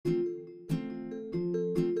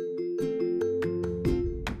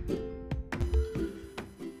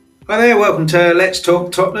Hi there, welcome to Let's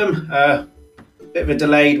Talk Tottenham. Bit of a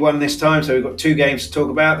delayed one this time, so we've got two games to talk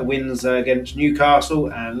about. The wins against Newcastle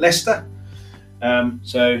and Leicester.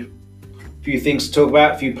 So a few things to talk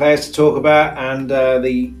about, a few players to talk about, and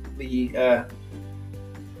the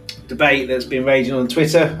debate that's been raging on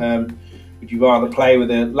Twitter. Would you rather play with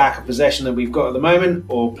a lack of possession that we've got at the moment,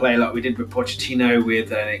 or play like we did with Pochettino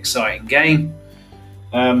with an exciting game?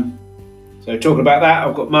 So talking about that,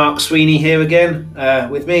 I've got Mark Sweeney here again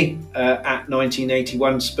with me at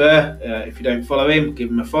 1981 Spur. If you don't follow him, give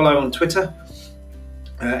him a follow on Twitter.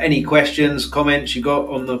 Any questions, comments you got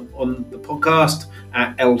on the podcast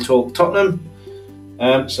at L Talk Tottenham.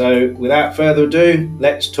 So without further ado,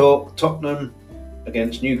 let's talk Tottenham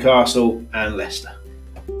against Newcastle and Leicester.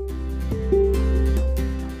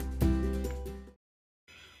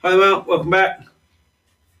 Hi Mark, welcome back.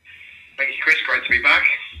 Thank you, Chris. Great to be back.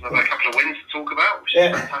 Another couple of wins to talk about, which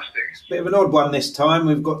is fantastic. It's a bit of an odd one this time.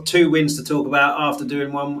 We've got two wins to talk about after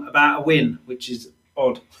doing one about a win, which is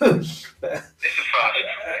odd. It's a first.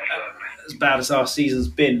 As bad as our season's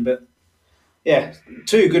been, but yeah,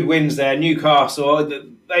 two good wins there. Newcastle,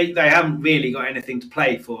 they haven't really got anything to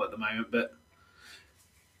play for at the moment, but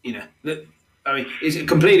you know, I mean, it's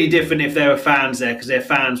completely different if there were fans there, because their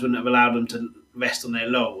fans wouldn't have allowed them to rest on their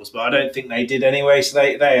laurels, but I don't think they did anyway, so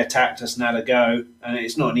they attacked us and had a go, and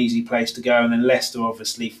it's not an easy place to go. And then Leicester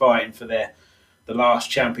obviously fighting for the last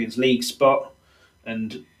Champions League spot.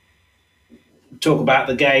 And talk about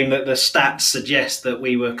the game, that the stats suggest that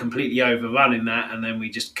we were completely overrun in that, and then we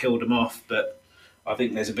just killed them off, but I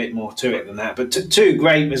think there's a bit more to it than that. But two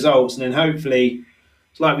great results, and then hopefully,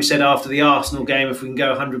 like we said after the Arsenal game, if we can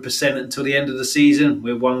go 100% until the end of the season,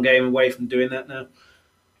 we're one game away from doing that now.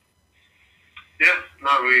 Yeah, no,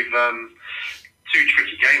 we've two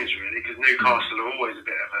tricky games really, because Newcastle are always a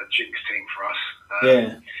bit of a jinx team for us.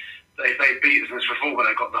 They beat us before when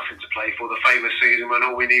they got nothing to play for. The famous season when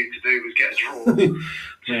all we needed to do was get a draw to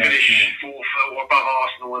finish fourth or above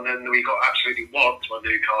Arsenal, and then we got absolutely walloped by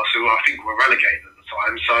Newcastle, who I think were relegated at the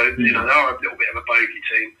time. So you know, they are a little bit of a bogey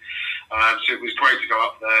team. So it was great to go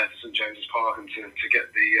up there to St James's Park and to get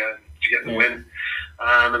the win.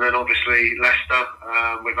 And then obviously Leicester,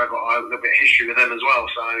 we've got a little bit of history with them as well.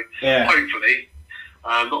 So hopefully,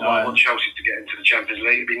 not that I want Chelsea to get into the Champions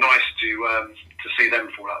League. It'd be nice to see them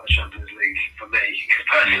fall out of the Champions League for me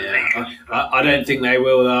personally. Yeah, I don't think they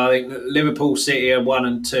will. I think Liverpool, City are 1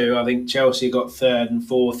 and 2. I think Chelsea got 3rd and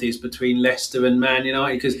 4th is between Leicester and Man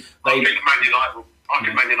United, because I think Man United will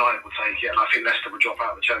take it, and I think Leicester will drop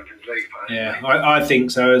out of the Champions League. Personally. Yeah, I think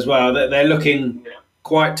so as well. They're looking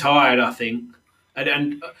quite tired, I think,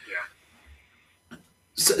 and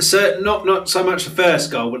so not so much the first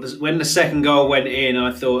goal, but when the second goal went in,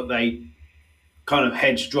 I thought they kind of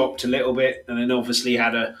heads dropped a little bit, and then obviously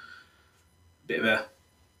had a bit of a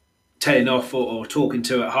telling off or talking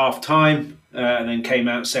to at half time. And then came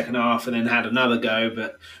out second half and then had another go,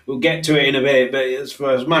 but we'll get to it in a bit. But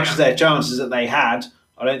for as much as their chances that they had,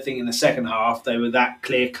 I don't think in the second half they were that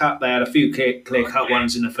clear cut. They had a few clear cut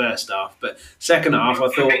ones in the first half, but second half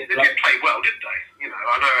I thought they didn't play well, did they? You know,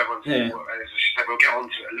 I know everyone's we'll get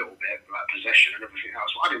onto it a little bit, like possession and everything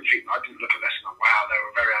else. I didn't look at Leicester like, wow, they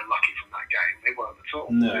were very unlucky from that game. They weren't at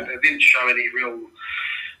all. No. They didn't show any real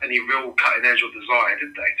cutting edge or desire,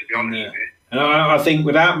 did they? To be honest with you. And I think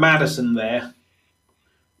without Maddison there,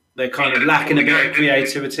 they're kind of lacking a bit of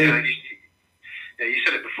creativity. Yeah, you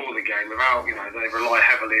said it before the game. Without, they rely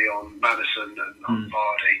heavily on Maddison and on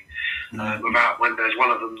Vardy. Without, when there's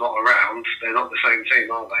one of them not around, they're not the same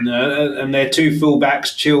team, are they? No, and their two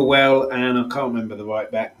fullbacks, Chilwell and I can't remember the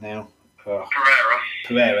right back now.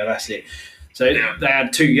 Pereira, that's it. So they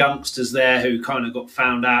had two youngsters there who kind of got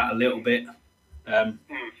found out a little bit.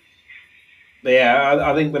 But yeah,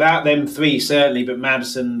 I think without them three certainly, but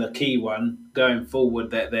Maddison, the key one, going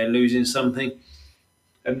forward, that they're losing something.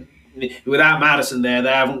 And without Maddison there,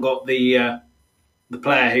 they haven't got the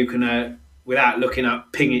player who can, without looking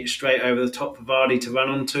up, ping it straight over the top for Vardy to run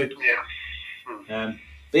onto. But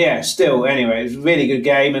yeah, still, anyway, it was a really good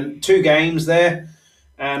game, and 2 games there,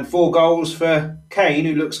 and 4 goals for Kane,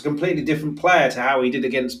 who looks a completely different player to how he did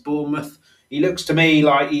against Bournemouth. He looks to me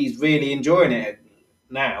like he's really enjoying it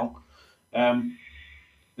now.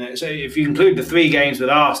 So if you include the 3 games with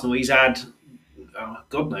Arsenal, he's had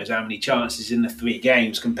God knows how many chances in the 3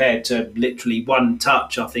 games compared to literally 1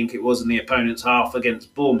 touch, I think it was, in the opponent's half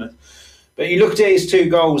against Bournemouth. But you looked at his 2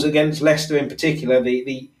 goals against Leicester in particular,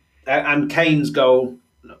 and Son's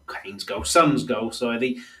goal,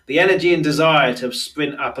 sorry, the energy and desire to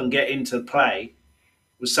sprint up and get into play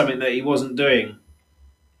was something that he wasn't doing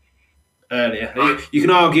earlier. You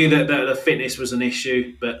can argue that the fitness was an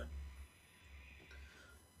issue, but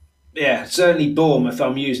yeah, certainly Bournemouth,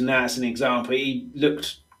 I'm using that as an example. He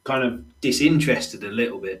looked kind of disinterested a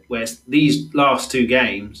little bit, whereas these last two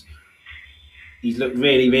games, he's looked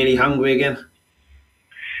really, really hungry again.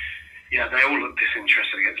 Yeah, they all looked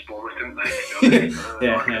disinterested against Bournemouth, didn't they?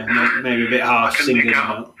 Maybe a bit harsh singling them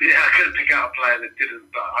out. Yeah, I couldn't pick out a player that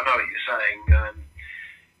didn't, but I know what you're saying.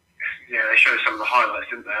 Yeah, they showed some of the highlights,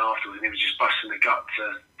 didn't they, afterwards, and he was just busting the gut to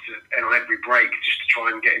end on every break just to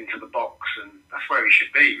try and get into the box, and that's where he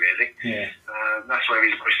should be, really. Yeah. That's where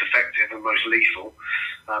he's most effective and most lethal.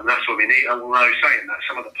 That's what we need. Although saying that,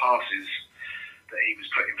 some of the passes that he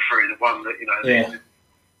was putting through, the one that,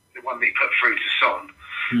 the one that he put through to Son,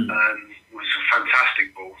 was a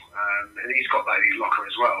fantastic ball. And he's got that in his locker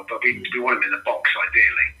as well, but we want him in the box,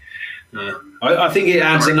 ideally. I think it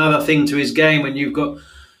adds another thing to his game when you've got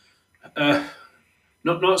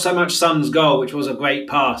not so much Son's goal, which was a great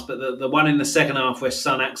pass, but the one in the second half where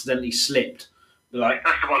Son accidentally slipped. Like,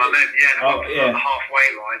 that's the one I meant. Yeah, the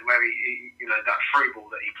halfway line where he that through ball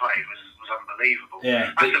that he played was unbelievable.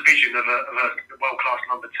 Yeah, that's the vision of a world class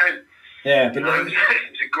number 10. Yeah, but it was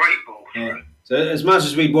a great ball. Yeah. So as much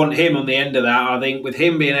as we'd want him on the end of that, I think with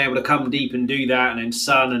him being able to come deep and do that, and then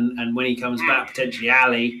Son, and when he comes back, potentially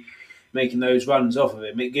Ali, making those runs off of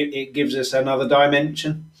him, it gives us another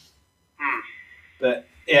dimension. But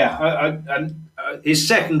yeah, his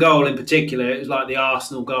second goal in particular, it was like the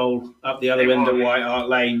Arsenal goal up the other end of White Hart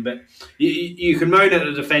Lane. But you can moan at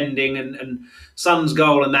the defending, and Son's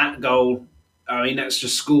goal and that goal, I mean, that's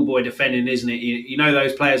just schoolboy defending, isn't it? You know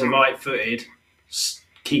those players are right-footed.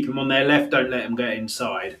 Keep them on their left, don't let them get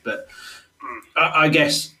inside. But I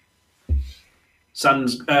guess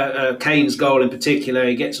Kane's goal in particular,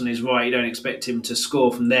 he gets on his right, you don't expect him to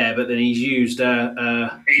score from there, but then he's used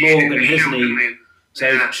Morgan, hasn't he? So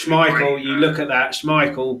Schmeichel, you look at that,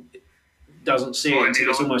 Schmeichel doesn't see it until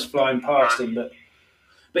it's almost flying past him.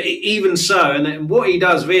 But even so, and what he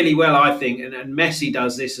does really well, I think, and Messi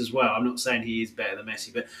does this as well, I'm not saying he is better than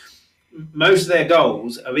Messi, but most of their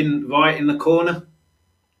goals are right in the corner.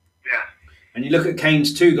 Yeah. And you look at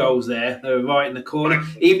Kane's two goals there, they were right in the corner.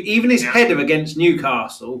 Even his header against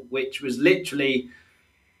Newcastle, which was literally,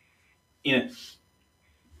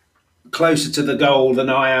 closer to the goal than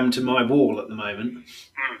I am to my wall at the moment.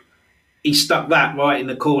 He stuck that right in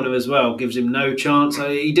the corner as well, gives him no chance.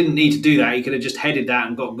 He didn't need to do that. He could have just headed that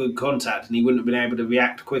and got good contact and he wouldn't have been able to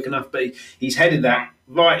react quick enough. But he's headed that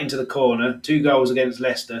right into the corner. 2 goals against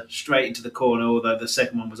Leicester, straight into the corner, although the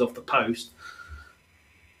second one was off the post.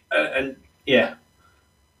 Yeah.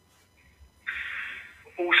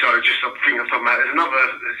 Also, just something I'm talking about,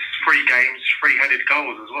 there's 3 games, 3 headed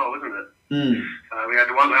goals as well, isn't it? We had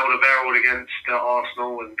the one Alderweireld against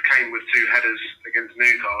Arsenal and Kane with 2 headers against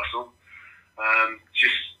Newcastle.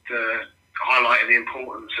 Just highlighting the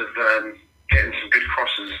importance of getting some good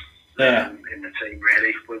crosses in the team,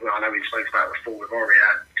 really. I know we spoke about it before with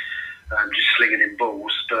Aurier, just slinging in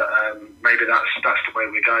balls, but maybe that's the way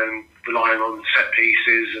we're going, relying on set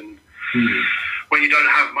pieces. And when you don't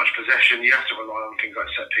have much possession, you have to rely on things like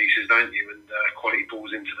set pieces, don't you? And quality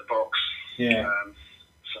balls into the box. Yeah.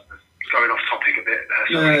 Going off topic a bit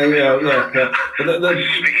there.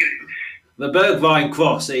 The Bergwijn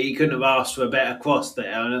cross, he couldn't have asked for a better cross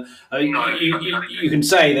there. You can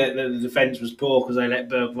say that the defence was poor because they let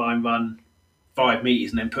Bergwijn run 5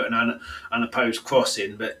 metres and then put an unopposed cross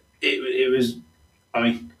in, but it was, I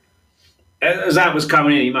mean, as that was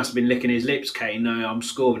coming in, he must have been licking his lips, Kane. No, I'm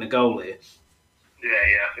scoring a goal here. Yeah.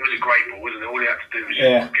 It was a great ball, wasn't it? All he had to do was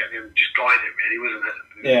just guide it, really, wasn't it?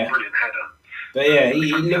 It was a brilliant header. But yeah,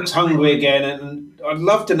 he looks hungry again, and I'd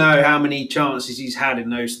love to know how many chances he's had in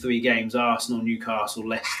those 3 games: Arsenal, Newcastle,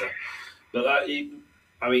 Leicester. But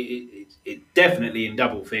it definitely in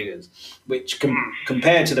double figures. Which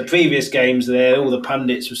compared to the previous games, there all the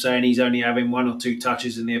pundits were saying he's only having 1 or 2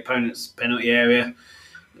 touches in the opponent's penalty area.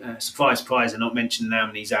 Surprise, they're not mentioning how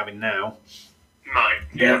many he's having now.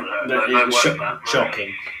 No, it was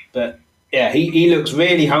shocking, but. Yeah, he looks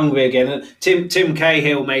really hungry again. Tim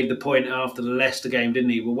Cahill made the point after the Leicester game, didn't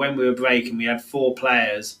he? Well, when we were breaking, we had 4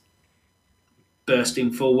 players bursting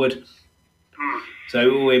forward.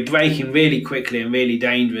 So we're breaking really quickly and really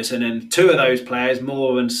dangerous. And then 2 of those players,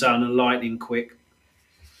 Moore and Son, are lightning quick.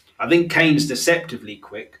 I think Kane's deceptively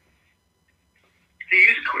quick. He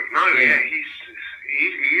is quick. He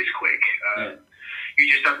is quick. You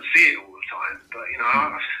just don't see it all the time. But,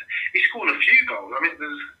 he scored a few goals. I mean,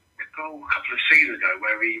 there's goal a couple of seasons ago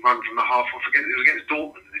where he ran from the half. I forget, it was against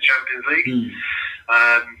Dortmund in the Champions League.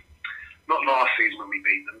 Not last season when we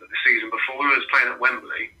beat them, but the season before. I was playing at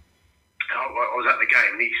Wembley. I was at the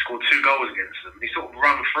game and he scored 2 goals against them. He sort of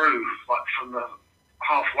run through like from the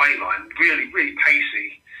halfway line, really, really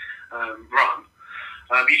pacey. run.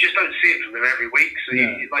 You just don't see it from them every week. So,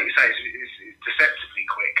 like you say, it's deceptively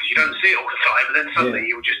quick because you don't see it all the time. And then suddenly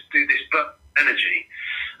you'll just do this energy.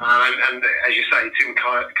 And as you say, Tim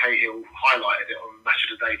Cahill highlighted it on Match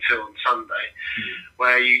of the Day 2 on Sunday,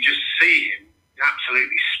 where you just see him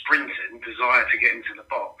absolutely sprinting, desire to get into the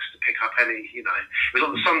box to pick up any. It was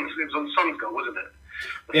on the Suns goal, wasn't it?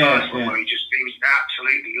 The first one where he was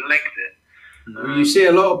absolutely legged it. You see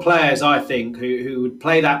a lot of players, I think, who would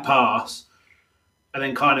play that pass and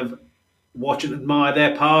then kind of watch and admire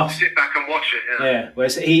their pass. Sit back and watch it, yeah.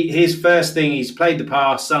 Whereas his first thing, he's played the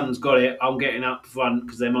pass, Son's got it, I'm getting up front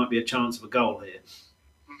because there might be a chance of a goal here.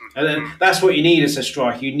 And then that's what you need as a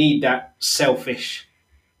striker. You need that selfish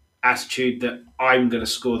attitude that I'm going to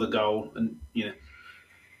score the goal. And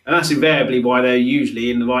that's invariably why they're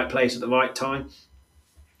usually in the right place at the right time.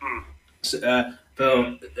 So,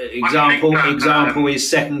 for example, his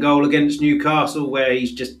second goal against Newcastle, where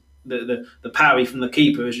he's just the parry from the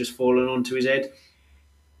keeper has just fallen onto his head.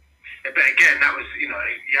 Yeah, but again, that was you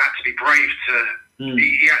had to be brave to.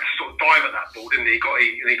 He had to sort of dive at that ball, didn't he? He got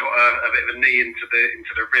a bit of a knee into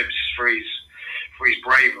the ribs for his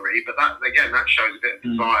bravery. But that shows a bit of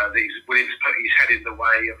desire that he's willing to put his head in the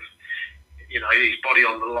way of his body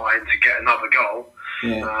on the line to get another goal.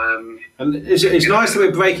 Yeah. And it's nice that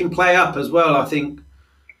we're breaking play up as well. I think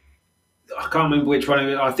I can't remember which one.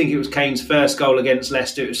 I think it was Kane's first goal against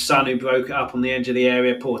Leicester. It was Son who broke it up on the edge of the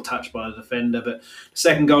area. Poor touch by the defender. But the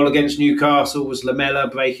second goal against Newcastle was Lamela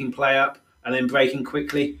breaking play up and then breaking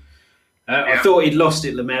quickly. I thought he'd lost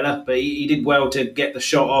it, Lamela, but he did well to get the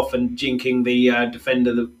shot off and jinking the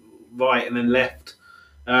defender the right and then left.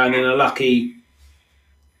 And then a lucky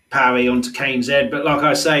parry onto Kane's head. But like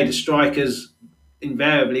I say, the strikers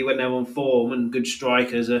invariably, when they're on form, and good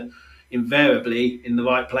strikers are invariably in the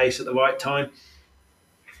right place at the right time.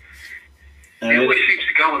 He always seems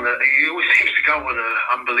to go on an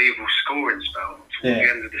unbelievable scoring spell towards the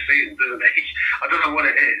end of the season, doesn't he? I don't know what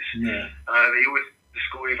it is. Yeah. He always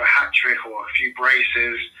scored either a hat trick or a few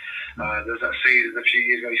braces. There was that season a few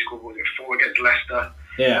years ago he scored 4 against Leicester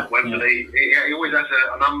at Wembley. Yeah. He always has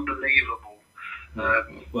an unbelievable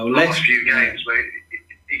last few games where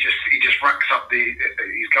he just racks up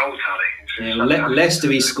his goal tally. Leicester,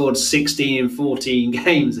 he scored 16 in 14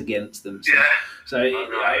 games against them. So if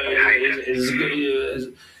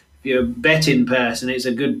you're a betting person, it's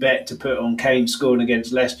a good bet to put on Kane scoring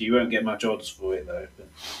against Leicester. You won't get much odds for it though.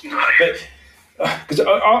 Because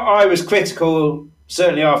I was critical,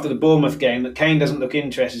 certainly after the Bournemouth game, that Kane doesn't look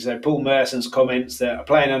interested. So Paul Merson's comments that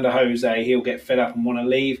playing under Jose, he'll get fed up and want to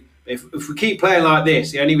leave. If we keep playing like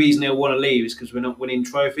this, the only reason he'll want to leave is because we're not winning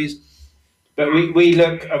trophies. But we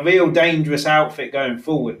look a real dangerous outfit going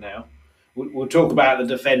forward now. We'll talk about the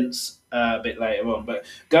defence a bit later on. But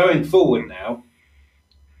going forward now,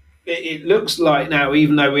 it looks like now,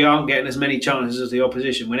 even though we aren't getting as many chances as the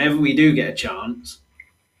opposition, whenever we do get a chance,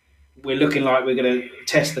 we're looking like we're going to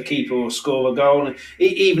test the keeper or score a goal. And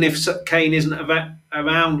even if Kane isn't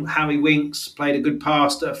around, Harry Winks played a good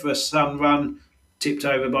pass for a Son run, tipped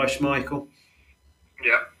over by Schmeichel.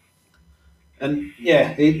 Yeah. And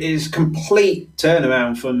it is complete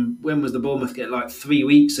turnaround from when was the Bournemouth get, like 3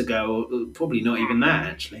 weeks ago, or probably not even that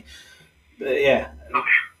actually. But No, and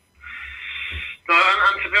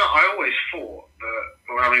to be honest, I always thought that.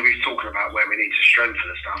 Well, I mean, we were talking about where we need to strengthen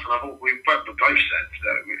and stuff, and I thought we both said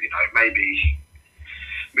that maybe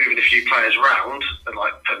moving a few players around and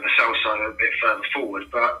like putting the Celso a bit further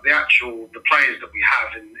forward. But the players that we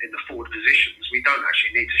have in the forward positions, we don't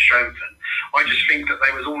actually need to strengthen. I just think that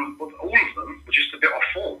they was all of them were just a bit off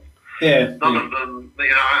form. Yeah. None of them,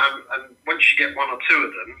 and once you get 1 or 2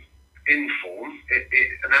 of them in form,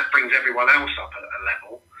 and that brings everyone else up a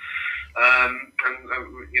level. I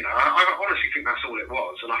honestly think that's all it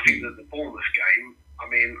was. And I think that the Bournemouth game, I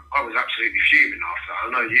mean, I was absolutely fuming after that.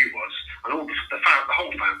 I know you was, and all the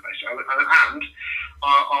whole fan base. And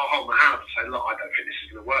I'll hold my hand up and say, look, I don't think this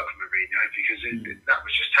is going to work for Mourinho because that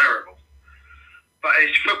was just terrible. But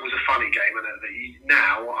football's a funny game, and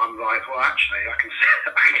now I'm like, well, actually, I can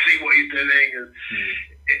see what he's doing, and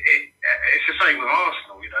it's the same with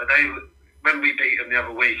Arsenal. When we beat them the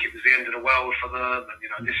other week, it was the end of the world for them,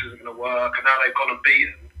 and this isn't going to work. And now they've gone and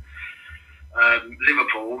beaten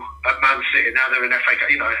Liverpool at Man City. Now they're in FA Cup.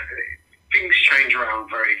 Things change around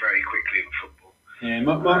very, very quickly in football. Yeah,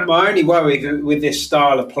 my only worry with this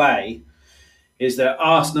style of play is that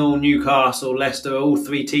Arsenal, Newcastle, Leicester are all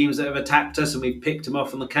 3 teams that have attacked us, and we've picked them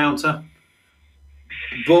off on the counter.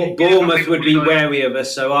 Bournemouth would be wary of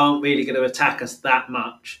us, so aren't really going to attack us that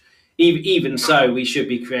much. Even so, we should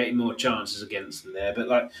be creating more chances against them there.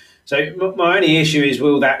 But so my only issue is,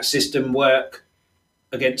 will that system work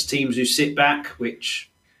against teams who sit back,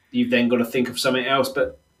 which you've then got to think of something else.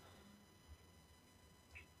 But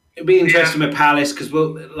it'll be interesting with Palace because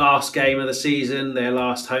last game of the season, their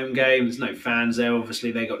last home game. There's no fans there.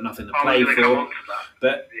 Obviously, they got nothing to play for.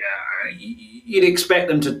 But you'd expect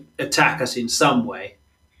them to attack us in some way.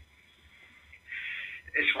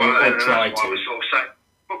 It's one of those. I was sort of saying,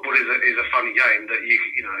 football is a funny game that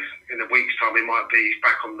you know in a week's time it might be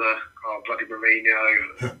back on the bloody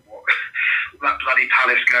Mourinho. That bloody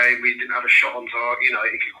Palace game, we didn't have a shot on target. You know,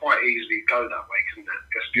 it could quite easily go that way, couldn't it?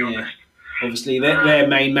 Let's be honest. Obviously, their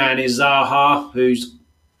main man is Zaha, who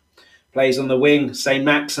plays on the wing.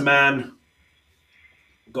 Saint-Maximin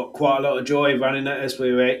got quite a lot of joy running at us.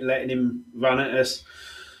 We were letting him run at us.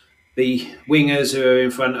 The wingers who are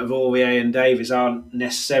in front of Aurier and Davies aren't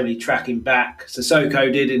necessarily tracking back.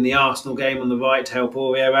 Sissoko did in the Arsenal game on the right to help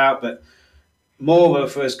Aurier out, but Moura,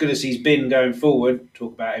 for as good as he's been going forward,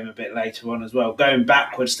 talk about him a bit later on as well, going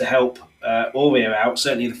backwards to help Aurier out.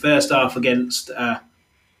 Certainly the first half against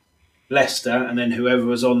Leicester, and then whoever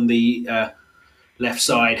was on the left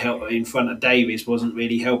side in front of Davies wasn't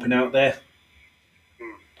really helping out there.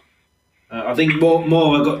 I think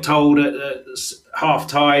Moura got told at half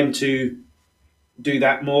time to do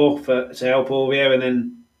that more to help Aurier, and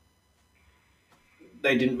then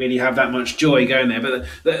they didn't really have that much joy going there. But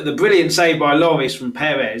the brilliant save by Lloris from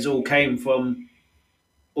Perez all came from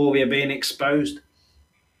Aurier being exposed.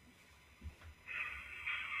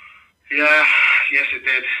 Yeah, yes, it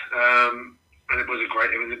did, and it was a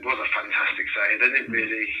fantastic save. They didn't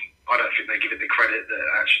really. I don't think they give it the credit that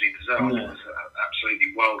it actually deserved. No. It was an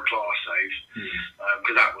absolutely world-class save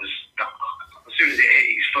because that was as soon as it hit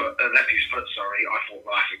his foot, left his foot. Sorry, I thought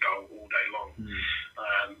well, that's a goal all day long,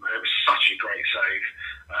 and it was such a great save.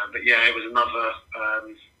 But yeah, it was another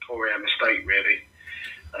Aurier mistake, really.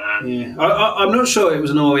 I'm not sure it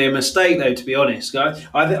was an Aurier mistake though, to be honest.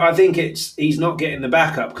 I think he's not getting the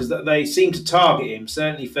backup because they seem to target him.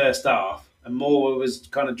 Certainly first half, and Moura was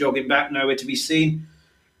kind of jogging back, nowhere to be seen.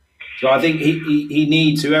 So I think he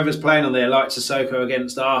needs, whoever's playing on there, like Sissoko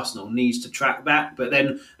against Arsenal, needs to track back. But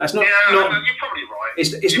then that's not. You're probably right.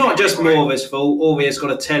 It's not just Moura's fault. Aurier's got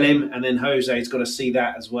to tell him, and then Jose's got to see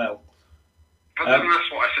that as well. But then that's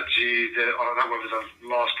what I said to you. I don't know whether the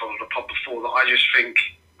last time or the pod before that. I just think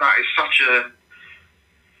that is such a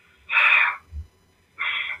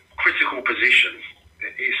critical position.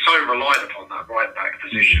 He's so relied upon that right back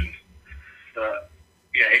position that.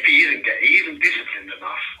 Yeah, if he isn't disciplined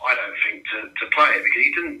enough, I don't think to play it because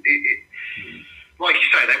he didn't. Like you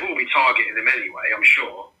say, they will be targeting him anyway, I'm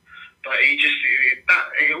sure. But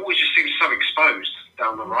it always just seems so exposed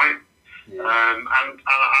down the right. Yeah. And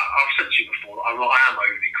I've said to you before that I am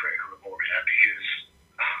overly critical of Aurier because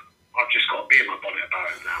I've just got to be in my bonnet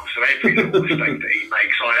about him now. So every little mistake that he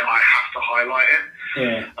makes, I have to highlight it.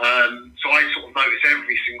 Yeah. So I sort of notice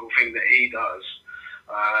every single thing that he does.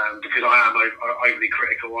 Because I am overly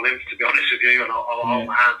critical on him, to be honest with you, and I'll hold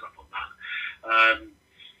my hands up on that.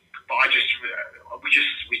 But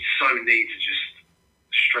we so need to just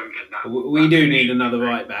strengthen that. We do need another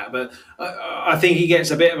right back, but I think he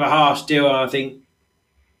gets a bit of a harsh deal, and I think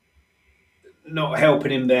not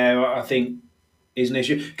helping him there, I think, is an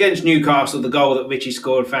issue. Against Newcastle, the goal that Richie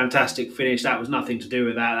scored, fantastic finish, that was nothing to do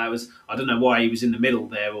with that. That was, I don't know why he was in the middle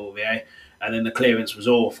there, Aurier. And then the clearance was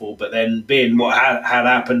awful. But then being what had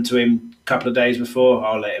happened to him a couple of days before,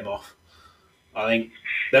 I'll let him off. I think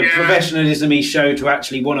the professionalism he showed to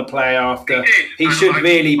actually want to play after, he should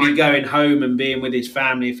really be going home and being with his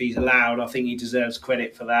family if he's allowed. I think he deserves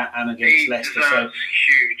credit for that and against Leicester.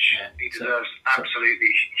 He deserves absolutely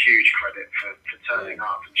huge credit for turning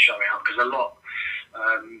up and showing up because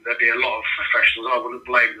there'd be a lot of professionals, I wouldn't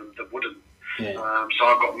blame them, that wouldn't. Yeah. So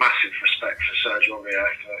I've got massive respect for Sergio Aurier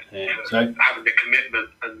for having the commitment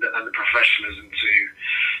and the professionalism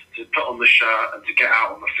to put on the shirt and to get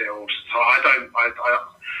out on the field. So as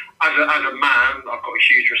a man, I've got a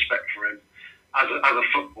huge respect for him. As a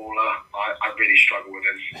footballer, I really struggle with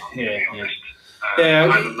him. To be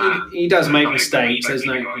honest. He does make mistakes.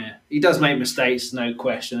 He does make mistakes, no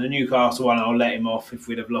question. The Newcastle one, I'll let him off. If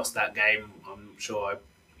we'd have lost that game, I'm sure I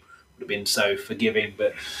have been so forgiving,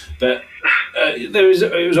 but it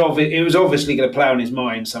was obviously going to play on his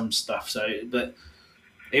mind some stuff. So, but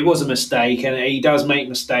it was a mistake, and he does make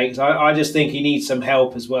mistakes. I just think he needs some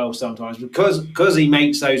help as well sometimes because he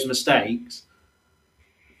makes those mistakes.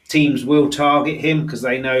 Teams will target him because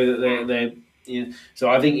they know that they're. So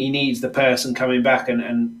I think he needs the person coming back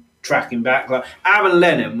and tracking back. Like Aaron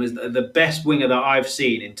Lennon was the best winger that I've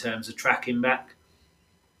seen in terms of tracking back.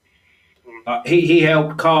 He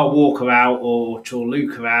helped Carl Walker out or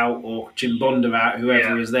Chorluka out or Chimbonda out,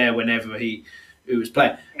 whoever was there whenever he who was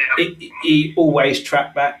playing. Yeah. He always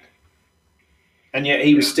tracked back, and yet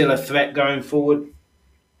he was still a threat going forward.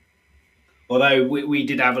 Although we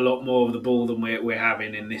did have a lot more of the ball than we're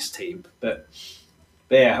having in this team, but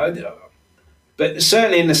yeah, but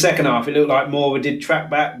certainly in the second half it looked like Moura did track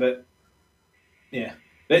back, but yeah,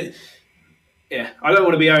 I don't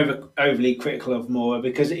want to be overly critical of Moura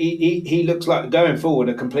because he looks like going forward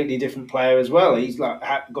a completely different player as well. He's like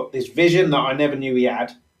got this vision that I never knew he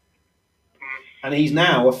had, and he's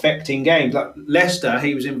now affecting games. Like Leicester,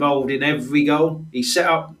 he was involved in every goal. He set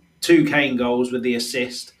up 2 Kane goals with the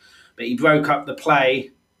assist, but he broke up the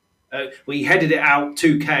play. We headed it out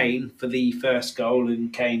to Kane for the first goal,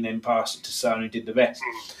 and Kane then passed it to Son, who did the rest.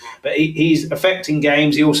 But he's affecting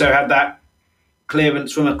games. He also had that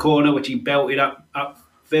clearance from a corner, which he belted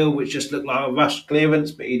upfield, which just looked like a rushed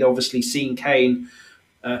clearance, but he'd obviously seen Kane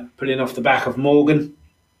pulling off the back of Morgan.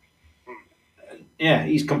 Yeah,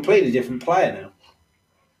 he's a completely different player now.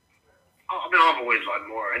 I mean, I've always liked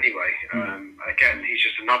Moura anyway. Again, he's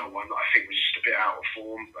just another one that I think was just a bit out of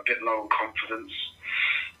form, a bit low on confidence.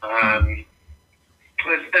 There's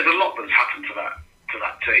a lot that's happened to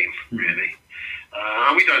that team, really,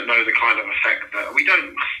 and we don't know the kind of effect that we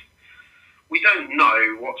don't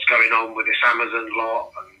know what's going on with this Amazon lot,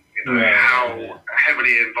 and how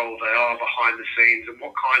heavily involved they are behind the scenes, and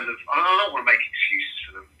what kind of. I don't want to make excuses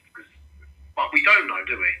for them, but we don't know,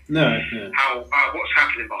 do we? No. How what's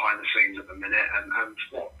happening behind the scenes at the minute, and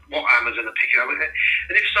what Amazon are picking up. And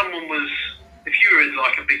if you were in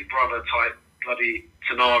like a Big Brother type bloody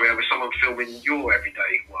scenario with someone filming your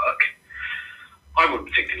everyday work, I wouldn't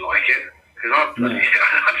particularly like it because I'm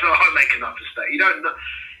making up to stay. You don't know,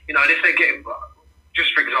 and if they're getting,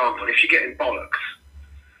 just for example, if you're getting bollocks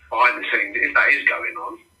behind the scenes, if that is going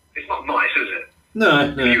on, it's not nice, is it? No.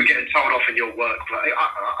 If you were getting told off in your workplace,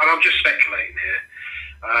 and I'm just speculating here,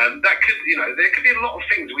 that could, there could be a lot of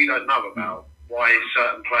things we don't know about why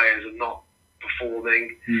certain players are not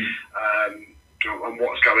performing. And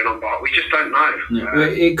what's going on, but we just don't know.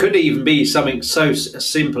 It could even be something so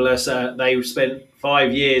simple as they spent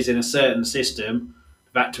 5 years in a certain system,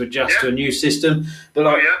 had to adjust to a new system. But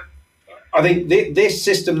I think this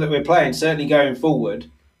system that we're playing, certainly going forward,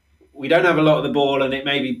 we don't have a lot of the ball, and it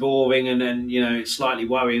may be boring, and then it's slightly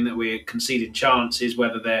worrying that we're conceding chances,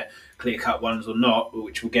 whether they're clear-cut ones or not,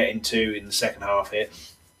 which we'll get into in the second half here.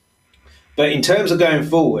 But in terms of going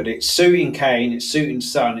forward, it's suiting Kane, it's suiting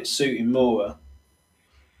Son, it's suiting Moura,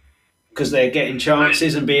 because they're getting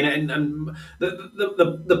chances and being. And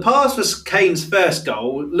the pass for Kane's first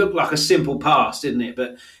goal looked like a simple pass, didn't it?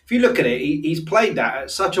 But if you look at it, he's played that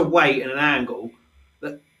at such a weight and an angle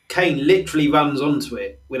that Kane literally runs onto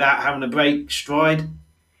it without having to break stride.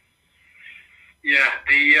 Yeah,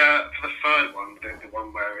 for the third one, the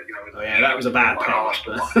one where that was a bad pass. It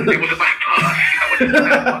was a bad pass.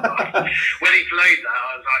 When he played that,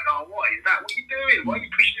 I was like, "Oh, what is that? What are you doing? Why are you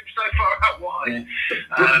pushing him so far out? Why?"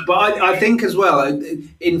 Yeah. But I think as well,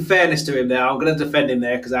 in fairness to him, there, I'm going to defend him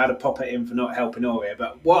there because I had a pop at him for not helping Aurier.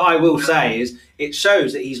 But what I will say is, it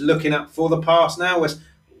shows that he's looking up for the pass now.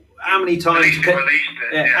 How many times?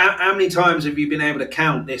 How many times have you been able to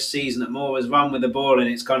count this season that Moura's run with the ball and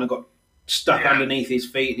it's kind of got stuck underneath his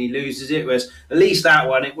feet and he loses it? Whereas at least that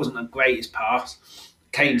one, it wasn't the greatest pass.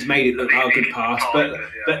 Kane's made it look like a good pass, but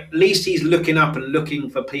at least he's looking up and looking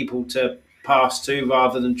for people to pass to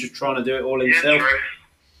rather than just trying to do it all himself. Yeah,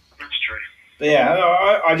 that's true. But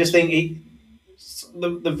yeah, I just think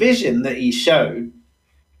the vision that he showed,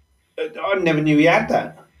 I never knew he had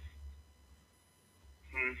that.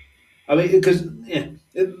 I mean, because the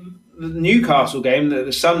Newcastle game,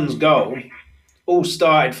 the Suns' goal, all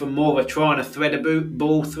started from Moura trying to thread a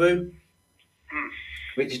ball through,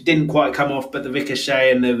 which didn't quite come off, but the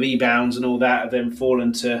ricochet and the rebounds and all that have then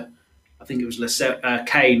fallen to, I think it was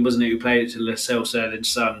Kane, wasn't it, who played it to Lascelles and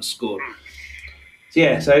Son scored. So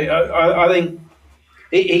I think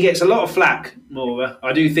he gets a lot of flack, Moura.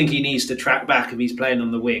 I do think he needs to track back if he's playing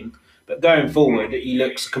on the wing, but going forward, he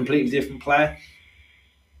looks a completely different player.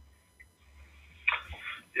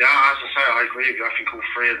 Yeah, as I say, I agree with you. I think all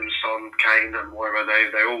three of them, Son, Kane, and Moura,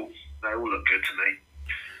 they all look good to me.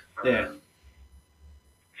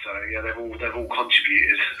 So they've all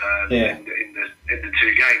contributed in the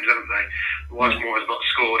 2 games, haven't they? Whilst Moura's not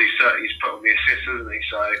scored, he's put on the assist, hasn't he?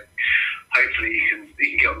 So hopefully he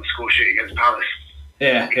can get on the score sheet against Palace.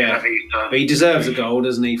 But he deserves a goal,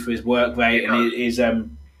 doesn't he, for his work rate and his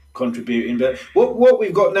contributing. But what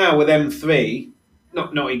we've got now with them 3,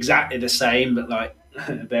 not exactly the same, but like.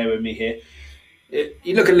 Bear with me here.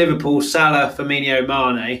 You look at Liverpool, Salah, Firmino,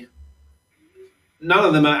 Mane. None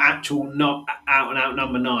of them are actual, not out and out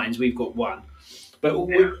number 9s. We've got one, but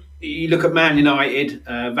you look at Man United,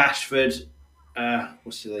 Rashford,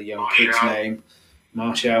 what's the young kid's name?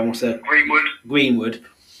 Martial, what's the Greenwood.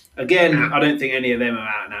 Again, I don't think any of them are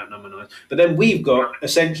out and out number 9. But then we've got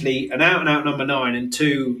essentially an out and out number 9 and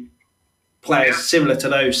 2 players similar to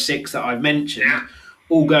those 6 that I've mentioned,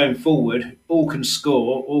 all going forward, all can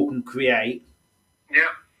score, all can create. Yeah.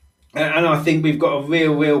 And I think we've got a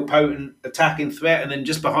real potent attacking threat. And then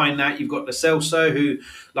just behind that, you've got Lo Celso, who,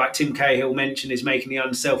 like Tim Cahill mentioned, is making the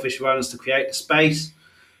unselfish runs to create the space.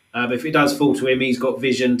 But if it does fall to him, he's got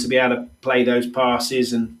vision to be able to play those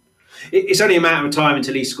passes. And it's only a matter of time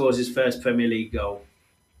until he scores his first Premier League goal.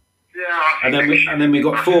 Yeah, and then we've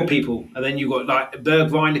got 4 people. And then you've got like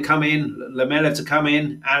Bergwijn to come in, Lamela to come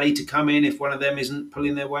in, Ali to come in if one of them isn't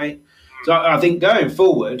pulling their weight. So I think going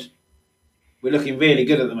forward, we're looking really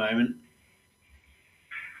good at the moment.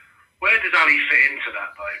 Where does Ali fit into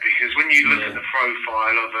that, though? Because when you look at the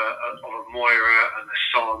profile of a Moira and a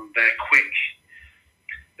Son, they're quick.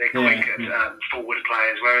 They're quick at forward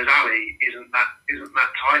players, whereas Ali isn't that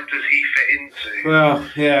type. Does he fit into the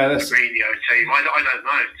Mourinho team? I don't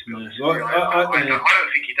know, to be honest. Well, I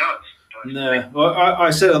don't think he does. No. Well,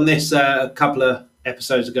 I said on this a couple of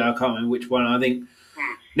episodes ago, I can't remember which one, I think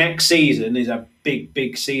next season is a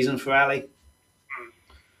big season for Ali.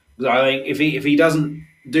 I think if he doesn't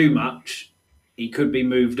do much, he could be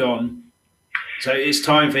moved on. So it's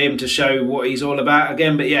time for him to show what he's all about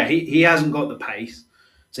again. But yeah, he hasn't got the pace.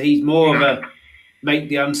 So he's more of a make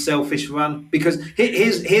the unselfish run. Because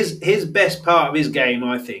his best part of his game,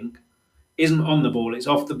 I think, isn't on the ball, it's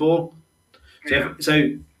off the ball.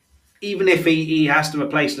 So even if he has to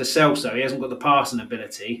replace Lo Celso, he hasn't got the passing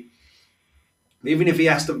ability. Even if he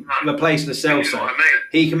has to replace Lo Celso,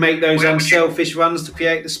 he can make those unselfish runs to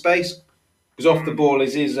create the space. Because off the ball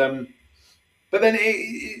is his. But then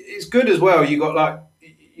it's good as well. You got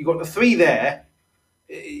the 3 there,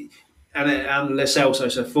 and Lo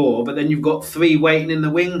Celso, so 4. But then you've got 3 waiting in the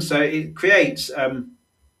wing, so it creates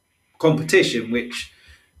competition. Which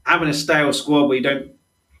having a stale squad where you don't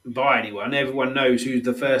buy anyone, everyone knows who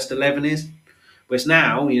the first 11 is. Whereas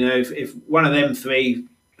now, if one of them 3.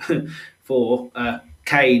 4,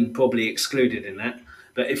 Kane probably excluded in that.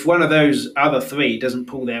 But if one of those other 3 doesn't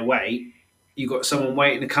pull their weight, you've got someone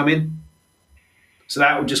waiting to come in. So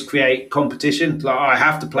that will just create competition. Like, I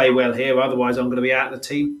have to play well here, otherwise I'm going to be out of the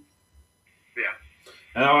team. Yeah.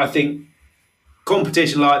 And I think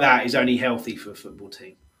competition like that is only healthy for a football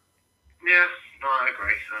team. Yeah, no, I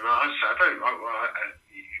agree. And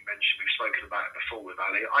you mentioned we've spoken about it before with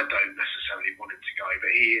Ali. I don't necessarily want him to go,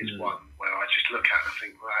 but he is one where I just look at and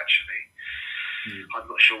think, well, actually, I'm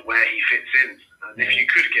not sure where he fits in. And if you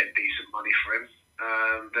could get decent money for him,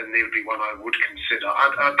 then he would be one I would consider.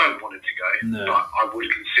 I don't want him to go, but I would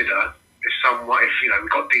consider if we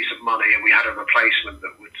got decent money and we had a replacement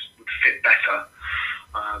that would fit better,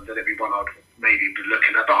 then it'd be one I'd maybe be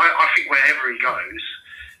looking at. But I think wherever he goes,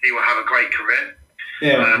 he will have a great career.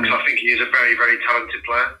 Because I think he is a very, very talented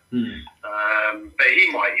player. But he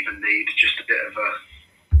might even need just a bit of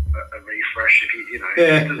a refresh if he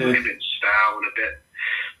doesn't look a bit stale and a bit.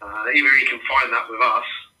 Either he can find that with us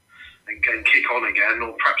and kick on again,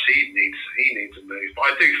 or perhaps he needs a move. But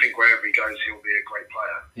I do think wherever he goes, he'll be a great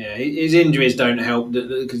player. Yeah, his injuries don't help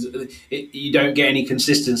because you don't get any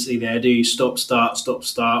consistency there, do you? Stop, start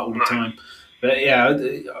all the time. But yeah,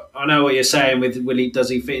 I know what you're saying with does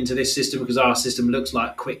he fit into this system? Because our system looks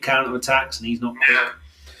like quick counter attacks and he's not quick. Yeah.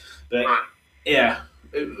 But yeah,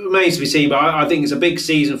 it remains to be seen. But I think it's a big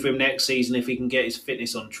season for him next season if he can get his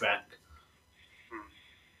fitness on track.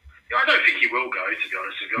 Yeah, I don't think he will go, to be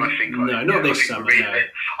honest with you. I think not this summer. I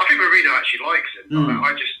think Mourinho actually likes him.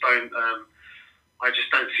 I just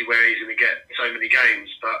don't see where he's going to get so many games.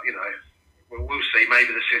 But we'll see.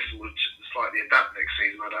 Maybe the system will slightly adapt next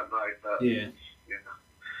season. I don't know,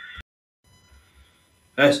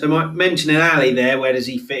 but so mentioning Ali there, where does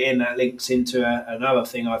he fit in? That links into another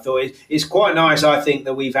thing I thought. It's quite nice, I think,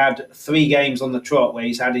 that we've had 3 games on the trot where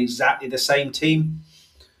he's had exactly the same team.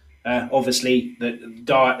 Obviously,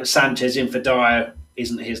 Sanchez in for Dyer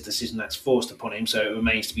isn't his decision, that's forced upon him, so it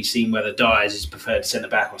remains to be seen whether Dyer is his preferred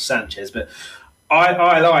centre-back or Sanchez. But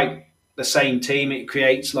I like the same team. It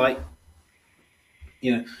creates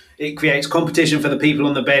it creates competition for the people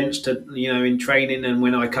on the bench to, in training and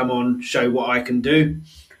when I come on, show what I can do.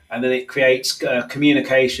 And then it creates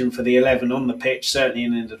communication for the 11 on the pitch, certainly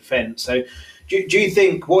in the defence. So do you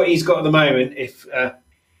think what he's got at the moment, if, for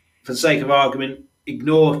the sake of argument,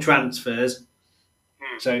 ignore transfers,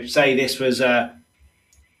 so say this was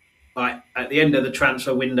like at the end of the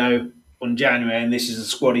transfer window on January and this is the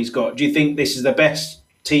squad he's got, do you think this is the best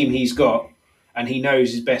team he's got and he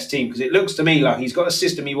knows his best team, because it looks to me like he's got a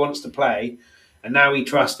system he wants to play, and now he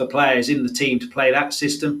trusts the players in the team to play that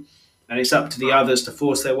system, and it's up to the others to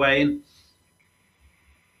force their way in.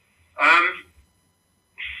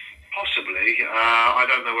 Possibly. I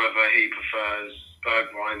don't know whether he prefers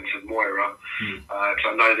Bergwijn to Moira, because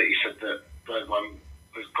I know that he said that Bergwijn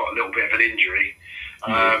has got a little bit of an injury.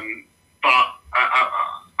 But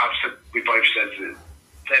we both said that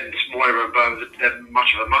then Moira and Bergwijn, they're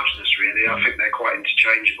much of a muchness, really. I think they're quite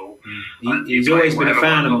interchangeable. He's always been a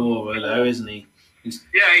fan of Moira, though, isn't he? I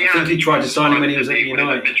think he tried to sign him when he was at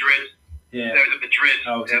United. Madrid. Yeah, he was at Madrid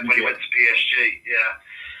when he went to PSG. Yeah.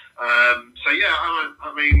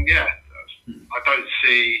 I don't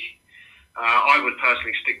see. I would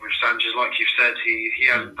personally stick with Sanchez, like you've said. He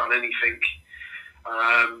hasn't done anything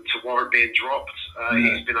to warrant being dropped.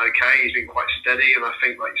 He's been okay. He's been quite steady, and I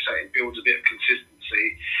think, like you say, it builds a bit of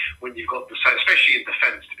consistency when you've got especially in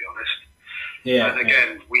defence, to be honest. Yeah. And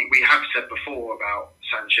again, we have said before about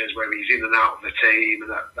Sanchez, where he's in and out of the team,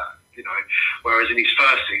 and that whereas in his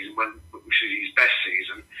first season, which is his best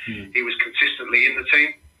season, he was consistently in the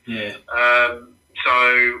team. Yeah. So,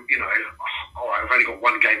 all right, I've only got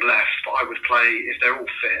one game left, but I would play, if they're all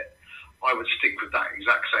fit, I would stick with that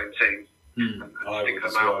exact same team and stick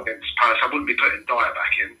them out against Palace. I wouldn't be putting Dyer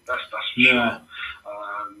back in, that's for sure.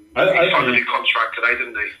 He signed a new contract today,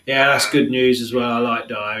 didn't he? Yeah, that's good news as well. I like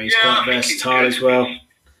Dyer. He's quite versatile as well.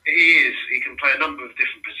 He is. He can play a number of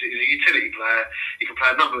different positions. He's a utility player. He can play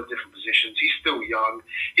a number of different positions. He's still young.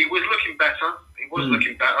 He was looking better.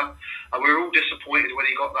 And we were all disappointed when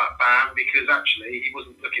he got that ban, because actually he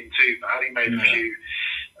wasn't looking too bad. He made a few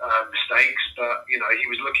mistakes, but he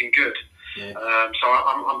was looking good. Yeah. So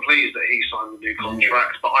I'm pleased that he signed the new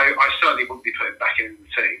contract, but I certainly wouldn't be putting back in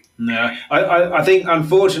the team. No, I think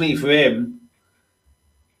unfortunately for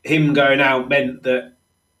him going out meant that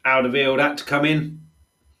Alderweireld had to come in.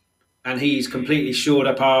 And he's completely shored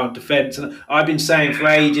up our defence. And I've been saying for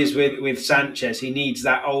ages with Sanchez, he needs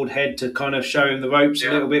that old head to kind of show him the ropes a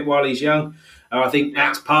little bit while he's young. And I think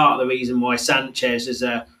that's part of the reason why Sanchez has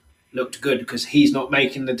looked good, because he's not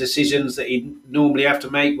making the decisions that he'd normally have to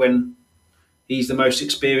make when he's the most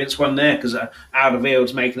experienced one there, because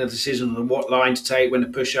Alderweireld's making the decision on what line to take, when to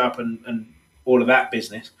push up, and all of that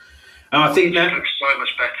business. And I think that looks so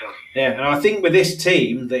much better. Yeah, and I think with this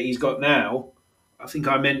team that he's got now, I think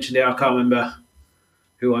I mentioned it. I can't remember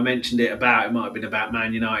who I mentioned it about. It might have been about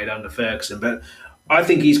Man United under Ferguson. But I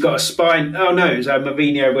think he's got a spine. Oh, no, it was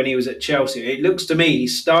Mourinho when he was at Chelsea. It looks to me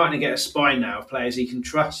he's starting to get a spine now of players he can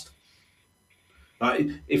trust. Like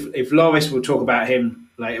if Lloris, will talk about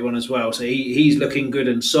him later on as well. So he's looking good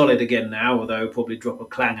and solid again now, although he'll probably drop a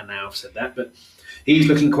clanger now I've said that. But he's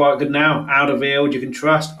looking quite good now. Alderweireld you can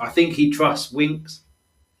trust. I think he trusts Winks.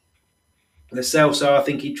 Lo Celso I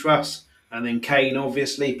think he trusts. And then Kane,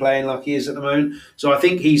 obviously, playing like he is at the moment. So I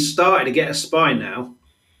think he's started to get a spine now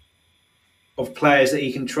of players that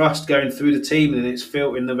he can trust going through the team, and it's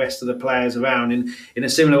filtering the rest of the players around. In a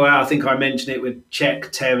similar way, I think I mentioned it with Cech,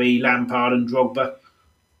 Terry, Lampard and Drogba,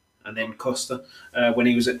 and then Costa when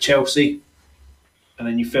he was at Chelsea. And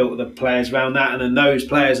then you filter the players around that, and then those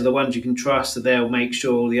players are the ones you can trust, so they'll make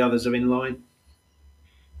sure all the others are in line.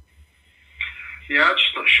 Yeah, I'm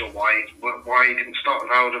just not sure why he didn't start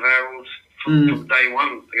with Alderweireld from day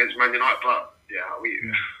one against Man United. But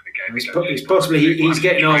it's possibly he's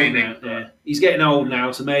getting old now. Yeah, he's getting old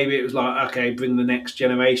now, so maybe it was like, okay, bring the next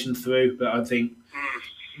generation through. But I think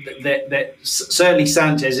that certainly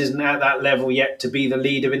Sanchez isn't at that level yet to be the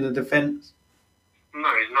leader in the defence. No,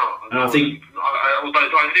 he's not. And I think, although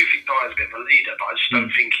I do think Dyer's a bit of a leader, but I just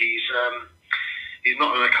don't think he's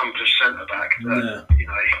not an accomplished centre back.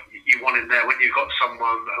 You want him there when you've got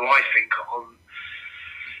someone who I think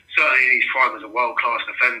certainly in his prime as a world-class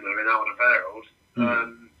defender in Alderweireld.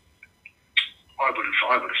 I would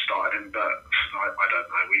have started him, but I don't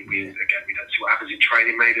know. We don't see what happens in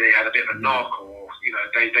training. Maybe they had a bit of a knock, or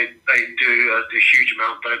they do a huge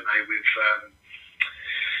amount, don't they, with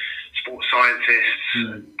sports scientists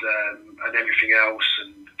and everything else,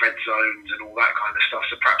 and red zones and all that kind of stuff.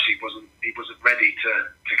 So perhaps he wasn't ready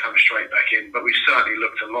to come straight back in. But we've certainly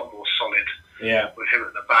looked a lot more solid with him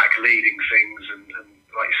at the back, leading things, and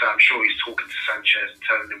like you say, I'm sure he's talking to Sanchez and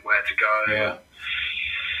telling him where to go.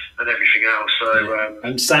 And everything else. So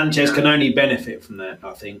and Sanchez can only benefit from that,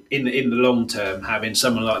 I think, in the long term, having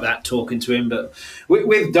someone like that talking to him. But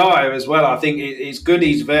with Dyer as well, I think it's good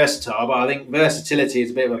he's versatile, but I think versatility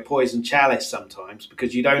is a bit of a poison chalice sometimes,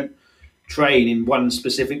 because you don't train in one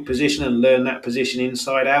specific position and learn that position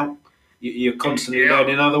inside out. You're constantly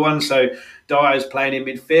learning other ones. So Dyer's playing in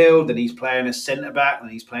midfield, and he's playing as centre back,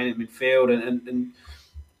 and he's playing in midfield, and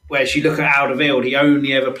whereas you look at Alderweireld, he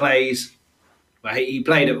only ever plays. Well, he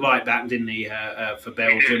played at right back, didn't he, for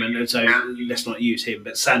Belgium, and so let's not use him.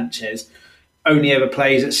 But Sanchez only ever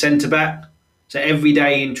plays at centre back. So every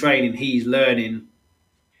day in training, he's learning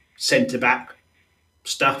centre back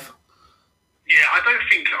stuff. Yeah, I don't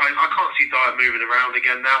think I can't see Dyer moving around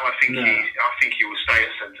again now. I think he will stay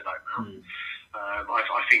at centre back now.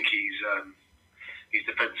 I think he's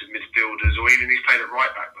defensive midfielders, or even he's played at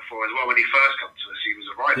right back before as well. When he first came to us, he was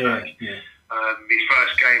a right back. Yeah. His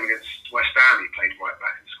first game against West Ham, he played right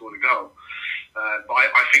back and scored a goal. But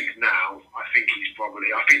I think now, I think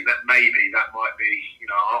that maybe that might be,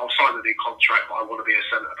 I'll sign the new contract, but I want to be a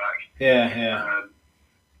centre back. Yeah.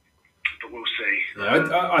 But we'll see.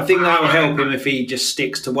 Yeah, I think that will help him if he just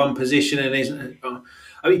sticks to one position and isn't.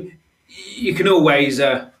 I mean, you can always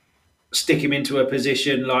stick him into a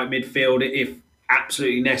position like midfield if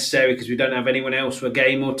absolutely necessary, because we don't have anyone else for a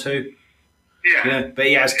game or two. Yeah. But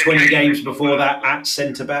he has 20 games before that at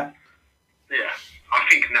centre back. Yeah, I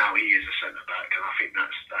think now he is a centre back, and I think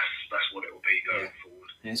that's what it will be going forward.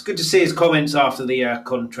 Yeah, it's good to see his comments after the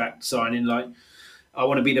contract signing, like, I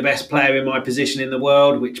want to be the best player in my position in the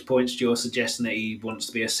world, which points to your suggestion that he wants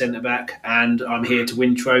to be a centre-back, and I'm here to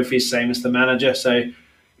win trophies, same as the manager, so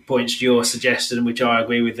points to your suggestion, which I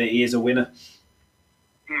agree with, that he is a winner.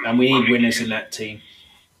 And we need winners in that team.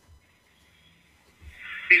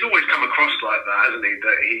 He's always come across like that, hasn't he?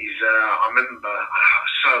 That he's, I remember,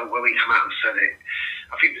 when he came out and said it,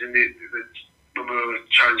 I think it was when we were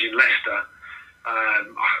challenging Leicester,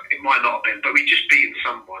 it might not have been, but we just beaten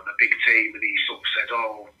someone, a big team, and he sort of said,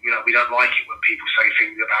 we don't like it when people say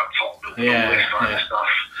things about Tottenham and all this kind of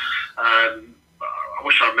stuff. I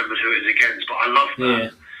wish I remembered who it was against, but I love that.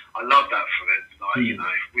 Yeah. I love that for him.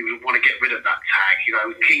 Like, we want to get rid of that tag.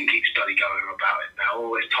 King keeps bloody going about it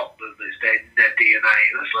now. It's Tottenham, it's their DNA,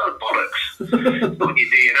 and that's a lot of bollocks. It's not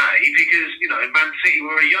your DNA, because Man City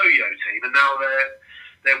were a yo-yo team, and now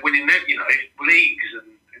they're winning their leagues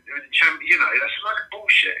and that's like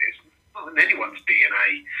bullshit. It's not in anyone's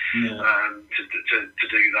DNA to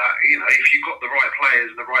do that. If you've got the right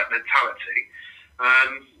players and the right mentality,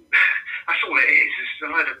 that's all it is. It's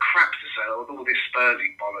a load of crap to say, with all this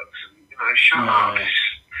Spursy bollocks, and shut up.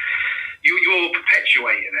 You're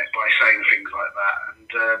perpetuating it by saying things like that,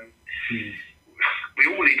 and we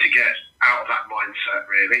all need to get out of that mindset,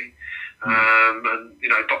 really. And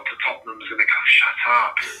Dr. Tottenham's going to go, shut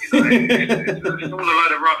up. It's all a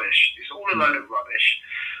load of rubbish. It's all a load of rubbish.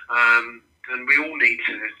 And we all need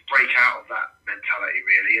to break out of that mentality,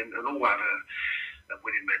 really, and all have a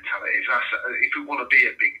winning mentality. If we want to be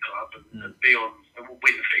a big club and be on and win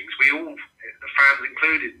things, we all, the fans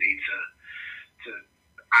included, need to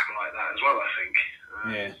act like that as well, I think.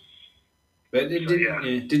 But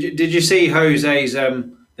did you see Jose's?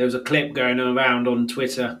 There was a clip going around on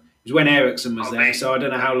Twitter. It was when Eriksen was there, so I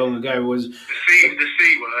don't know how long ago it was. The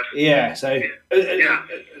C word. Yeah, so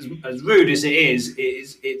as rude as it is,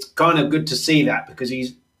 it's kind of good to see that, because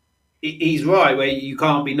he's right, where you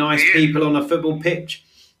can't be nice people on a football pitch.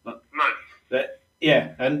 No. But,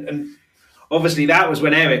 and obviously that was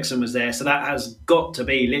when Eriksen was there, so that has got to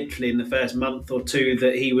be literally in the first month or two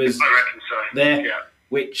that he was there,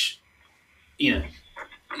 which,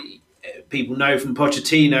 people know from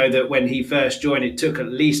Pochettino that when he first joined, it took at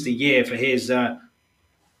least a year for his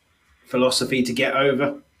philosophy to get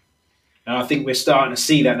over. And I think we're starting to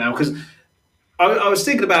see that now, because I was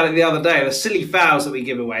thinking about it the other day. The silly fouls that we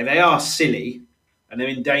give away, they are silly and they're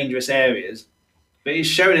in dangerous areas, but he's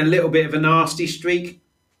showing a little bit of a nasty streak.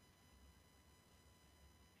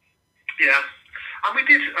 Yeah, and we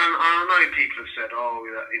did, and I know people have said,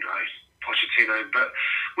 Pochettino, but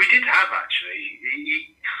we did have actually,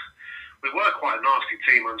 we were quite a nasty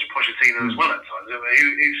team under Pochettino as well at times. He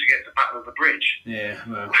used to get to the battle of the bridge. Yeah,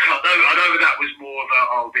 well. I know that was more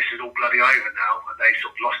of this is all bloody over now, and they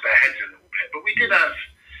sort of lost their heads a little bit. But we did have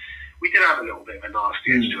a little bit of a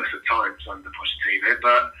nasty edge to us at times under Pochettino.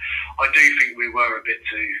 But I do think we were a bit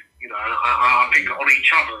too, I think on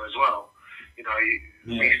each other as well.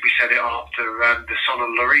 We said it after the Son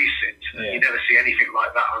and Lloris incident. You never see anything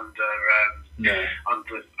like that under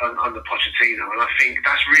Pochettino, and I think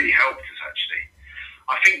that's really helped us actually.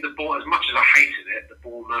 I think the ball, as much as I hated it, the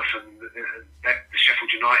Bournemouth and the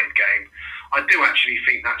Sheffield United game, I do actually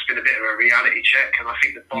think that's been a bit of a reality check, and I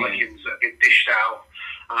think the bollockings that have been dished out.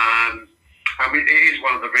 It is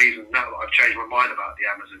one of the reasons now that I've changed my mind about the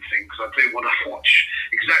Amazon thing, because I do want to watch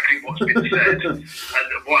exactly what's been said and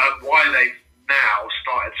why they've now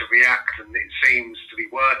started to react, and it seems to be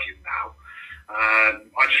working now.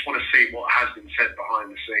 I just want to see what has been said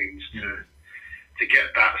behind the scenes to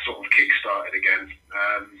get that sort of kick-started again.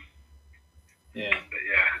 But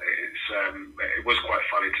it was quite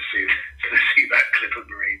funny to see that clip of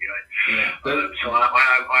Mourinho. Yeah, so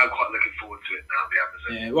I am quite looking forward to it now. The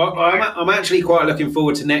Amazon. Yeah, well, I'm actually quite looking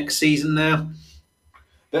forward to next season now.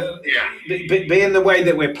 But being the way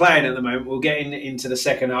that we're playing at the moment, we'll get into the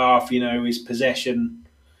second half. Is possession?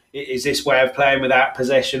 Is this way of playing without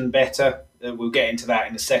possession better? We'll get into that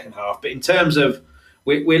in the second half. But in terms of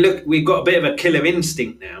we've got a bit of a killer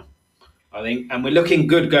instinct now, I think, and we're looking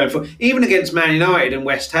good going forward. Even against Man United and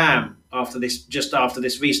West Ham after this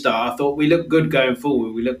restart, I thought we looked good going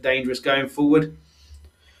forward. We looked dangerous going forward,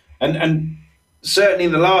 and certainly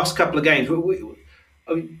in the last couple of games.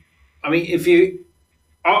 I mean, if you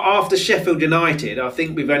after Sheffield United, I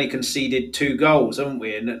think we've only conceded 2 goals, haven't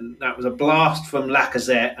we? And that was a blast from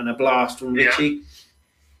Lacazette and a blast from Ritchie.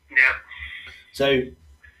 Yeah. So,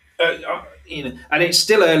 and it's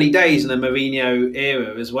still early days in the Mourinho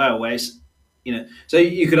era as well, where so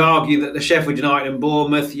you could argue that the Sheffield United and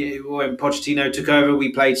Bournemouth, when Pochettino took over,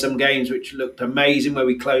 we played some games which looked amazing, where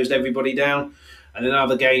we closed everybody down. And in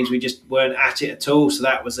other games, we just weren't at it at all. So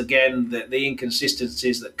that was, again, the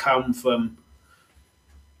inconsistencies that come from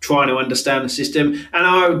trying to understand the system. And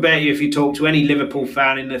I would bet you if you talk to any Liverpool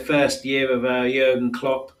fan in the first year of Jurgen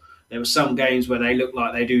Klopp, there were some games where they looked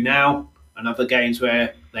like they do now, and other games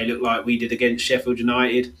where they look like we did against Sheffield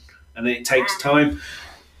United. And then it takes time.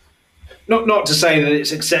 Not to say that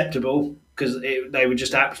it's acceptable, because they were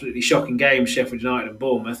just absolutely shocking games, Sheffield United and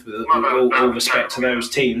Bournemouth, with all respect to those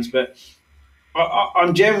teams. But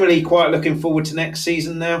I'm generally quite looking forward to next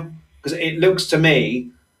season now, because it looks to me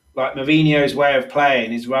like Mourinho's way of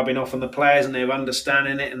playing is rubbing off on the players, and they're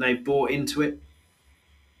understanding it and they've bought into it.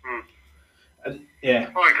 And,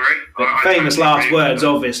 yeah, I agree. But famous last words,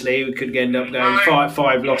 obviously, we could end up going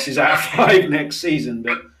five losses out of 5 next season.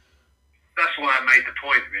 But that's why I made the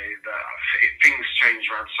point, really, that things change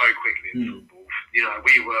around so quickly in football.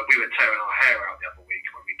 We were tearing our hair out the other week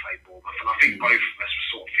when we played Bournemouth, and I think both of us were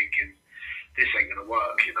sort of thinking, this ain't going to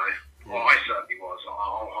work, Well, I certainly was.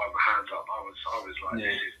 I'll hold my hands up. I was like,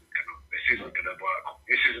 this isn't going to work.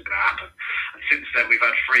 This isn't going to happen. And since then, we've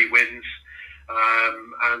had 3 wins.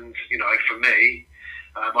 And for me,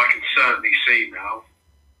 I can certainly see now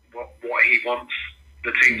what he wants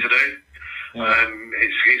the team to do.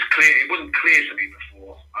 It's clear. It wasn't clear to me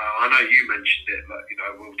before. I know you mentioned it, but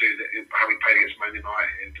we'll do how we played against Man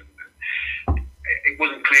United, and it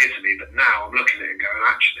wasn't clear to me. But now I'm looking at it and going,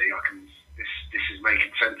 actually, I can. This is making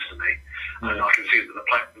sense to me, and I can see that the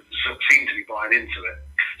players seem to be buying into it.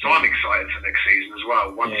 So I'm excited for next season as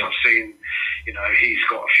well. Once I've seen, he's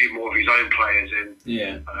got a few more of his own players in.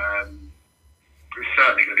 It's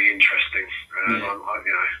certainly going to be interesting.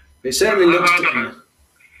 It certainly looks.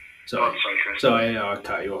 Sorry, I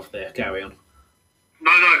cut you off there. Carry on.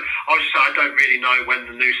 No. I was just saying I don't really know when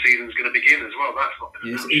the new season's going to begin as well. That's not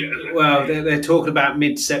been announced yet, is it? Well, they're talking about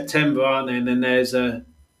mid-September, aren't they? And then there's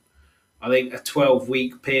I think a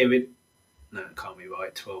 12-week period. No, it can't be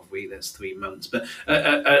right. 12 weeks, that's 3 months. But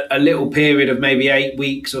a little period of maybe 8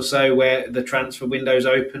 weeks or so where the transfer window's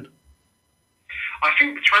open. I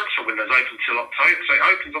think the transfer window's open till October. So it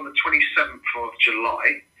opens on the 27th of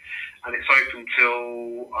July, and it's open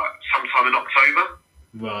till sometime in October.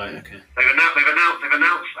 Right. Okay. They've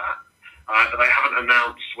announced that, but they haven't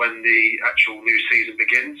announced when the actual new season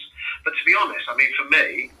begins. But to be honest, I mean, for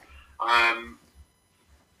me,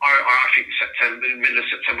 I think the middle of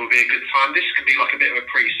September will be a good time. This can be like a bit of a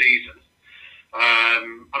pre-season,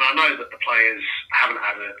 and I know that the players haven't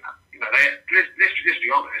had let's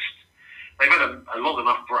be honest, they've had a long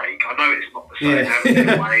enough break. I know it's not the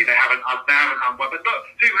same way. They haven't had one, but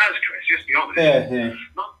who has, Chris? Just be honest.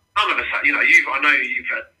 None of us have. I know you've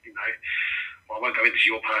had. Well, I won't go into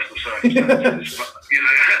your personal circumstances, but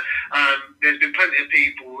there's been plenty of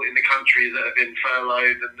people in the country that have been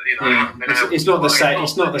furloughed, and it's not the same.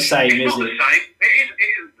 It's not the same, is it? It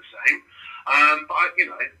isn't the same. But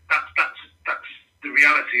that's the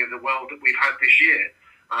reality of the world that we've had this year.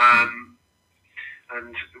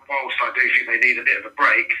 And whilst I do think they need a bit of a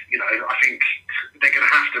break, I think they're going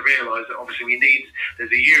to have to realise that obviously there's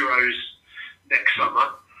the Euros next summer.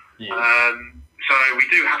 So we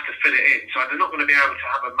do have to fit it in. So they're not going to be able to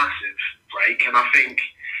have a massive break. And I think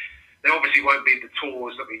there obviously won't be the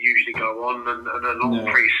tours that we usually go on and a long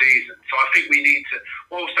pre-season. So I think we need to,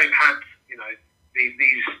 whilst they've had,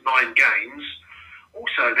 these 9 games,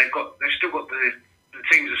 also they've still got the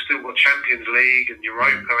teams have still got Champions League and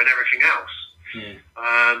Europa and everything else.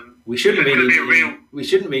 We shouldn't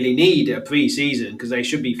really need a pre-season because they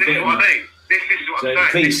should be fit. This is what I mean. This is what I'm saying.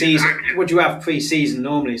 Pre-season. What do you have pre-season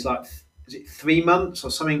normally? It's like, is it 3 months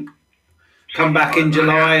or something? Come back in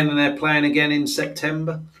July and then they're playing again in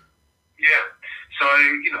September. Yeah. So So,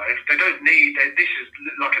 they don't need. This is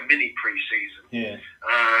like a mini pre-season. Yeah.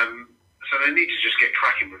 So they need to just get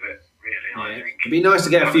cracking with it. Really, I think it'd be nice to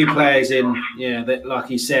get a few players in. Yeah, that like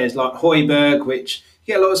he says, like Højbjerg, which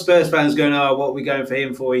you get a lot of Spurs fans going, "Oh, what are we going for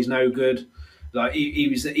him for? He's no good." Like he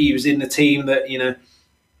was in the team that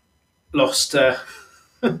lost 8-0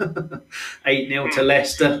 to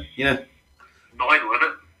Leicester. 9, wasn't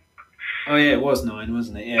it? Oh yeah, it was 9,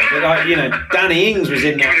 wasn't it? Yeah, but like Danny Ings was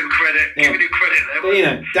in that. Giving him credit. Yeah. Giving him credit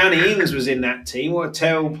there. But Danny Ings was in that team. What a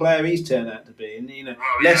terrible player he's turned out to be. And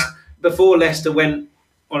before Leicester went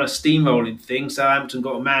on a steamrolling thing, Southampton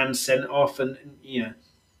got a man sent off, and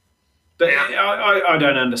But I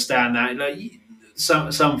don't understand that. Like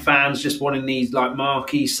some fans just wanting these like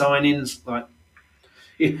marquee signings, like.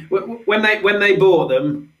 When they bought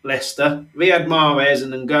them, Leicester, Riyad Mahrez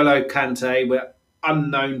and N'Golo Kante were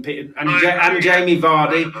unknown people, and Jamie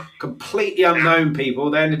Vardy, completely unknown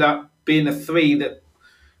people. They ended up being the 3 that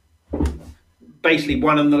basically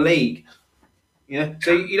won them the league.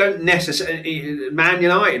 So you don't necessarily Man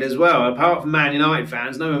United as well. Apart from Man United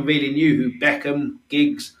fans, no one really knew who Beckham,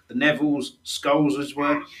 Giggs, the Nevilles, Scholes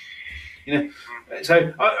were.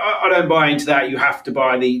 So I don't buy into that. You have to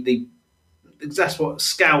buy the that's what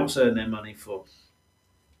scouts earn their money for.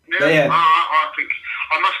 Yeah. I think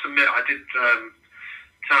I must admit I did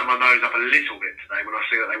turn my nose up a little bit today when I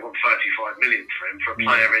see that they want 35 million for him for a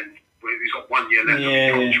player who's got 1 year left of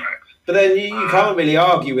his contract. But then you can't really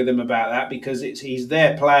argue with them about that because he's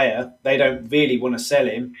their player. They don't really want to sell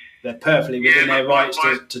him. They're perfectly within their rights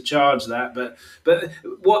to charge that. But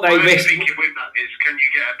what they risk. My thinking with that is, can you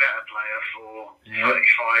get a better player for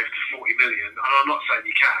 35 to 40 million? And I'm not saying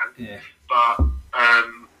you can. Yeah. But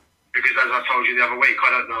because as I told you the other week, I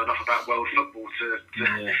don't know enough about world football to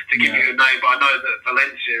give you a name. But I know that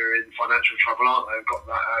Valencia are in financial trouble, aren't they? They've got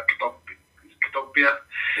that Kondogbia.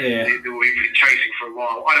 Yeah. Who we've been chasing for a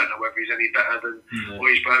while. I don't know whether he's any better than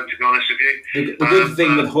Højbjerg, to be honest with you. The good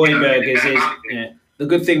thing with Højbjerg is the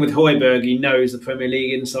good thing with Højbjerg, he knows the Premier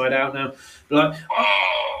League inside out now. But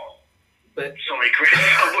sorry, Chris.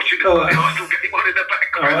 I'm watching the Arsenal game on in the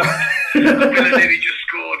background. Villa nearly just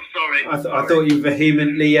scored. Sorry. I thought you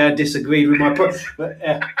vehemently disagreed with my point. But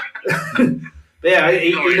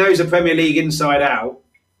he knows the Premier League inside out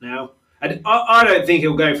now. And I don't think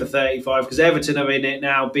he'll go for 35 because Everton are in it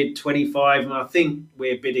now, bid 25, and I think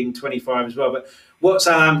we're bidding 25 as well. But what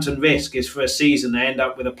Southampton risk is for a season they end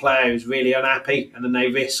up with a player who's really unhappy, and then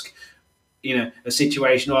they risk, a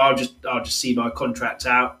situation where I'll just see my contract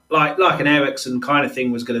out, like an Eriksen kind of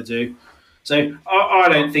thing was going to do. So I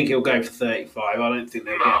don't think he'll go for 35. I don't think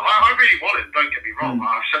they'll get that. I really want him, don't get me wrong.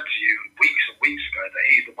 I've said to you weeks and weeks ago that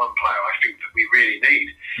he's the one player I think that we really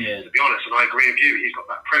need, to be honest, and I agree with you. He's got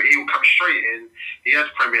that, he'll come straight in. He has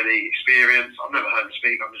Premier League experience. I've never heard him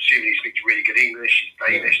speak. I'm assuming he speaks really good English. He's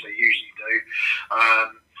Danish, they usually do.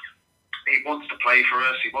 He wants to play for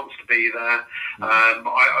us. He wants to be there.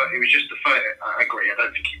 It was just I agree. I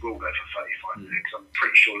don't think he will go for 35 million because I'm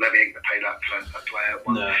pretty sure Levy ain't going to pay that for a player.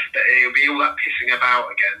 No. But it'll be all that pissing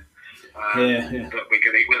about again that we're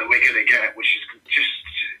going to get, which is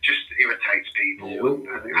just irritates people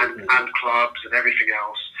and clubs and everything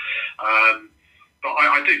else. But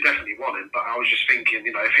I do definitely want him. But I was just thinking,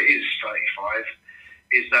 if it is 35,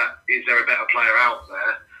 is there a better player out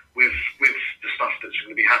there? With the stuff that's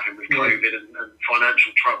going to be happening with COVID and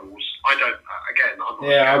financial troubles, I'm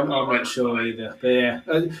not sure either. But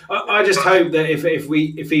I just hope that if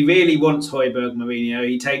he really wants Højbjerg, Mourinho,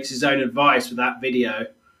 he takes his own advice with that video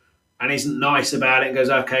and isn't nice about it and goes,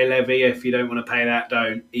 okay, Levy, if you don't want to pay that,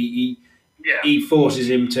 don't. He forces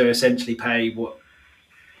him to essentially pay what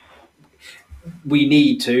we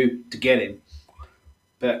need to get him.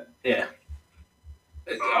 But I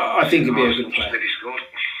think he'd be a good player.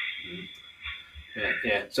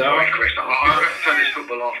 Yeah. So sorry, Chris, I have to turn this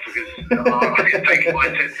football off because I didn't take my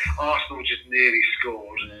attention. Arsenal just nearly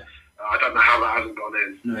scored. I don't know how that hasn't gone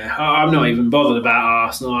in. I'm not even bothered about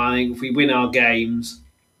Arsenal. I think if we win our games,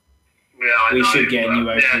 we should get in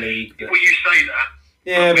Europa League. But, well, you say that.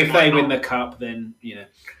 Yeah, but if they win the cup, then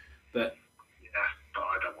But but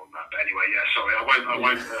I don't want that. But anyway, sorry, I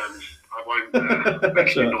won't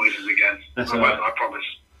make any noises again. That's I promise.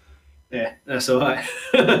 Yeah, that's all right.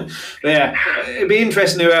 But it'd be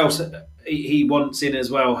interesting who else he wants in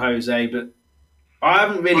as well, Jose. But I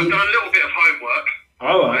haven't really. I've done a little bit of homework.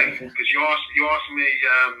 Oh, right. Because you asked me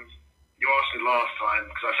last time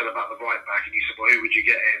because I said about the right back, and you said, "Well, who would you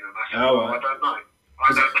get in?" And I said, I don't know.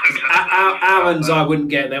 Aaron's I wouldn't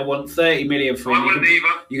get. They want 30 million for him.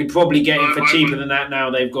 You could probably get him for cheaper than that now.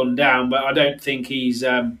 They've gone down, but I don't think he's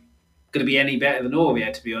going to be any better than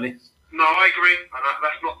Aurier, to be honest. No, I agree, and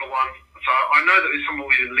that's not the one So I know that there's someone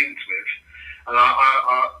we've been linked with, and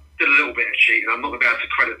I did a little bit of cheating. I'm not going to be able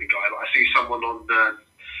to credit the guy, but I see someone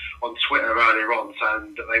on Twitter earlier on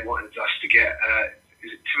saying that they wanted us to get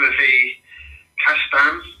is it Timothy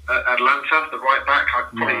Castan at Atlanta, the right back. I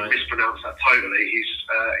probably mispronounced that totally.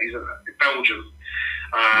 He's a Belgian.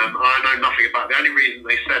 I know nothing about it. The only reason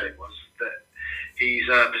they said it was that his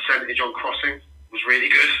percentage on crossing was really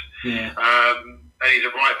good. Yeah. And he's a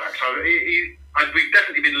right back. So we've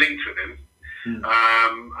definitely been linked with him. And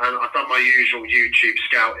I've done my usual YouTube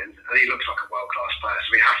scouting, and he looks like a world-class player.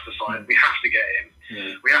 So we have to sign. We have to get him.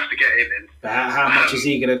 Yeah. We have to get him in. But how much is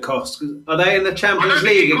he going to cost? Are they in the Champions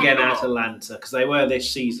League again, Atalanta? Because they were this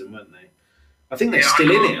season, weren't they? I think they're still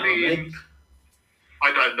in it, aren't they?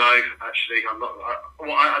 I don't know, actually. I'm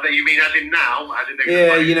not. You mean as in now? As in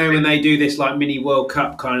yeah, you know, when they do this like mini World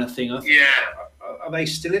Cup kind of thing. Yeah. Are they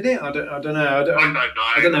still in it? I don't know. I don't know.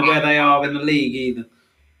 I don't know where they are in the league either.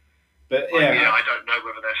 But yeah, I don't know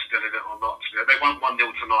whether they're still in it or not. They won 1-0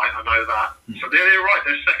 tonight. I know that. So they're right.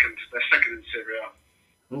 They're second. They're second in Serie A.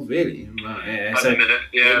 Oh really? Right, yeah. So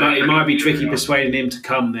it might be tricky persuading him to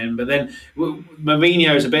come then. But then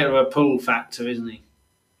Mourinho's a bit of a pull factor, isn't he?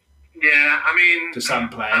 Yeah, I mean, to some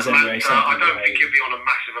players anyway. I don't think he'll be on a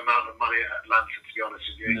massive amount of money at Atlanta, to be honest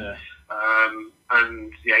with you. No.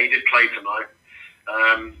 And yeah, he did play tonight.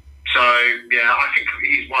 So yeah, I think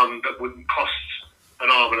he's one that wouldn't cost an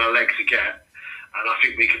arm and a leg to get, and I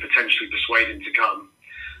think we could potentially persuade him to come.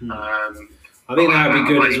 I think that would be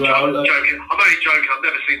good as well. I'm only joking. I've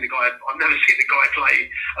never seen the guy play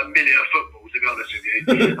a minute of football. To be honest with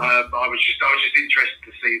you, I was just interested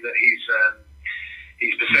to see that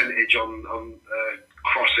his percentage on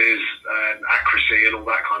crosses and accuracy and all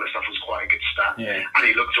that kind of stuff was quite a good stat. Yeah. And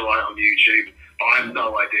he looked alright on YouTube. But I have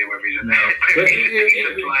no idea whether he's a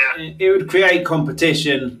player. It would create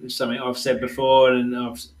competition, something I've said before, and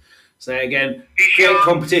I'll say again, create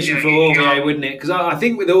competition for Aurier, wouldn't it? Because I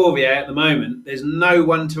think with Aurier at the moment, there's no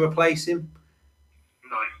one to replace him.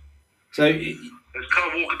 No. So there's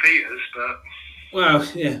Kyle Walker-Peters, but... Well,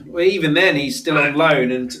 yeah. Well, even then, he's still on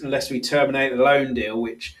loan, and unless we terminate the loan deal,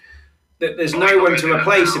 which there's no one to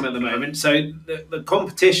replace him at the moment. So the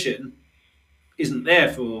competition isn't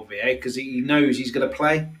there for Aurier because he knows he's going to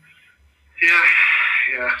play.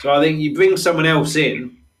 Yeah. So I think you bring someone else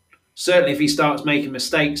in. Certainly, if he starts making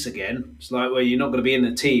mistakes again, it's like, well, you're not going to be in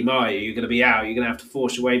the team, are you? You're going to be out. You're going to have to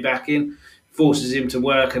force your way back in. Forces him to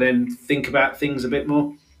work and then think about things a bit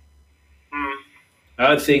more.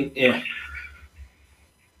 I think, yeah.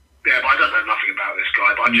 Yeah, but I don't know nothing about this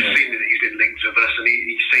guy. But I've just seen that he's been linked with us, and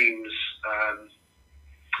he seems.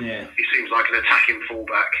 He seems like an attacking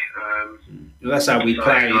fullback. Well, that's how we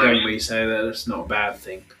play, don't we? So that's not a bad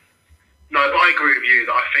thing. No, but I agree with you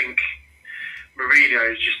that I think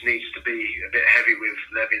Mourinho just needs to be a bit heavy with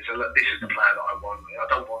Levy and say, look, this is the player that I want. I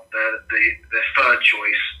don't want the third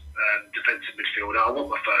choice defensive midfielder. I want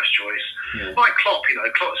my first choice. Yeah. Like Klopp,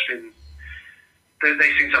 Klopp's been.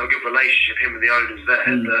 They seem to have a good relationship, him and the owners there.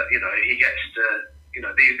 That he gets to,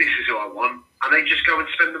 this is who I want, and they just go and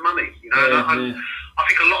spend the money. I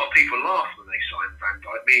think a lot of people laughed when they signed Van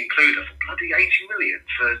Dijk, me included. For bloody 80 million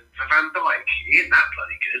for Van Dijk, he isn't that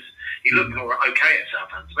bloody good. He looked okay at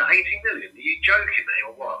Southampton, but 80 million? Are you joking me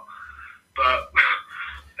or what? But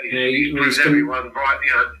he's proved everyone right.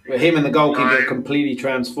 Well, him and the goalkeeper completely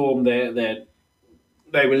transformed They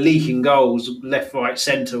were leaking goals left, right,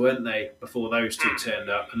 centre, weren't they, before those two turned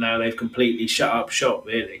up? And now they've completely shut up shop,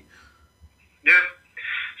 really. Yeah.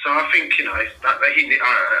 So I think, I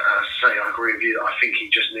agree with you. I think he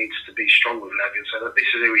just needs to be strong with Levy and say that this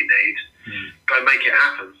is who we need. Go make it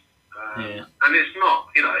happen. And it's not,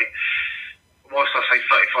 whilst I say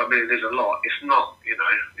 35 million is a lot, it's not,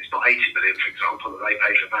 it's not 80 million, for example, that they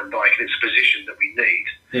paid for Van Dijk, and it's a position that we need.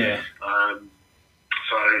 Yeah.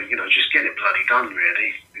 So, just get it bloody done,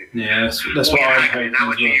 really. Yeah, that's what I'm hoping. How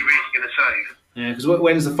much are you really going to save? Yeah, because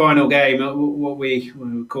when's the final game? We're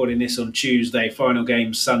recording this on Tuesday. Final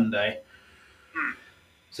game Sunday.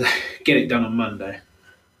 So get it done on Monday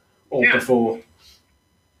or before.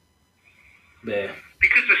 There.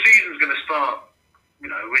 Because the season's going to start.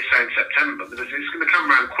 We're saying September, but it's going to come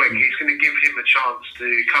around quick. It's going to give him a chance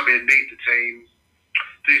to come in, meet the team,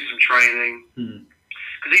 do some training.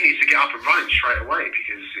 Because he needs to get up and running straight away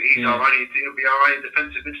because he'll be our only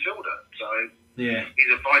defensive midfielder. So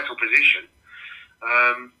he's a vital position.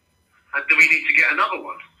 And do we need to get another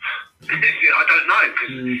one? I don't know,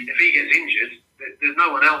 because if he gets injured, there's no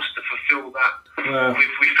one else to fulfil that. Well,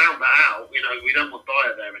 we found that out. We don't want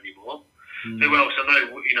Dyer there anymore. Who else? I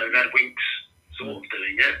know, they had Winks sort of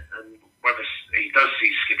doing it, and whether he does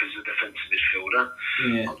see Skip as a defensive midfielder,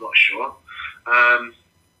 I'm not sure.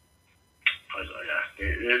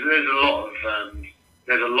 there's a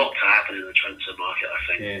lot to happen in the transfer market, I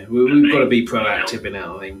think. Yeah, we've got to be proactive in it,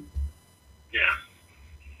 I think. Yeah.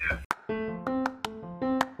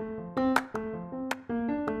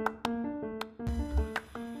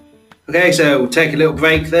 Okay, so we'll take a little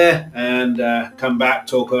break there and come back,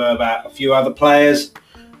 talk about a few other players,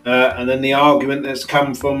 and then the argument that's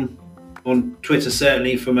come from on Twitter,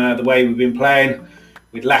 certainly from the way we've been playing,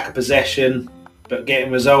 with lack of possession but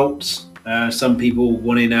getting results. Some people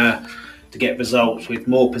wanting to get results with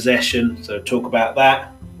more possession, so talk about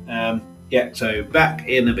that. So back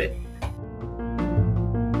in a bit.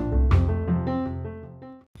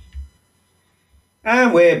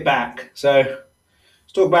 And we're back. So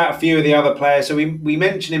let's talk about a few of the other players. So we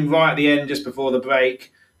mentioned him right at the end, just before the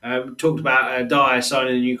break. Talked about Dyer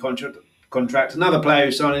signing a new contract. Another player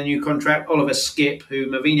who signed a new contract, Oliver Skipp, who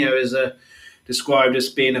Mourinho has described as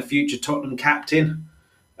being a future Tottenham captain.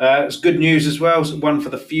 It's good news as well, one for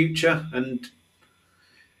the future. And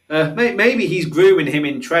maybe he's grooming him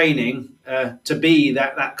in training to be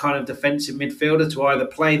that kind of defensive midfielder, to either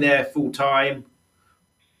play there full time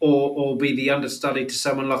or be the understudy to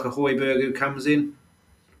someone like a Højbjerg who comes in.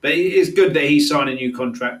 But it's good that he signed a new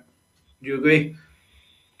contract. Do you agree?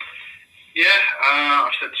 Yeah,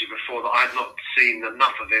 I've said to you before that I've not seen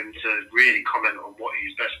enough of him to really comment on what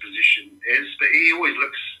his best position is. But he always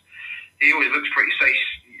looks pretty safe.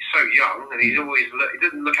 He's so young, and he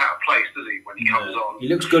doesn't look out of place, does he? When he comes on, he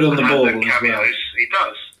looks good on the ball as well. He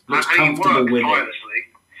does. Looks comfortable with it.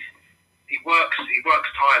 He works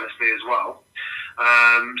tirelessly as well.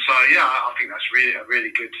 So yeah, I think that's a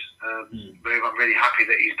really good move. I'm really happy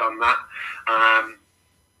that he's done that.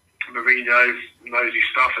 Mourinho knows his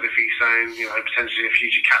stuff, and if he's saying, potentially a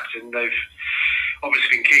future captain, they've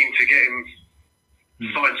obviously been keen to get him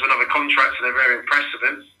signed to another contract, so they're very impressed with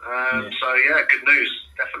him. So yeah, good news,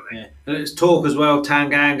 definitely. Yeah. And it's talk as well,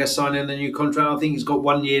 Tanganga signing a new contract. I think he's got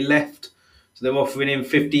 1 year left, so they're offering him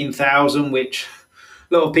 15,000, which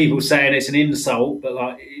a lot of people saying it's an insult, but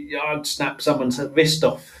like I'd snap someone's wrist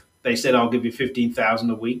off. They said I'll give you 15,000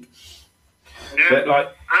 a week. Yeah. But like,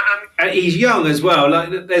 and he's young as well.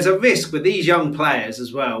 Like, there's a risk with these young players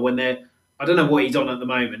as well when they're. I don't know what he's on at the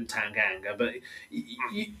moment, Tanganga, but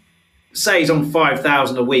you say he's on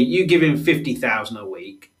 5,000 a week. You give him 50,000 a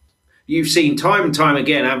week. You've seen time and time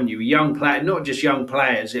again, haven't you? Young player, not just young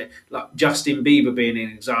players, like Justin Bieber being an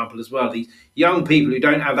example as well. These young people who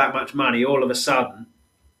don't have that much money, all of a sudden,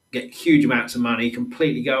 get huge amounts of money,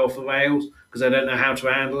 completely go off the rails because they don't know how to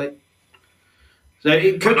handle it. So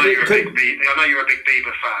it could. I know you're a big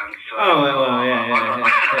Bieber fan. So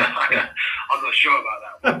yeah. I'm not sure about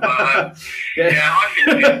that one. But,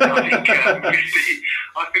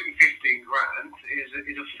 I think 15 grand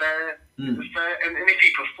is a fair. And if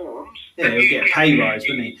he performs, he'll get a pay rise,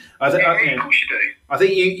 doesn't he? Of course you do. I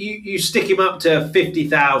think you stick him up to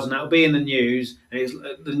 50,000. That'll be in the news. And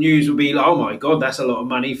the news will be like, oh my god, that's a lot of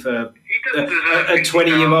money for a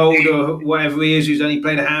 20-year-old or whatever he is who's only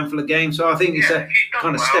played a handful of games. So I think it's a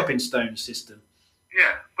kind of stepping stone system.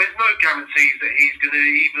 Yeah, there's no guarantees that he's going to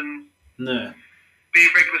even be a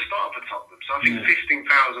regular starter for Tottenham. So I think £15,000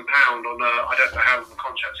 on I don't know how long the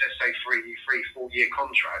contract, let's say 4 year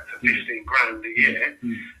contract at 15 grand a year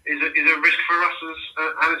is a risk for us,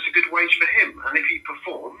 and it's a good wage for him. And if he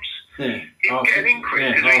performs, he'll get an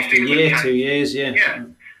increase. After a year, 2 years, Yeah.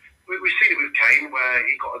 We've seen it with Kane, where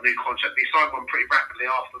he got a new contract. He signed one pretty rapidly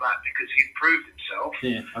after that because he'd proved himself.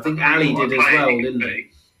 Yeah, I think Ali did as well, didn't he?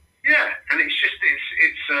 Yeah, and it's just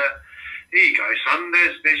here you go, son.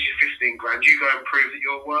 There's your 15 grand. You go and prove that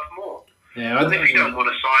you're worth more. Yeah, and if you don't want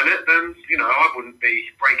to sign it, then I wouldn't be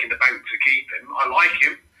breaking the bank to keep him. I like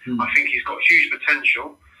him. I think he's got huge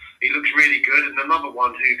potential. He looks really good, and another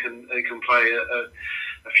one who can play a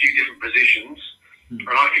few different positions. And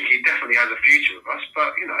I think he definitely has a future with us.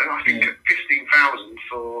 But I think 15,000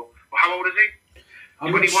 for how old is he?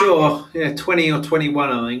 I'm 21? Not sure. Yeah, 20 or 21,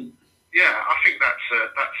 I think. Yeah, I think that's a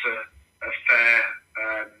fair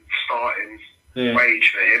starting wage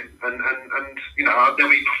for him. And there'll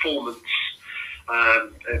be performance.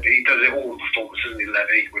 He does it all in performance, doesn't he,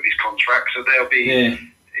 Levy, with his contract? So there'll be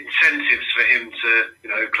incentives for him to,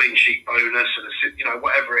 clean sheet bonus and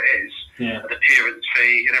whatever it is, an appearance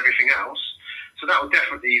fee and everything else. So that will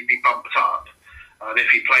definitely be bumped up if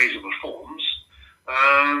he plays and performs.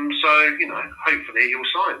 Hopefully he'll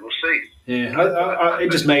sign. We'll see. Yeah, it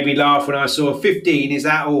just made me laugh when I saw 15. Is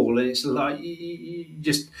that all? And it's like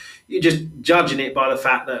you're just judging it by the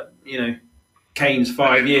fact that Kane's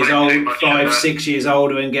 5 years old, 6 years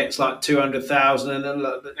older, and gets like 200,000, and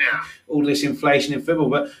all this inflation in football.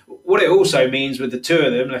 But what it also means with the two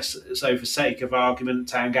of them, let's say for sake of argument,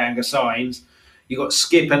 Tanganga signs. you got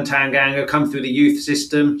Skip and Tanganga come through the youth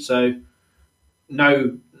system, so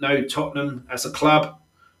no Tottenham as a club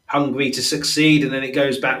hungry to succeed, and then it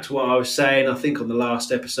goes back to what I was saying, I think on the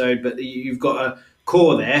last episode. But you've got a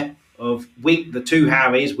core there of the two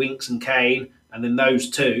Harrys, Winks and Kane, and then those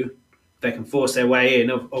two, they can force their way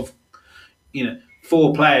in of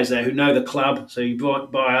 4 players there who know the club. So you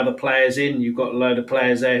buy other players in. You've got a load of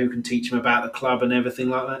players there who can teach them about the club and everything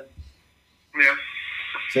like that. Yeah.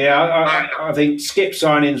 So yeah, I think Skip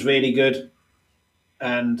signing's really good,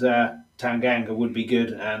 and Tanganga would be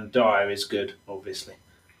good, and Dyer is good, obviously.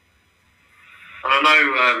 And I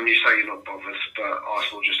know you say you're not bothered, but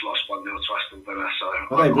Arsenal just lost 1-0 to Aston Villa,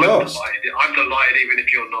 so they've lost. I'm delighted, even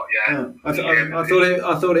if you're not yet.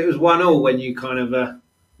 I thought it was 1-1 when you kind of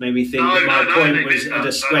made me think that my point was a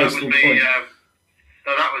disgraceful point.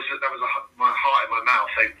 That was my heart in my mouth.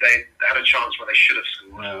 They had a chance where they should have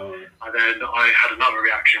scored, and then I had another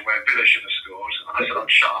reaction where Villa should have scored, and I said, "I'm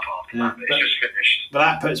shut up after that." But it's just finished. But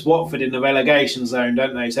that puts Watford in the relegation zone,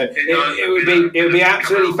 don't they? So it would be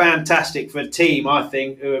absolutely fantastic for a team, I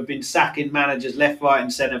think, who have been sacking managers left, right,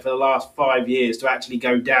 and centre for the last 5 years to actually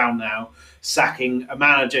go down now, sacking a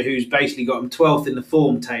manager who's basically got him 12th in the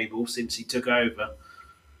form table since he took over,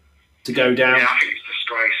 to go down. Yeah, I think it's a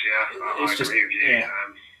disgrace. Yeah, I agree with you. Yeah.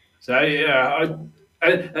 So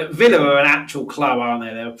Villa are an actual club, aren't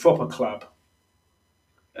they? They're a proper club.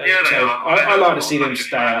 Yeah, they are. I like to see them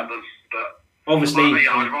stay up. But obviously,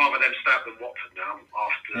 I'd rather them stay up than Watford now.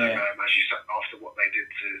 After, as you said, after what they did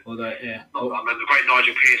to. I'm a great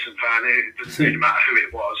Nigel Pearson fan. It doesn't really matter who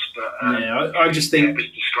it was, but I just think it was a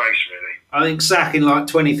disgrace, really. I think sacking like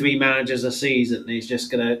 23 managers a season is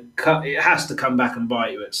just going to cut. It has to come back and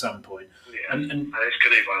bite you at some point. Yeah, and it's going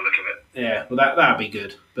to by the look of it. Yeah, well, that'd be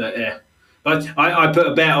good. But yeah, but I put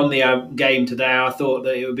a bet on the game today. I thought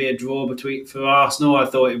that it would be a draw for Arsenal. I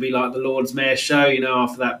thought it would be like the Lord's Mayor show,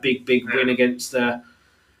 after that big win against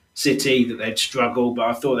City, that they'd struggle, but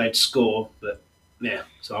I thought they'd score. But yeah,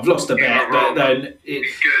 so I've lost a bet. But then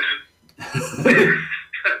it's good.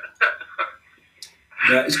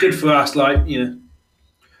 Yeah, it's good for us, Well,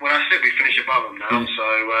 that's it. We finish above them now,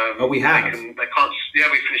 so we have. They can't. Yeah,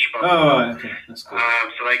 we finish above them. Oh, right, okay, that's cool.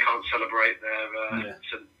 So they can't celebrate their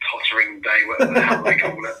tottering day, whatever the hell they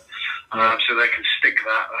call it. So they can stick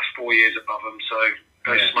that. That's 4 years above them. So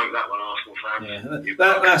go smoke that one, Arsenal fans.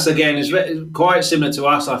 Yeah, that's again is quite similar to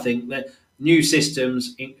us. I think that new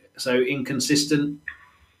systems, so inconsistent.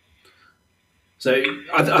 So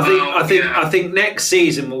I think next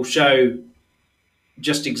season will show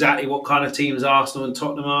just exactly what kind of teams Arsenal and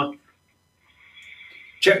Tottenham are.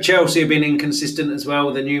 Chelsea have been inconsistent as well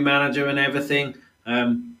with the new manager and everything,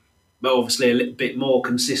 but obviously a little bit more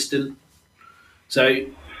consistent. So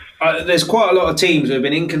there's quite a lot of teams who have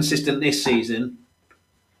been inconsistent this season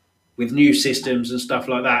with new systems and stuff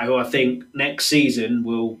like that, who I think next season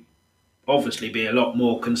will obviously be a lot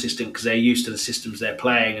more consistent because they're used to the systems they're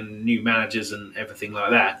playing and new managers and everything like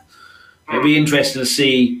that. It'll be interesting to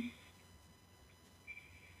see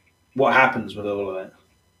what happens with all of that.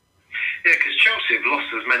 Yeah, because Chelsea have lost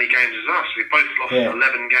as many games as us. We've both lost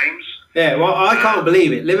 11 games. Yeah, well, I can't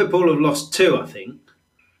believe it. Liverpool have lost 2, I think.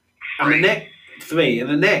 3. And the next 3, and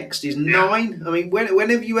the next is 9. I mean, when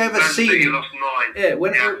have you ever seen? You lost 9. Yeah,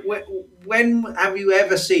 when have you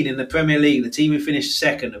ever seen in the Premier League the team who finished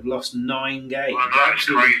second have lost 9 games? I know, it's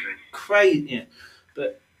crazy. Crazy, yeah.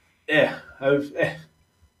 But yeah,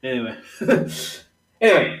 anyway,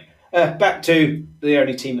 anyway. Back to the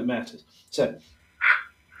only team that matters. So,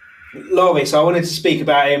 Lloris, I wanted to speak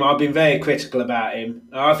about him. I've been very critical about him.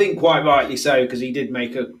 I think quite rightly so, because he did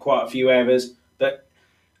make quite a few errors. But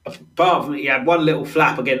apart from it, he had one little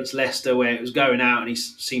flap against Leicester where it was going out and he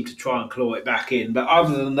seemed to try and claw it back in. But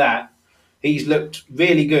other than that, he's looked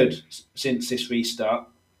really good since this restart.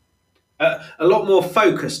 A lot more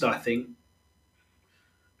focused, I think.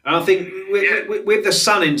 And I think with the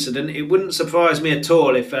Son incident, it wouldn't surprise me at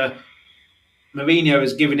all if Mourinho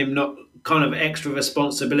has given him not kind of extra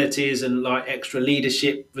responsibilities and like extra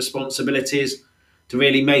leadership responsibilities to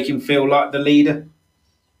really make him feel like the leader.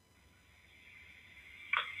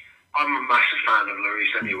 I'm a massive fan of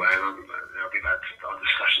Lloris anyway, and we've had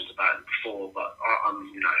discussions about it before, but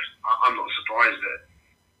I'm not surprised at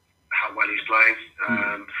how well he's playing,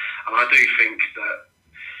 and I do think that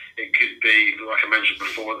it could be, like I mentioned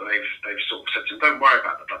before, that they've sort of said to him, don't worry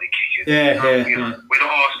about the bloody kicking. Yeah. We're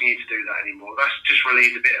not asking you to do that anymore. That's just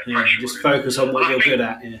relieved a bit of pressure. Just focus on what you're good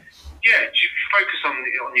at. Yeah, just focus on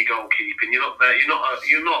your goalkeeping. You're not there. You're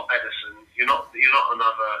not Edison. You're not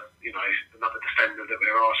another defender that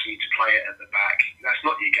we're asking you to play it at the back. That's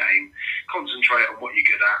not your game. Concentrate on what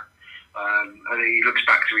you're good at. And he looks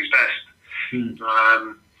back to his best. And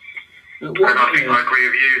I think I agree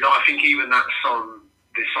with you. That I think even that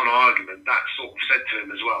this Son argument, that sort of said to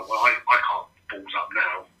him as well. Well, I can't balls up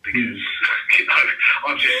now because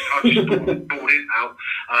I'm just balled in now.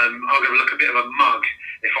 I'm going to look a bit of a mug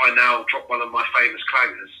if I now drop one of my famous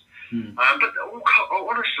clangers. But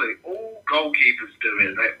honestly, all goalkeepers do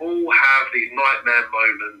it. They all have these nightmare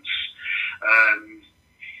moments.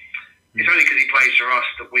 It's only because he plays for us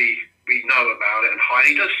that we know about it. And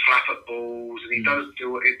he does flap at balls and he does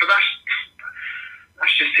do it, but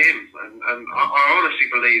that's just him. And I honestly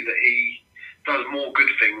believe that he does more good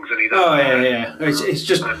things than he does. Oh yeah. It's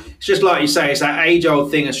just like you say. It's that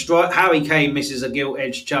age-old thing. Harry Kane misses a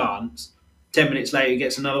gilt-edged chance. 10 minutes later, he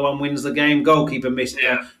gets another one, wins the game. Goalkeeper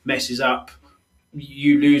messes up.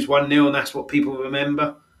 You lose 1-0, and that's what people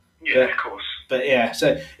remember. Yeah, of course. But yeah,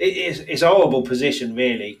 so it's a horrible position,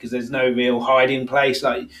 really, because there's no real hiding place.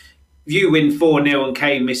 Like, if you win 4-0 and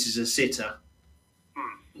Kane misses a sitter,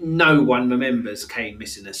 no one remembers Kane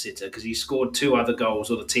missing a sitter because he scored 2 other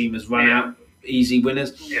goals or the team has run out easy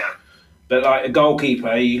winners. Yeah. But like a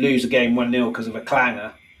goalkeeper, you lose a game 1-0 because of a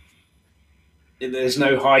clanger. There's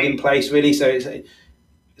no hiding place, really, so it's a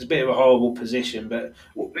bit of a horrible position. But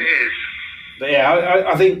it is. But yeah,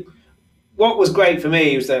 I think what was great for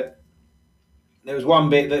me was that there was one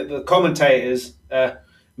bit that the commentators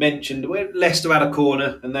mentioned. Leicester had a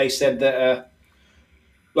corner, and they said that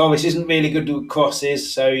Loris isn't really good with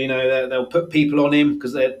crosses, so they'll put people on him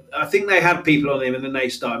because I think they had people on him, and then they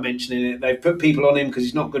started mentioning it. They've put people on him because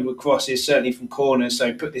he's not good with crosses, certainly from corners.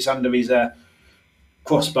 So put this under his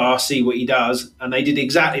crossbar, see what he does, and they did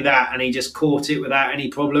exactly that, and he just caught it without any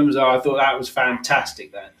problems. I thought that was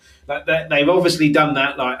fantastic. They've obviously done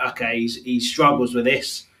that. Like, okay, he struggles with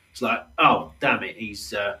this. It's like, oh damn it, he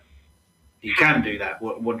can do that.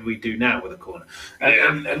 What do we do now with a corner?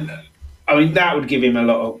 And I mean, that would give him a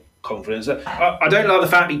lot of confidence. I don't like the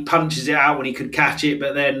fact he punches it out when he could catch it,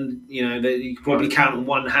 but then you could probably count on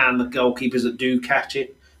one hand the goalkeepers that do catch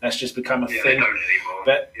it. That's just become a thing. They don't anymore.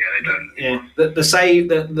 But they don't anymore. The save,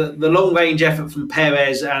 the long range effort from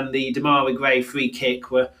Perez and the Demarai Gray free kick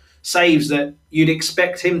were saves that you'd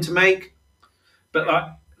expect him to make. But like,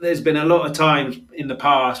 there's been a lot of times in the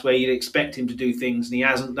past where you'd expect him to do things and he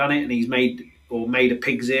hasn't done it, and he's made a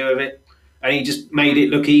pig's ear of it, and he just made it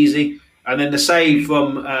look easy. And then the save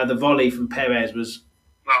from the volley from Perez was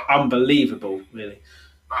unbelievable, really.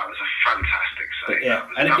 That was a fantastic save.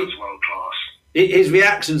 But, that was world class. His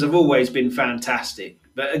reactions have always been fantastic,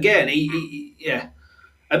 but again,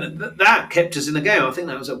 and that kept us in the game. I think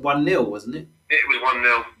that was at 1-0, wasn't it? It was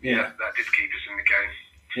 1-0. Yeah, that did keep us in the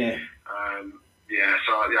game.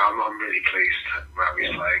 So I'm really pleased with how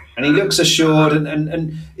he's playing. And he looks assured,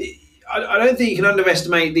 and I don't think you can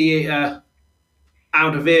underestimate the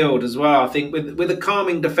Alderweireld as well. I think with a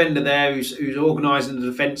calming defender there who's organising the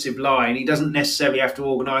defensive line, he doesn't necessarily have to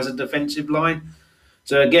organise a defensive line.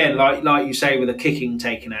 So again, like you say, with a kicking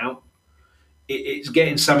taken out, it's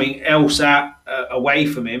getting something else away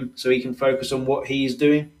from him so he can focus on what he's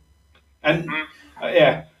doing. And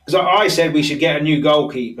because I said we should get a new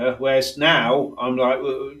goalkeeper, whereas now I'm like,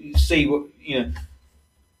 well, see what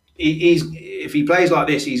if he plays like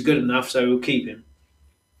this, he's good enough, so we'll keep him.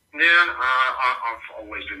 Yeah, I've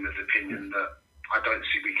always been of the opinion that I don't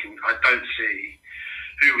see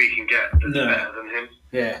who we can get that's better than him.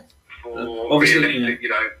 Yeah. Obviously,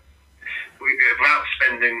 without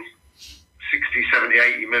spending 60, 70,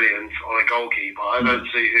 80 million on a goalkeeper, I don't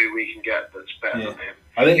see who we can get that's better than him.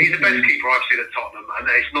 He's the best keeper I've seen at Tottenham, and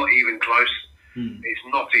it's not even close. It's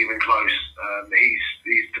not even close.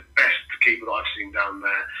 He's the best keeper that I've seen down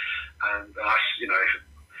there, and that's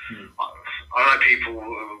I know people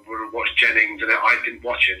would watch Jennings, and I didn't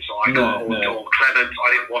watch it, so I can't. Or Clement,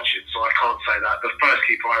 I didn't watch it, so I can't say that. The first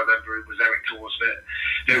keeper I remember was Eric Torsvit,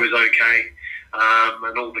 who was okay,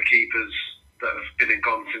 and all the keepers that have been and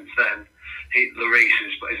gone since then. Lloris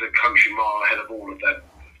is a country mile ahead of all of them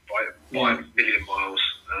by a million miles.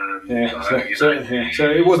 So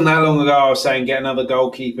it wasn't that long ago I was saying get another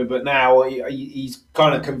goalkeeper, but now he's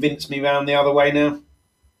kind of convinced me round the other way now.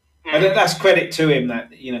 And that's credit to him.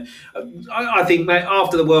 That I think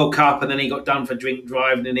after the World Cup, and then he got done for drink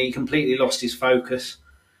driving, and he completely lost his focus.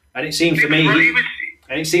 And it seems to me,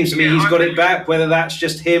 he's got it back. Whether that's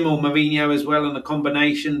just him or Mourinho as well, and a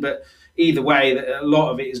combination. But either way, a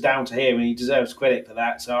lot of it is down to him, and he deserves credit for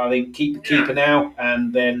that. So I think keep the keeper now,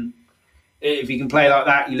 and then if he can play like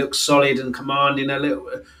that, he looks solid and commanding, a little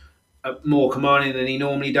more commanding than he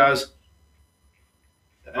normally does.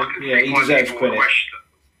 He deserves credit.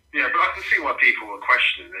 Yeah, but I can see why people were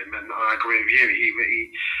questioning him, and I agree with you.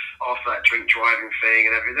 after that drink driving thing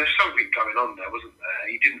and everything. There's something going on there, wasn't there?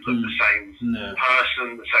 He didn't look the same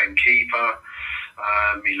person, the same keeper.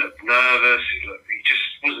 He looked nervous. He just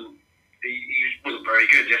wasn't. He wasn't very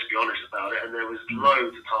good. Let's be honest about it. And there was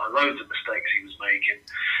loads of mistakes he was making.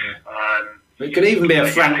 But it could even be a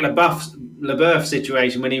Frank Leboeuf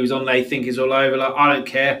situation when he was on They Think It's All Over. Like, I don't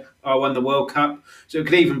care. I won the World Cup. So it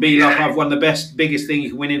could even be like, I've won the biggest thing you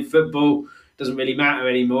can win in football. Doesn't really matter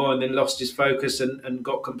anymore, and then lost his focus and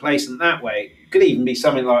got complacent that way. It could even be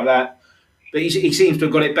something like that. But he seems to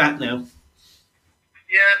have got it back now.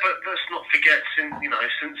 Yeah, but let's not forget, since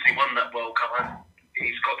he won that World Cup,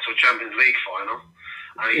 he's got to a Champions League final.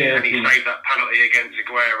 And he saved that penalty against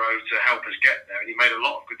Aguero to help us get there, and he made a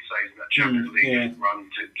lot of good saves in that Champions League run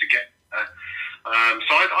to get there.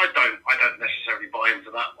 So I don't necessarily buy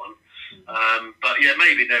into that one. But yeah,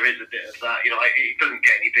 maybe there is a bit of that. It doesn't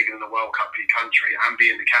get any bigger than the World Cup for your country and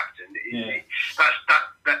being the captain.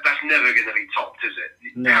 That's never going to be topped, is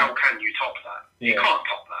it? No. How can you top that? You can't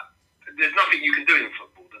top that. There's nothing you can do in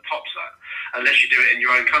football that tops that, unless you do it in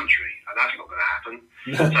your own country, and that's not going to happen.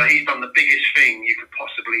 So he's done the biggest thing you could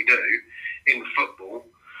possibly do in football.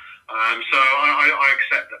 So I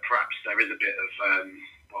accept that perhaps there is a bit of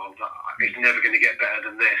it's never going to get better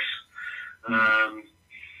than this.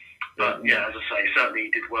 But yeah, as I say, certainly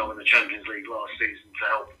he did well in the Champions League last season to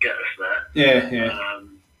help get us there.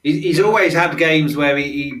 He's always had games where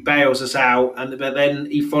he bails us out, but then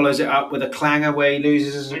he follows it up with a clanger where he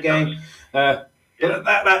loses us a game. But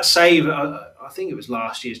that save, I think it was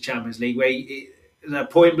last year's Champions League, where it was a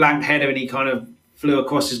point-blank header and he kind of flew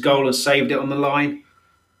across his goal and saved it on the line.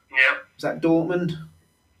 Yeah. Was that Dortmund?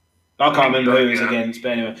 I can't remember who he was against,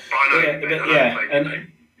 but anyway.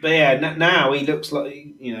 But now he looks like,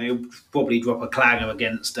 he'll probably drop a clanger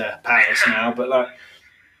against Paris now, but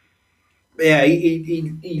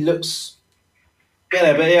he looks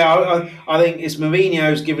better. But I think it's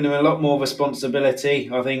Mourinho's given him a lot more responsibility.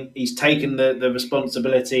 I think he's taken the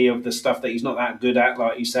responsibility of the stuff that he's not that good at,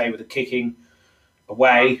 like you say, with the kicking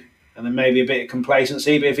away, and then maybe a bit of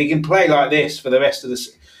complacency. But if he can play like this for the rest of the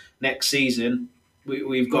next season,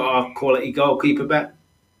 we've got our quality goalkeeper back.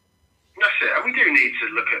 That's it. And we do need to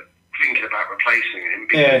look at thinking about replacing him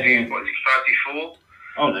because he's 34?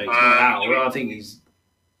 Oh no, he's not out. I think he's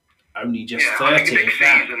only just 30. I think next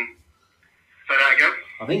season. Say that again.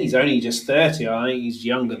 I think he's only just 30. I think he's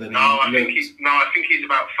younger than I think he's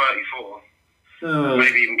about 34.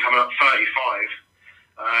 Maybe even coming up 35.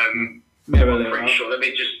 Let me have a look. I'm pretty sure. Let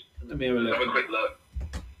me have a quick look.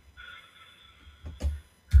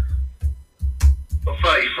 Well,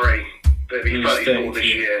 33. But he'll be 34 this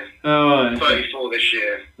year. Oh, right. 34 this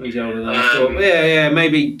year. He's older than I thought.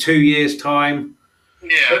 Maybe 2 years' time.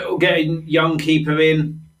 Yeah. Getting young keeper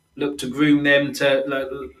in, look to groom them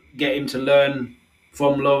to get him to learn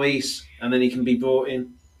from Lloris, and then he can be brought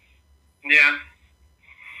in. Yeah.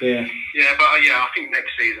 Yeah. Yeah, but I think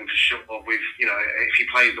next season for sure, if he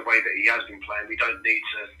plays the way that he has been playing, we don't need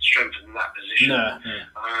to strengthen that position. No.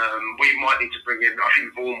 We might need to bring in, I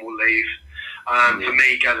think Vaughan will leave. For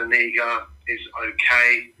me, Gazzaniga is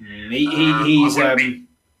okay. He's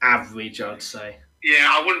average, I'd say. Yeah,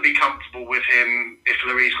 I wouldn't be comfortable with him if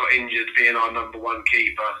Lloris got injured being our number one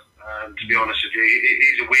keeper. To be honest with you,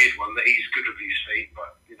 he's a weird one that he's good with his feet,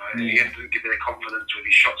 but he doesn't give me the confidence with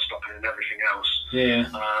his shot stopping and everything else. Yeah.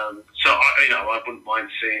 So I wouldn't mind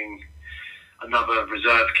seeing another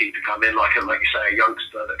reserve keeper come in, like you say, a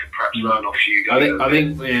youngster that could perhaps learn off Hugo.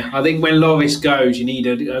 I think when Lloris goes, you need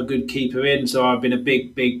a good keeper in. So I've been a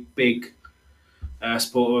big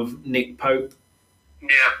supporter of Nick Pope. Yeah.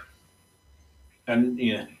 And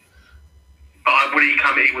But would he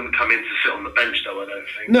come? He wouldn't come in to sit on the bench, though. I don't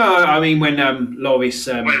think. No, I mean when Lloris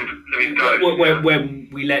when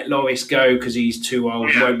we let Lloris go because he's too old,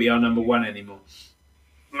 he won't be our number one anymore.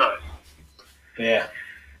 No. Yeah.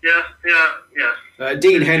 Yeah.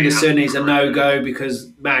 Dean Henderson is a no-go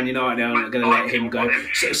because Man United aren't going to let him go.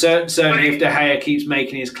 Certainly, if De Gea keeps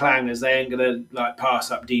making his clangers, they ain't going to pass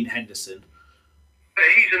up Dean Henderson. But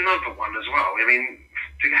he's another one as well. I mean,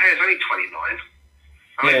 De Gea's only 29.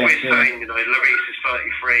 We're saying, Lloris is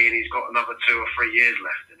 33 and he's got another 2 or 3 years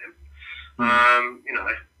left in him.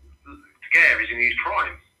 De Gea is in his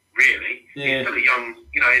prime, really. Yeah. He's still a young,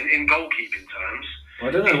 in goalkeeping terms. I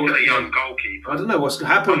don't know. He's still a young goalkeeper. I don't know what's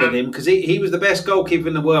happened with him because he was the best goalkeeper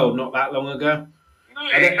in the world not that long ago. No,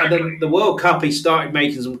 and then the World Cup, he started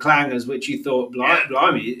making some clangers, which you thought,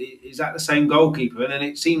 blimey, is that the same goalkeeper? And then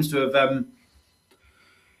it seems to have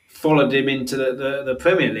followed him into the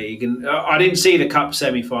Premier League. And I didn't see the Cup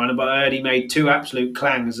semi-final, but I heard he made 2 absolute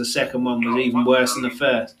clangers. The second one was even worse than the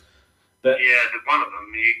first. But one of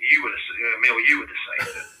them, you would have, me or you would have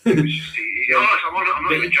saved it. It was just, I'm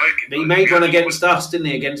not even joking. But he made one against us, didn't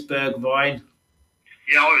he? Against Bergwijn.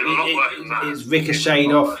 Yeah, it was a lot worse than that. It's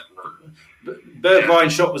ricocheted off.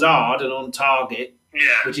 Bergwijn's shot was hard and on target,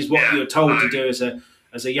 which is what you're told to do as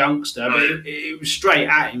a youngster. But it was straight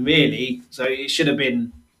at him, really. So it should have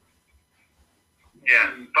been.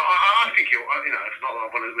 Yeah, but I think it's not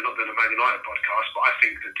that we're not doing a Man United podcast, but I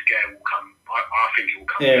think that De Gea will come. I think he will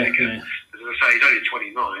come again. As I say, he's only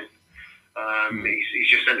 29. He's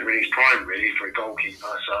just entering his prime, really, for a goalkeeper.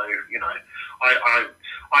 So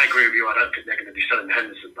I agree with you. I don't think they're going to be selling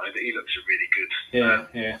Henderson though. But he looks really good.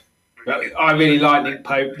 Yeah. But I really like Nick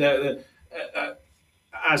Pope.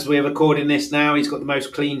 As we're recording this now, he's got the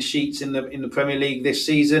most clean sheets in the Premier League this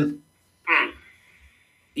season.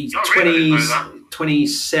 He's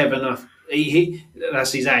 27.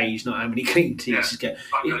 That's his age, not how many clean sheets he's got.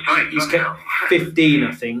 He's got 15,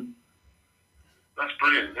 I think. That's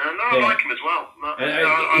brilliant. I like him as well.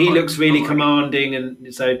 He looks really commanding,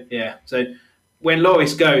 and so when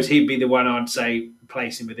Lloris goes, he'd be the one I'd say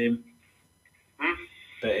placing with him.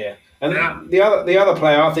 But and the other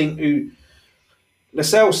player I think Lo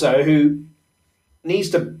Celso, who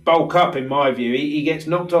needs to bulk up in my view. He gets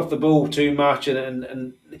knocked off the ball too much,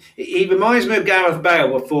 and he reminds me of Gareth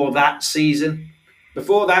Bale before that season.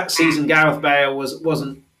 Before that season, Gareth Bale was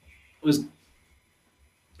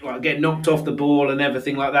like getting knocked off the ball and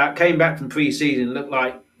everything like that. Came back from pre-season, looked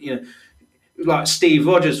like like Steve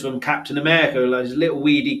Rogers from Captain America. Like this little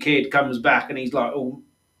weedy kid comes back and he's like all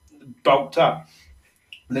bulked up.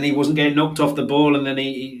 And then he wasn't getting knocked off the ball, and then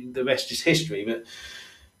the rest is history.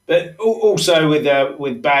 But also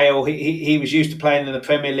with Bale, he was used to playing in the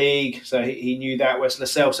Premier League, so he knew that. Whereas Lo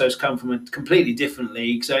Celso's come from a completely different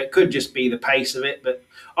league, so it could just be the pace of it. But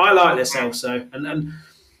I like Lo Celso, and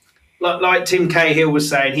like Tim Cahill was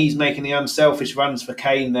saying, he's making the unselfish runs for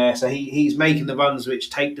Kane there. So he's making the runs which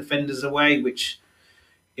take defenders away, which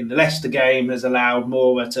in the Leicester game has allowed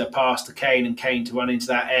Moura to pass to Kane and Kane to run into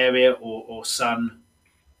that area, or Son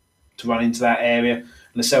to run into that area. And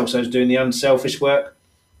Lo Celso's doing the unselfish work.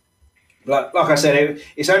 Like I said,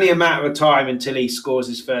 it's only a matter of time until he scores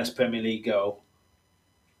his first Premier League goal.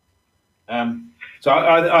 So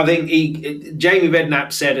I think Jamie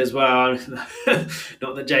Redknapp said as well,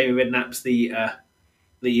 not that Jamie Redknapp's the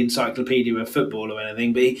encyclopedia of football or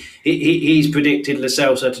anything, but he's predicted Lo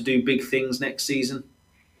Celso to do big things next season.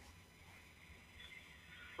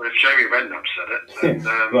 Well, if Jamie Redknapp said it, then,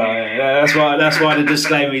 that's why the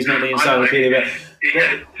disclaimer is not the encyclopedia. No,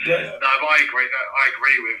 but I agree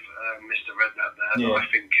with Mr. Redknapp there. Yeah. I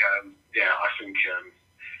think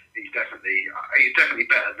he's definitely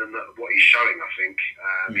better than what he's showing. I think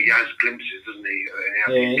he has glimpses, doesn't he?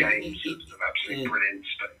 In games of absolute brilliance,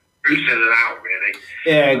 but who's in and out really?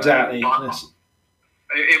 Yeah, exactly.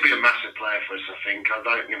 He'll be a massive player for us. I think.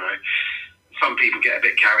 Some people get a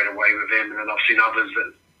bit carried away with him, and then I've seen others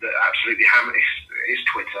that absolutely hammer his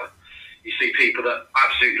Twitter. You see people that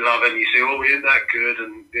absolutely love him. You see, oh, he isn't that good,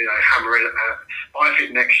 and hammer it. But I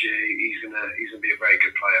think next year he's gonna be a very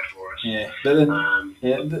good player for us. Yeah,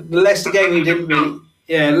 but the Leicester game he didn't really.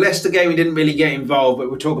 Yeah, Leicester game he didn't really get involved. But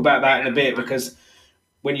we'll talk about that in a bit, because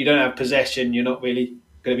when you don't have possession, you're not really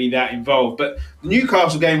going to be that involved. But the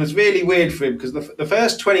Newcastle game was really weird for him, because the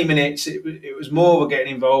first 20 minutes it was Moura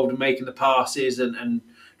getting involved and making the passes and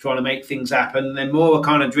trying to make things happen. And then Moura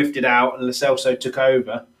kind of drifted out and Lo Celso took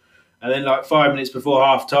over. And then like 5 minutes before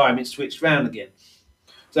half time, it switched round again.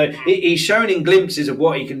 So he's shown in glimpses of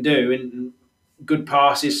what he can do, and good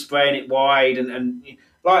passes, spraying it wide, and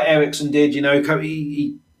like Eriksen did,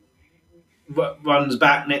 he runs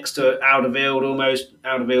back next to Alderweireld almost.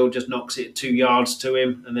 Alderweireld just knocks it 2 yards to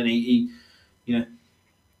him, and then he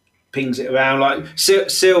pings it around. Like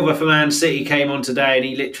Silva for Man City came on today, and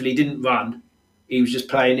he literally didn't run. He was just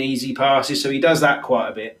playing easy passes, so he does that quite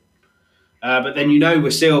a bit. But then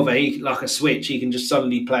with Silva, he like a switch, he can just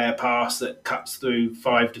suddenly play a pass that cuts through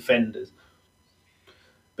 5 defenders.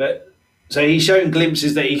 But so he's shown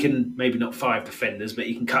glimpses that he can, maybe not 5 defenders, but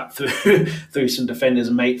he can cut through some defenders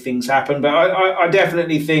and make things happen. But I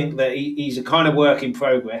definitely think that he's a kind of work in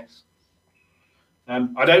progress.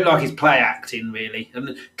 I don't like his play acting really,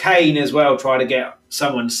 and Kane as well tried to get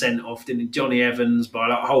someone sent off, didn't he? Johnny Evans, by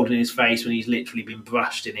like holding his face when he's literally been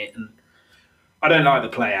brushed in it, and I don't like the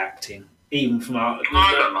play acting. Even from our,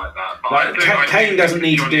 I don't like that. But Kane doesn't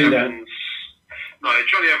need to do that. No,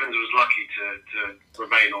 Johnny Evans was lucky to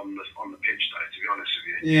remain on the pitch, though. To be honest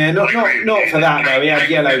with you. Yeah, not for that though. He had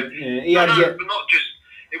yellow. But not just.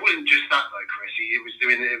 It wasn't just that though, Chris. He was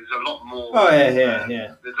doing. It was a lot more. Oh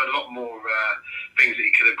yeah. There's a lot more things that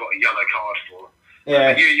he could have got a yellow card for.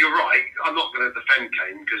 Yeah, you're right. I'm not going to defend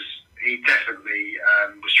Kane because he definitely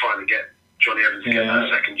was trying to get Johnny Evans to get that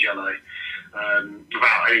second yellow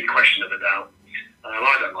without any question of a doubt.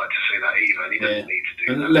 I don't like to see that either, and he doesn't need to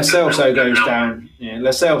do that. Lo Celso goes down. Yeah,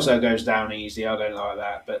 Lo Celso goes down easy. I don't like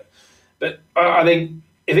that, but I think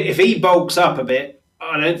if he bulks up a bit,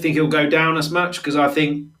 I don't think he'll go down as much because I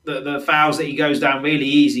think that the fouls that he goes down really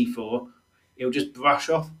easy for, he'll just brush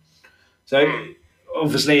off. So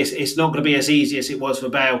obviously it's not going to be as easy as it was for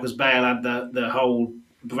Bale because Bale had the whole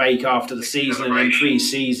break after the season and then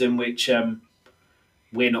pre-season, which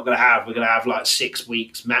we're not going to have. We're going to have like 6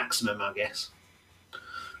 weeks maximum, I guess.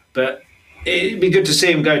 But it'd be good to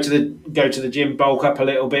see him go to the gym, bulk up a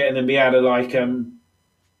little bit, and then be able to like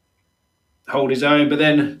hold his own. But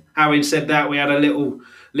then, having said that, we had a little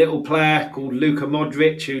player called Luka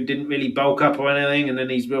Modric who didn't really bulk up or anything, and then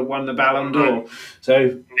he's won the Ballon d'Or.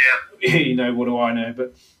 So you know, what do I know?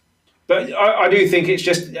 But I do think it's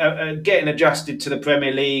just getting adjusted to the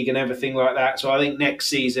Premier League and everything like that. So I think next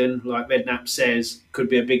season, like Redknapp says, could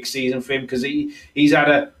be a big season for him because he's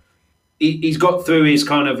got through his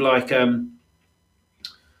kind of like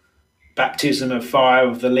baptism of fire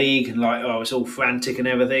of the league and like, oh, it's all frantic and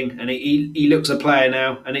everything. And he looks a player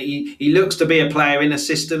now, and he looks to be a player in a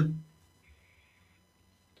system,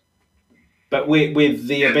 but with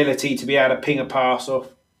the ability to be able to ping a pass off.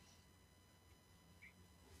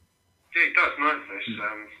 Yeah, he does know this.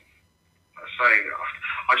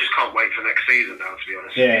 I just can't wait for next season now, to be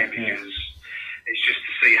honest with you, because it's just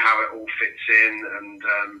to see how it all fits in and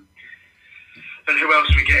who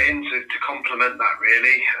else we get in to complement that,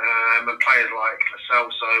 really. And players like Lo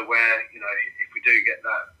Celso, where, you know, if we do get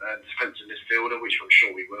that defensive midfielder, which I'm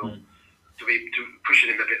sure we will, to be pushing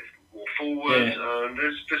him a bit more forward.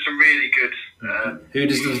 There's some really good... Who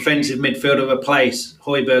does the defensive midfielder replace?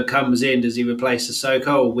 Højbjerg comes in, does he replace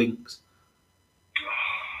Sissoko or Winks?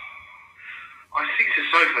 I think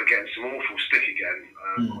Sissoko getting some awful stick again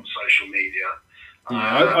on social media.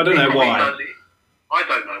 I don't know why. I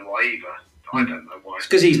don't know why either. I don't know why. It's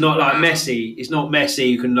because he's not like Messi. He's not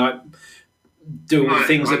Messi who can like do all the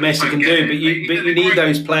things that Messi can do. But you need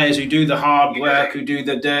those players who do the hard work, who do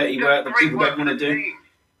the dirty work that people don't want to do.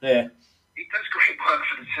 Yeah. He does great work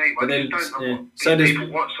for the team. But then,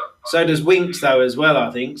 so does Winks though as well,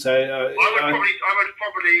 I think. So I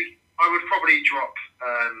would probably drop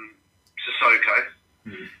Sissoko,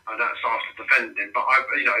 and that's after defending. But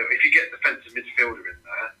if you get defensive midfielder in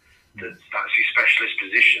there, that's your specialist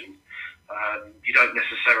position. You don't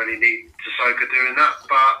necessarily need Sissoko doing that,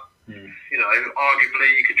 but arguably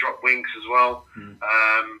you could drop Winks as well.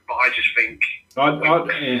 But I just think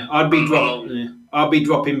I'd be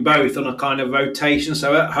dropping both on a kind of rotation.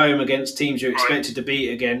 So at home against teams you're expected to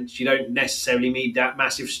beat against, you don't necessarily need that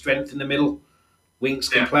massive strength in the middle. Winks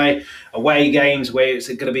can play. Away games where it's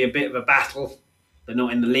going to be a bit of a battle. They're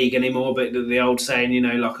not in the league anymore, but the old saying,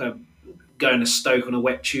 like going to Stoke on a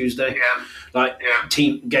wet Tuesday.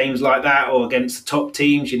 Team games like that, or against the top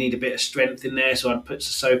teams, you need a bit of strength in there. So I'd put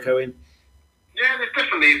Sissoko in. Yeah, there's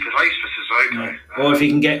definitely a place for Sissoko. Or if he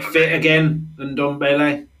can get fit again, than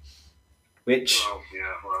Ndombele, which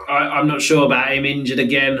I'm not sure about him injured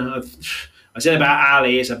again. I said about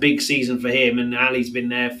Ali, it's a big season for him, and Ali's been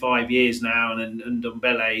there 5 years now, and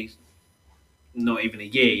Ndombele not even a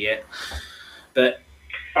year yet. But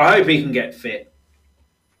I hope he can get fit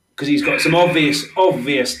because he's got some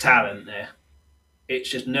obvious talent there. It's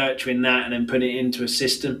just nurturing that and then putting it into a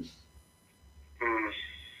system.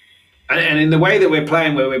 And in the way that we're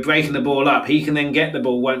playing, where we're breaking the ball up, he can then get the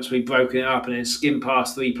ball once we've broken it up and then skim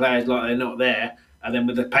past 3 players like they're not there. And then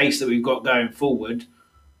with the pace that we've got going forward,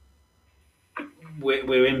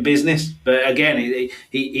 we're in business. But again,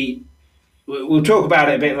 we'll talk about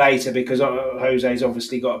it a bit later because Jose's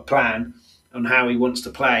obviously got a plan on how he wants to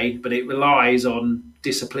play, but it relies on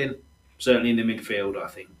discipline, certainly in the midfield, I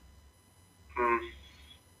think.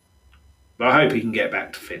 But I hope he can get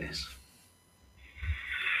back to fitness.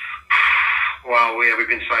 Well, we've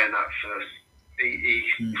been saying that for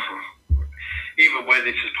even when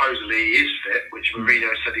it supposedly he is fit, which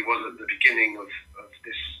Mourinho said he was at the beginning of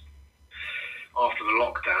this, after the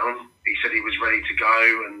lockdown. He said he was ready to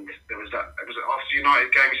go, and there was that. It was after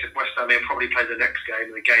United game. He said West Ham will probably play the next game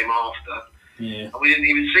and the game after. Yeah, and we didn't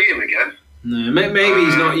even see him again. No, maybe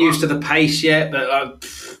he's not used to the pace yet, but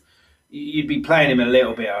you'd be playing him a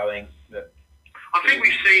little bit, I think. But I think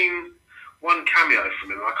we've seen one cameo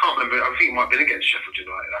from him. I can't remember. I think it might have been against Sheffield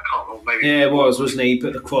United. I can't remember. Maybe. Yeah, it wasn't he? He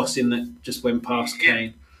put the cross in that just went past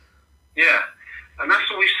Kane. Yeah, and that's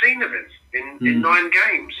all we've seen of him in 9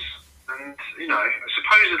 games. And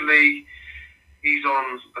supposedly he's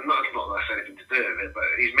on, and not that that's anything to do with it, but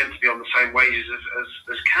he's meant to be on the same wages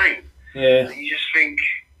as Kane. Yeah. And you just think,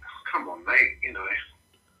 oh, come on, mate, you know,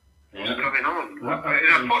 what's going on?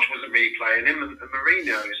 Poch wasn't really playing him, and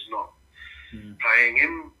Mourinho's not playing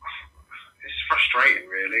him. It's frustrating,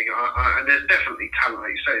 really. And there's definitely talent,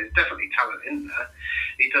 like you say, there's definitely talent in there.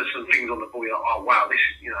 He does some things on the ball, you're like, oh wow, this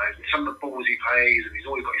is, you know, some of the balls he plays, and he's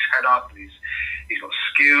always got his head up, and he's got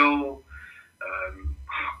skill.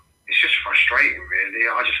 It's just frustrating, really.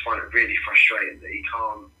 I just find it really frustrating that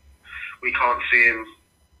we can't see him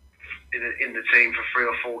in the team for 3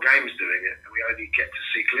 or 4 games doing it, and we only get to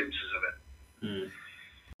see glimpses of it.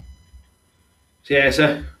 Yeah,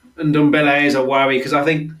 so Ndombele is a worry, because I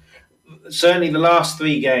think certainly the last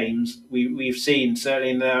 3 games we've seen,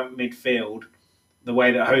 certainly in the midfield, the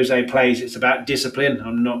way that Jose plays, it's about discipline.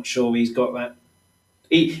 I'm not sure he's got that.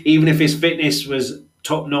 Even if his fitness was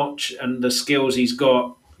top notch and the skills he's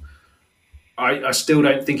got, I still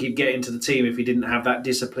don't think he'd get into the team if he didn't have that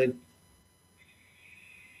discipline.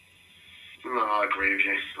 No, I agree with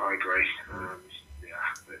you. I agree.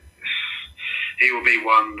 He will be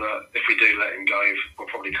one that, if we do let him go, will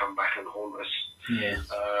probably come back and haunt us. Yeah.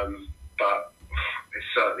 But it's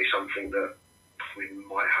certainly something that we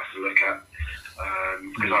might have to look at,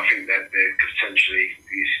 because I think that potentially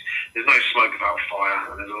there's no smoke without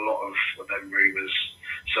fire, and there's a lot of them rumours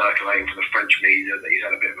circulating for the French media that he's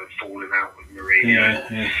had a bit of a falling out with Mourinho.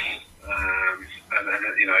 And then,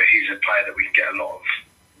 you know, he's a player that we can get a lot of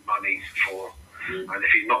money for, and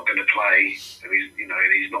if he's not going to play, and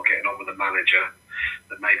he's not getting on with the manager,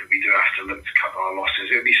 then maybe we do have to look to cut our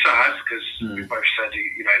losses. It would be sad, because we both said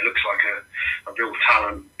he looks like a real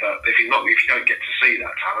talent, but if you don't get to see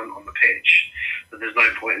that talent on the pitch, then there's no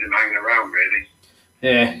point in him hanging around, really.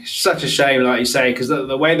 Yeah, it's such a shame, like you say, because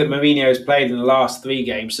the way that Mourinho has played in the last 3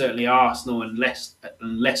 games, certainly Arsenal and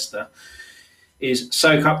Leicester, is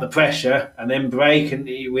soak up the pressure and then break. And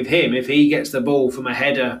with him, if he gets the ball from a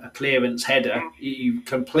header, a clearance header, he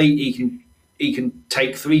can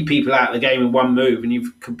take 3 people out of the game in one move, and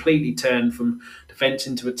you've completely turned from defence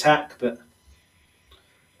into attack. But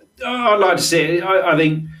I'd like to see it. I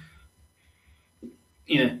think,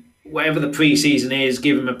 you know, whatever the pre-season is,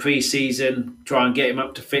 give him a pre-season, try and get him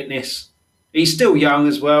up to fitness. He's still young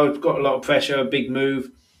as well. He's got a lot of pressure, a big move.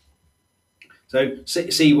 So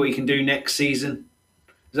see what he can do next season.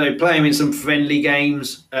 So play him in some friendly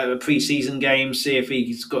games, pre-season games, see if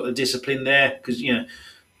he's got the discipline there. Because, you know,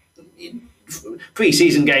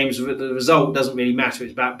 pre-season games, the result doesn't really matter.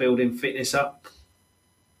 It's about building fitness up.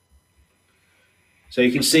 So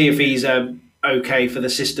you can see if he's okay for the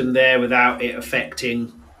system there without it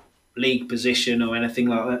affecting league position or anything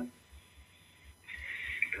like that.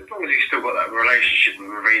 As long as he's still got that relationship with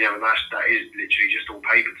Mourinho, and that is literally just all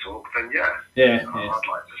paper talk, then yeah. I'd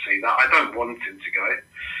like to see that. I don't want him to go,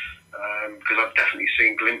 because I've definitely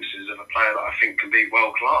seen glimpses of a player that I think can be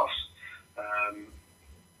world class.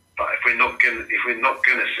 But if we're not gonna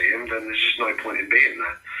see him, then there's just no point in being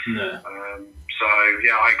there. No. So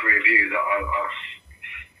yeah, I agree with you that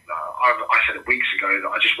I said it weeks ago that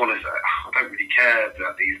I just wanted to. I don't really care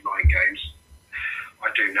about these 9 games. I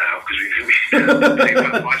do now, because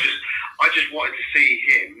I just wanted to see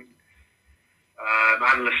him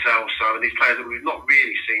and Lo Celso and these players that we've not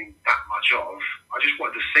really seen that much of. I just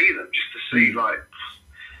wanted to see them, just to see, like,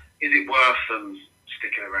 is it worth them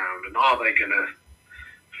sticking around, and are they going to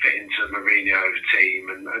fit into Mourinho's team?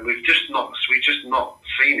 And we've just not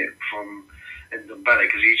seen it from Ndombele,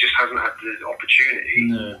 because he just hasn't had the opportunity.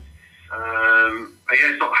 No.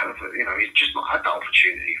 He's just not had that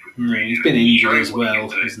opportunity. He's been injured as well,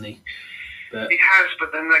 hasn't he? But he has,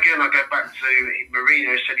 but then again, I go back to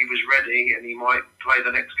Mourinho said he was ready and he might play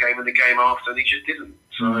the next game and the game after, and he just didn't.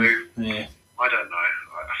 So yeah. I don't know.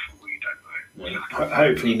 We don't know. Yeah.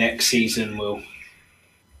 Hopefully next season we'll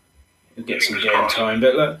get some game time.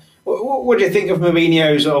 But look, what do you think of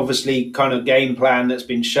Mourinho's obviously kind of game plan that's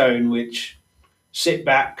been shown, which sit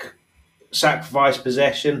back, sacrifice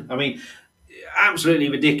possession? I mean, absolutely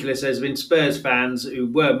ridiculous. There's been Spurs fans who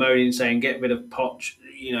were moaning, saying, get rid of Poch.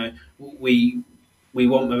 You know, we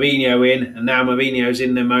want Mourinho in, and now Mourinho's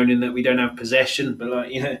in there moaning that we don't have possession. But,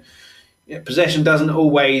 like, you know, possession doesn't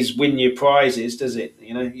always win you prizes, does it?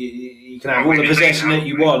 You know, you can have all the possession that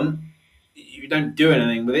you want. You don't do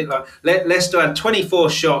anything with it. Like, Leicester had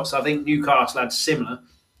 24 shots. I think Newcastle had similar.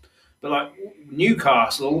 But, like,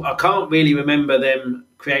 Newcastle, I can't really remember them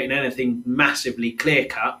creating anything massively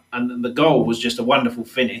clear-cut, and the goal was just a wonderful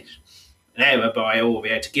finish. An error by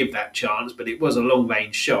Aurier to give that chance, but it was a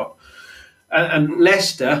long-range shot. And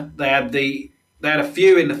Leicester, they had the they had a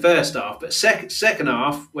few in the first half, but second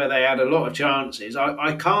half, where they had a lot of chances,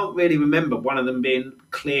 I can't really remember one of them being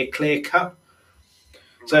clear cut.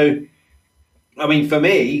 So, I mean, for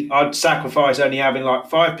me, I'd sacrifice only having like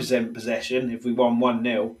 5% possession if we won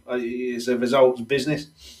 1-0. It's a results business.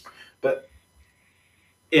 But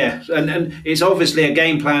yeah, and it's obviously a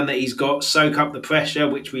game plan that he's got, soak up the pressure,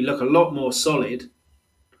 which we look a lot more solid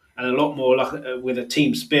and a lot more like with a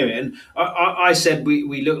team spirit. And I said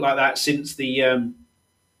we look like that since the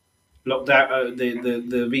lockdown,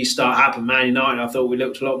 the restart happened. Man United, I thought we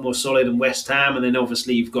looked a lot more solid than West Ham, and then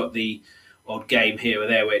obviously you've got the odd game here or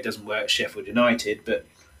there where it doesn't work. Sheffield United, but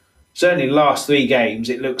certainly the last 3 games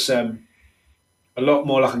it looks a lot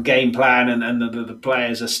more like a game plan, and the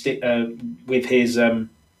players are with his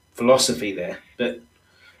philosophy there. But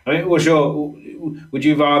I mean, would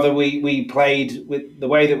you rather we played with the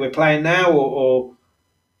way that we're playing now, or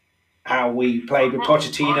how we played with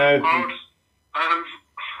Pochettino?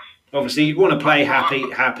 Obviously, you'd want to play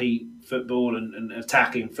happy football and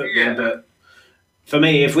attacking football. But for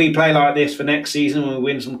me, if we play like this for next season, when we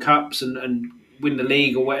win some cups and win the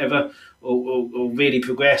league or whatever, or really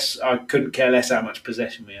progress, I couldn't care less how much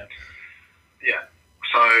possession we have. Yeah.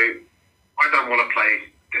 So I don't want to play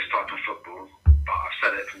this type of football. But I've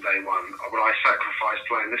said it from day one. Would I sacrifice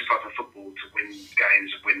playing this type of football to win games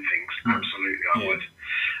and win things? Absolutely, I would.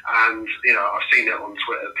 And I've seen it on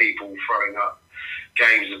Twitter. People throwing up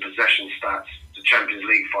games and possession stats. The Champions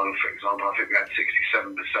League final, for example, I think we had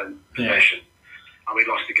 67% possession, and we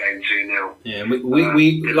lost the game 2-0. Yeah,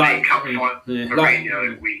 we the like League Cup final,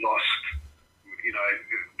 Mourinho, we lost.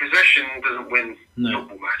 Possession doesn't win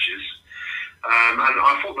football matches. And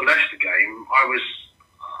I thought the Leicester game,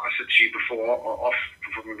 I said to you before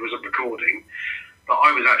we wasn't recording, that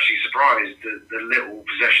I was actually surprised at the little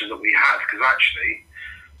possession that we had, because actually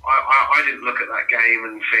I didn't look at that game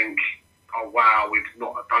and think, oh wow, we've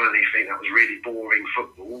not done anything, that was really boring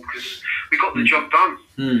football, because we got the job done.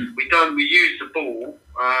 We used the ball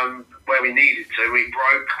where we needed to, we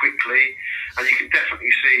broke quickly, and you can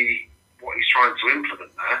definitely see what he's trying to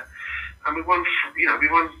implement there, and we won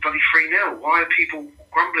bloody 3-0. Why are people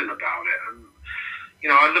grumbling about it? And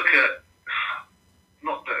I look at,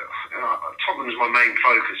 not that Tottenham's my main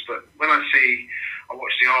focus, but when I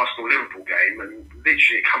watched the Arsenal-Liverpool game, and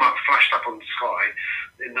literally it flashed up on the Sky,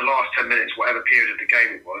 in the last 10 minutes, whatever period of the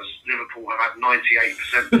game it was, Liverpool have had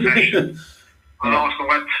 98% possession, and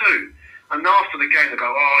Arsenal had 2. And after the game, they go,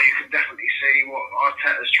 oh, you can definitely see what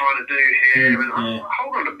Arteta's trying to do here. And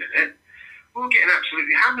hold on a minute. We're getting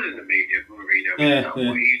absolutely hammered in the media with Mourinho about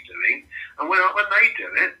what he's doing. And when they do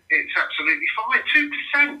it, it's absolutely fine.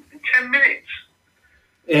 2% in 10 minutes.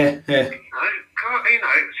 Yeah. So...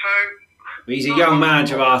 He's a young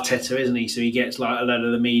manager, Arteta, isn't he? So he gets like a lot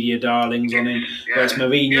of the media darlings on him. Whereas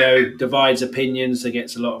Mourinho divides opinions, so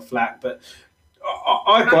gets a lot of flack. But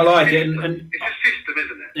I quite like it. And it's a system,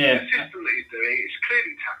 isn't it? Yeah. It's a system that he's doing. It's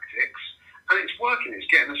clearly tactics, and it's working. It's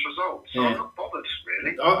getting us results. So I'm not bothered,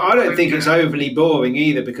 really. I don't think it's overly boring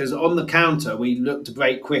either, because on the counter we look to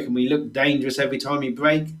break quick and we look dangerous every time you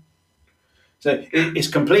break. So it's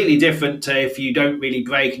completely different to if you don't really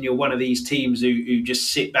break and you're one of these teams who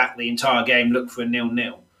just sit back the entire game, look for a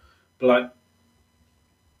 0-0. But like,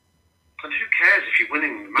 and who cares if you're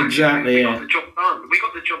winning the match? Exactly. We got the job done. We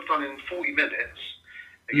got the job done in 40 minutes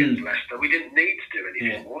against Leicester. We didn't need to do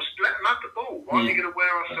anything more. So let them have the ball. Why are we going to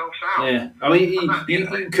wear ourselves out? Yeah, I mean,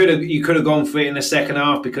 you could have gone for it in the second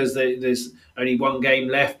half because there's only one game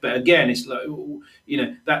left. But again, it's like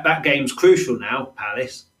that game's crucial now,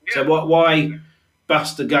 Palace. So why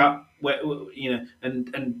bust a gut,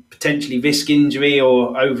 and potentially risk injury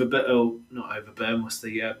or not overburn? What's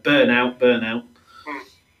the burnout?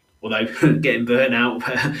 Although getting burnt out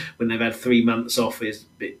when they've had 3 months off is a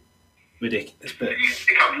bit ridiculous. But you can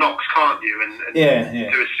pick up knocks, can't you? And do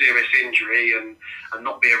a serious injury and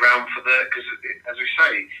not be around for because as we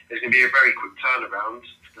say, there's going to be a very quick turnaround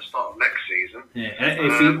for the start of next season. Yeah,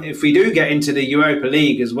 and if we do get into the Europa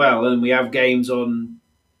League as well, and we have games on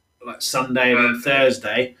like Sunday and on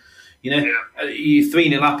Thursday, you're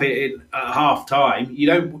 3-0 up at half time.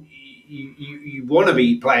 You want to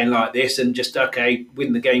be playing like this and just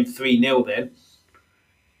win the game 3-0 then,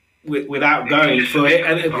 without going for it,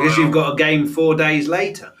 and because you've got a game 4 days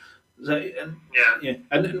later. So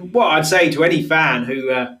and what I'd say to any fan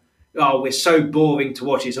who we're so boring to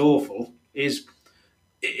watch, it's awful, is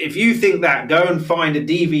if you think that, go and find a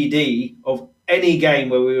DVD of any game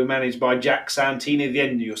where we were managed by Jack Santini,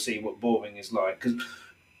 then you'll see what boring is like. Because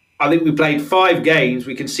I think we played 5 games,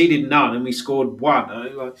 we conceded none, and we scored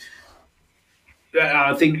 1.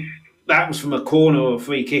 I think that was from a corner or a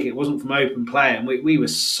free kick. It wasn't from open play, and we were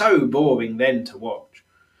so boring then to watch.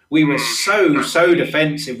 We were so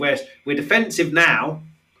defensive. We're defensive now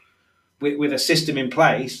with a system in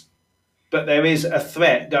place, but there is a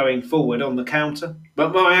threat going forward on the counter.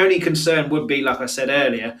 But my only concern would be, like I said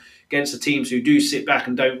earlier, against the teams who do sit back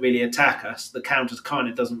and don't really attack us, the counter kind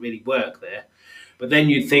of doesn't really work there. But then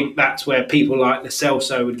you'd think that's where people like Lo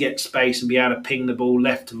Celso would get space and be able to ping the ball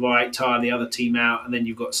left to right, tire the other team out, and then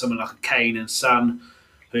you've got someone like a Kane and Son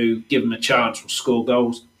who, give them a chance, will score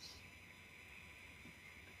goals.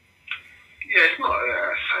 Yeah, it's not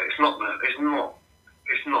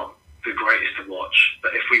the greatest to watch.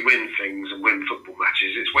 But if we win things and win football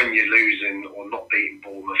matches, it's when you're losing or not beating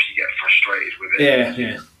Bournemouth, you get frustrated with it. Yeah.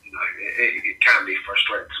 You know, it can be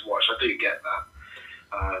frustrating to watch. I do get that.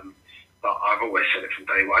 But I've always said it from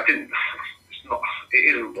day one. It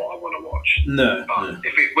isn't what I want to watch. No. But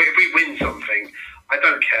if we win something, I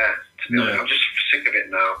don't care. To be honest, I'm just sick of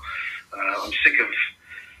it now. I'm sick of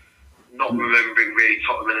not remembering really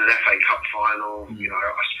Tottenham in an FA Cup final. You know,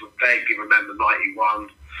 I vaguely remember '91.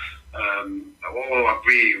 All I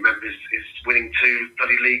really remember is winning 2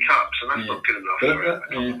 bloody League Cups, and that's not good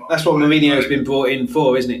enough. That's what Mourinho's been brought in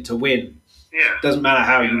for, isn't it? To win. Yeah. Doesn't matter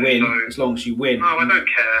how you win, as long as you win. No, I don't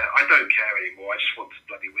care. I don't care anymore. I just want to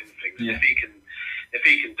bloody win things. Yeah. If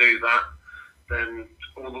he can do that, then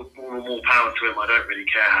all the more power to him. I don't really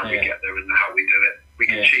care how we get there and how we do it. We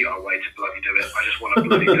can cheat our way to bloody do it. I just want to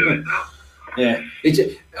bloody do it now. Yeah,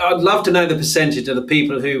 I'd love to know the percentage of the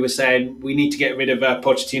people who were saying we need to get rid of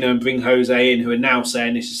Pochettino and bring Jose in, who are now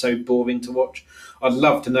saying this is so boring to watch. I'd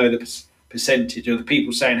love to know the percentage of the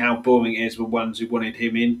people saying how boring it is were ones who wanted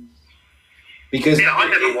him in. Because I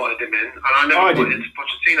never wanted him in, and I never wanted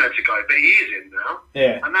Pochettino to go, but he is in now.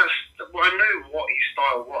 Yeah, and I knew what his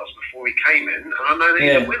style was before he came in, and I know that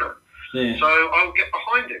he's a winner. Yeah. So I'll get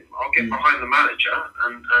behind him. I'll get behind the manager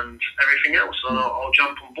and everything else, and I'll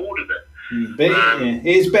jump on board with it. But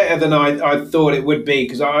it's better than I thought it would be,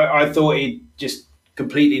 because I thought he'd just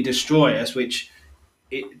completely destroy us, which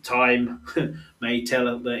time may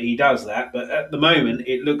tell that he does that. But at the moment,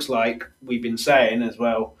 it looks like we've been saying as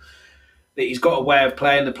well that he's got a way of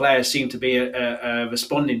playing. The players seem to be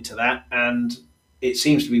responding to that, and it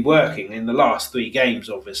seems to be working in the last 3 games.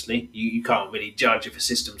 Obviously, you can't really judge if a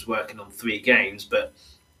system's working on 3 games, but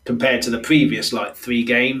compared to the previous 3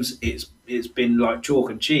 games, it's been like chalk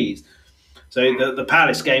and cheese. So the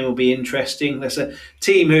Palace game will be interesting. There's a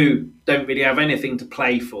team who don't really have anything to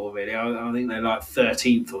play for, really. I think they're like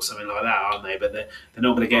 13th or something like that, aren't they? But they're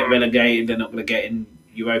not going to get relegated. They're not going to get in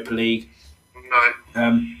Europa League.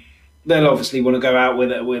 No. They'll obviously want to go out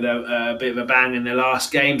with a bit of a bang in their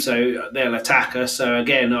last game, so they'll attack us. So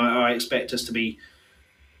again, I expect us to be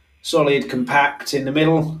solid, compact in the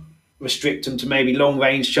middle, restrict them to maybe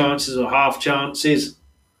long-range chances or half chances,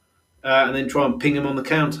 and then try and ping them on the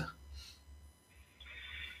counter.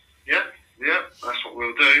 Yeah, that's what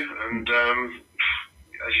we'll do. And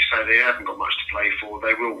as you say, they haven't got much to play for.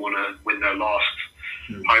 They will want to win their last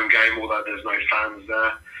home game, although there's no fans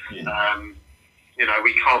there. Yeah. You know,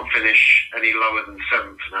 we can't finish any lower than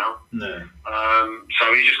 7th now. No.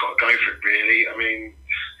 So we just got to go for it, really. I mean,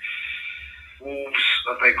 Wolves,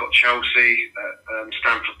 they've got Chelsea at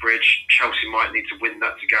Stamford Bridge. Chelsea might need to win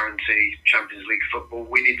that to guarantee Champions League football.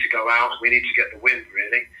 We need to go out. We need to get the win,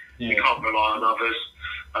 really. Yeah. We can't rely on others.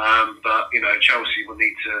 But, you know, Chelsea will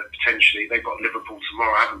need to potentially... They've got Liverpool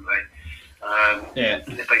tomorrow, haven't they?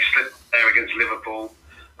 If they slip there against Liverpool...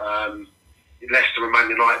 Leicester and Man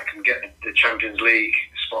United can get the Champions League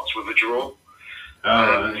spots with a draw.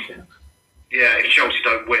 Okay. Yeah, if Chelsea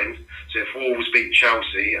don't win, so if Wolves beat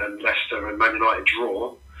Chelsea and Leicester and Man United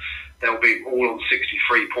draw, they'll be all on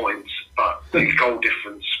 63 points, but the goal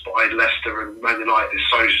difference by Leicester and Man United is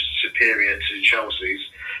so superior to Chelsea's.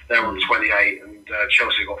 They're on 28 and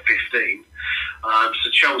Chelsea got 15. So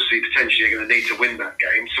Chelsea potentially are going to need to win that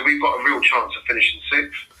game. So we've got a real chance of finishing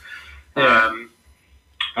 6th.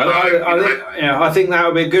 I think that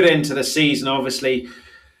would be a good end to the season. Obviously,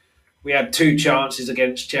 we had 2 chances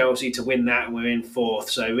against Chelsea to win that, and we're in 4th.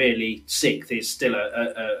 So really, 6th is still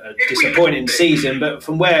a disappointing season. But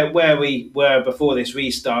from where we were before this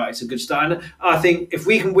restart, it's a good start. And I think if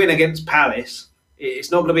we can win against Palace, it's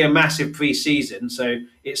not going to be a massive pre-season. So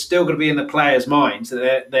it's still going to be in the players' minds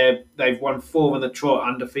that they've won 4 on the trot,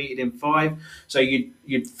 undefeated in 5. So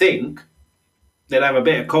you'd think they'll have a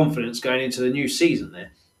bit of confidence going into the new season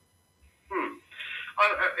there.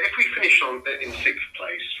 If we finish in 6th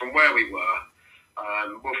place, from where we were,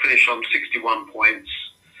 we'll finish on 61 points.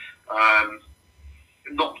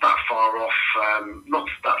 Not that far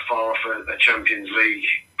off a Champions League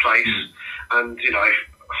place. And, you know,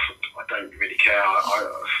 I don't really care. I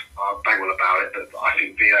bang on about it, but I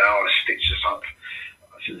think VAR has stitched us up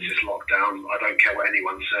since this lockdown. I don't care what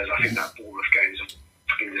anyone says. I think that Bournemouth game is a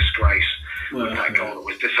fucking disgrace. With that goal that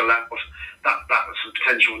was disallowed, that was a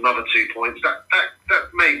potential another 2 points. That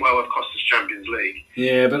may well have cost us Champions League.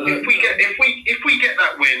 Yeah, but if we get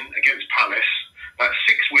that win against Palace, that's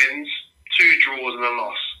 6 wins, 2 draws and a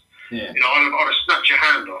loss. Yeah. You know, I'd have snapped your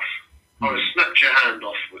hand off. I would have snapped your hand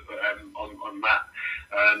off on that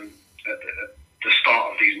at the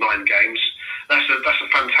start of these 9 games. That's a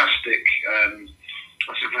fantastic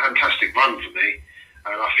run for me.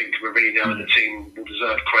 And I think Mourinho and the team will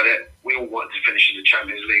deserve credit. We all want to finish in the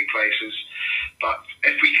Champions League places, but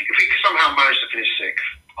if we somehow manage to finish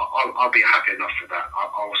 6th, I'll be happy enough with that.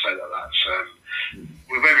 I'll say that's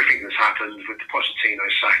with everything that's happened with the Pochettino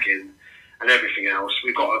sacking and everything else.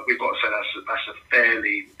 We've got to say that's a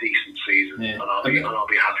fairly decent season, and I'll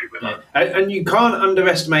be happy with that. And you can't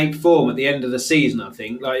underestimate form at the end of the season. I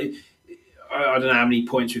think I don't know how many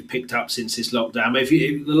points we've picked up since this lockdown. But if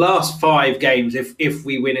the last 5 games, if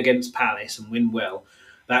we win against Palace and win well,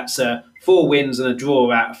 that's 4 wins and a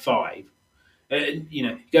draw out of 5. You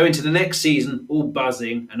know, go into the next season all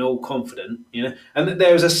buzzing and all confident. You know, and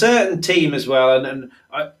there was a certain team as well. And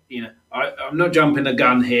I'm not jumping the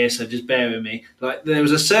gun here, so just bear with me. Like there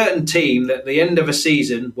was a certain team that at the end of a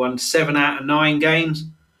season won 7 out of 9 games.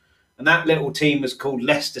 And that little team was called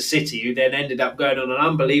Leicester City, who then ended up going on an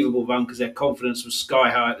unbelievable run because their confidence was sky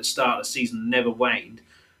high at the start of the season and never waned.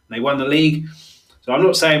 And they won the league. So I'm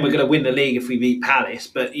not saying we're going to win the league if we beat Palace,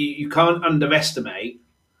 but you can't underestimate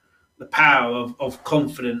the power of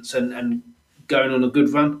confidence and going on a good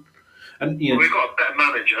run. And we've got a better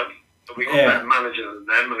manager. We've got a better manager than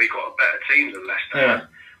them, and we've got a better team than Leicester. Yeah.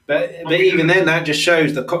 But even then, that just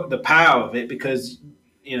shows the power of it because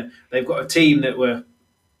they've got a team that were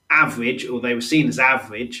average, or they were seen as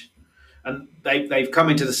average, and they've come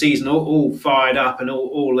into the season all fired up and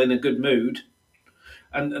all in a good mood,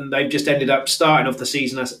 and they've just ended up starting off the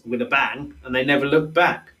season with a bang, and they never looked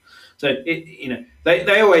back. So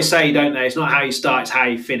they always say, don't they? It's not how you start, it's how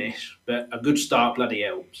you finish. But a good start bloody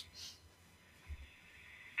helps.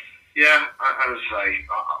 Yeah, I would say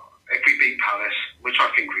if we beat Palace, which I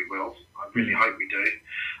think we will, I really hope we do.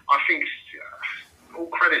 I think. All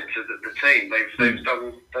credit to the team. They've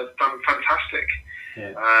done fantastic.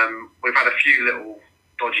 Yeah. We've had a few little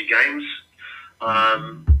dodgy games,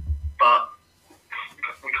 but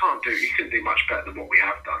we can't do. You couldn't do much better than what we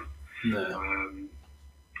have done. No.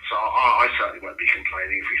 So I certainly won't be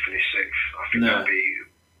complaining if we finish 6th. I think that'll be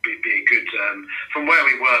a good. From where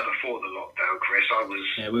we were before the lockdown, Chris,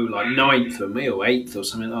 we were like 9th, weren't we, or 8th or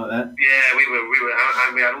something like that. Yeah, we were,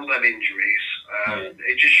 and we had all them injuries.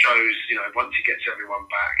 It just shows, once he gets everyone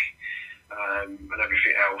back and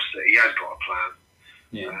everything else, that he has got a plan.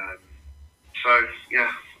 Yeah.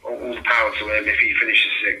 All the power to him. If he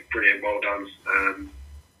finishes 6th, brilliant, well done.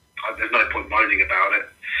 There's no point moaning about it.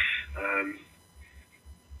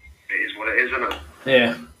 It is what it is, isn't it?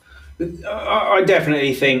 Yeah. I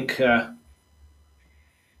definitely think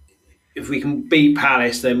if we can beat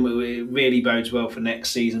Palace, then it really bodes well for next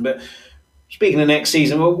season. But speaking of next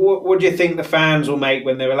season, what do you think the fans will make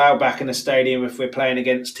when they're allowed back in the stadium if we're playing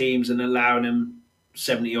against teams and allowing them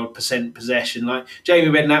 70-odd% possession? Like Jamie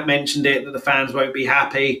Redknapp mentioned it, that the fans won't be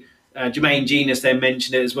happy. Jermaine Genius then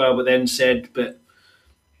mentioned it as well, but then said, but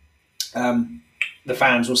the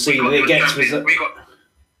fans will see that it gets...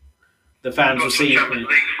 The fans will see... Champions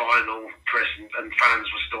League final, Chris, and fans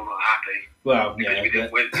were still not happy. Well, because we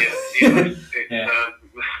didn't win.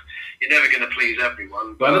 You're never going to please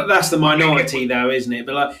everyone. Well, that's the minority, though, isn't it?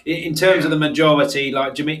 But like in terms of the majority,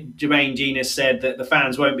 like Jermaine Genius said that the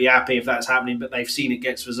fans won't be happy if that's happening, but they've seen it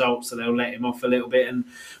gets results, so they'll let him off a little bit. And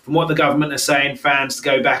from what the government are saying, fans to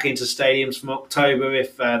go back into stadiums from October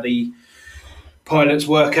if the pilots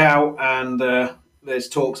work out, and there's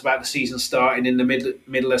talks about the season starting in the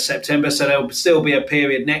middle of September. So there'll still be a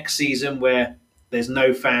period next season where there's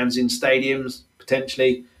no fans in stadiums,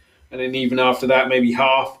 potentially. And then even after that, maybe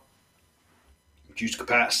half. Reduced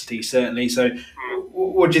capacity, certainly. So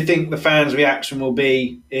what do you think the fans' reaction will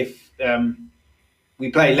be if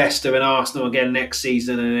we play Leicester and Arsenal again next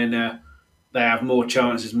season and then they have more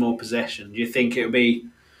chances, more possession? Do you think it'll be...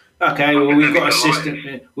 Okay, well, we've got a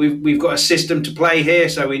system. We've got a system to play here,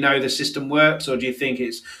 so we know the system works. Or do you think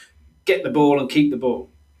it's get the ball and keep the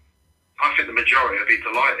ball? I think the majority will be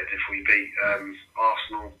delighted if we beat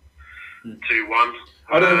Arsenal 2-1.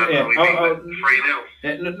 I don't.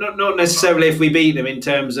 3-0. Not necessarily if we beat them in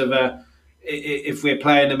terms of if we're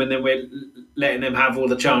playing them and then we're letting them have all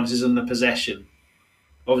the chances and the possession.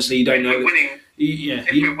 Obviously, you don't know. If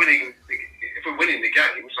we're winning we're winning the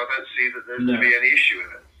games, I don't see that there's going to be any issue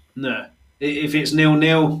with it. No. If it's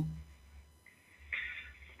 0-0,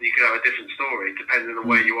 you could have a different story depending on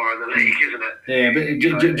where you are in the league, isn't it? Yeah, but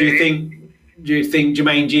do you think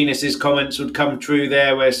Jermaine Genius's comments would come true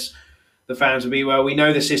there, where the fans would be, well, we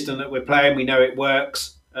know the system that we're playing, we know it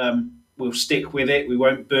works, we'll stick with it, we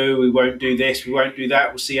won't boo, we won't do this, we won't do that,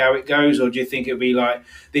 we'll see how it goes? Or do you think it would be like,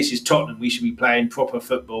 this is Tottenham, we should be playing proper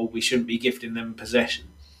football, we shouldn't be gifting them possession?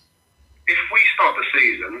 If we start the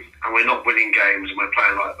season and we're not winning games and we're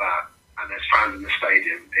playing like that, and there's fans in the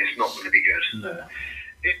stadium, it's not going to be good. No.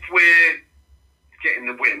 If we're getting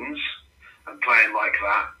the wins and playing like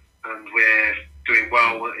that, and we're doing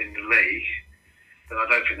well in the league, then I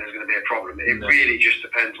don't think there's going to be a problem. It really just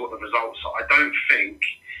depends what the results are. I don't think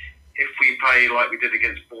if we play like we did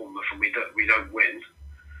against Bournemouth and we don't win,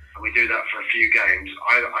 and we do that for a few games,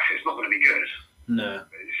 it's not going to be good. No.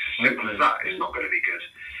 It's as simple as that. It's not going to be good.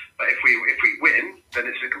 But if we win, then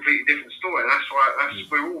it's a completely different story. And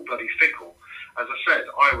we're all bloody fickle. As I said,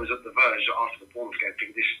 I was at the verge after the Bournemouth game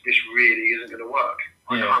thinking this really isn't going to work.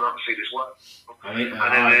 I can't see this work. I mean,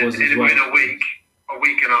 and then in a week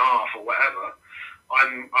and a half or whatever,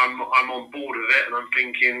 I'm on board with it, and I'm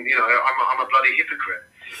thinking, I'm a bloody hypocrite.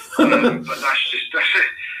 But that's just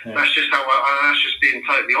how that's just being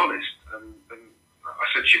totally honest. And I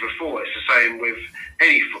said to you before, it's the same with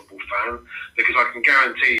any football fan, because I can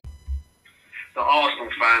guarantee that Arsenal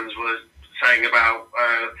fans were saying about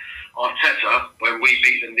Arteta when we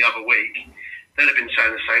beat them the other week. They'd have been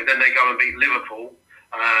saying the same. Then they go and beat Liverpool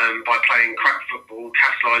by playing crap football,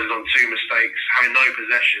 capitalising on two mistakes, having no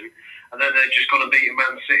possession, and then they've just gone and beaten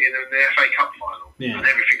Man City in the FA Cup final, and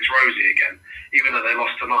everything's rosy again, even though they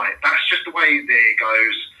lost tonight. That's just the way that it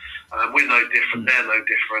goes. We're no different, they're no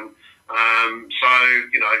different. So,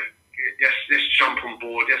 let's jump on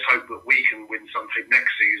board. Let's hope that we can win something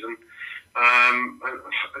next season. And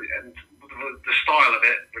the style of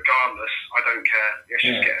it, regardless, I don't care. Let's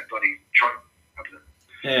just get a bloody try.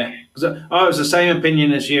 Yeah, because I was the same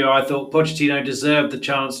opinion as you. I thought Pochettino deserved the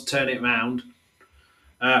chance to turn it round.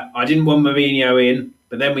 I didn't want Mourinho in,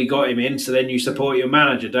 but then we got him in. So then you support your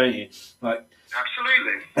manager, don't you? Like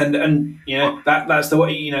absolutely. And that's the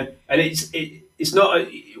way, and it's not.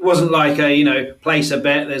 It wasn't like a place a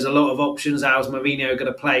bet. There's a lot of options. How's Mourinho going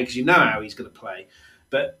to play? Because you know how he's going to play,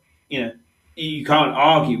 but you can't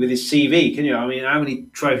argue with his CV, can you? I mean, how many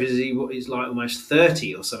trophies is he? He's like almost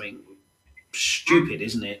 30 or something. Stupid,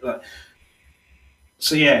 isn't it?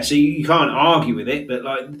 So you can't argue with it. But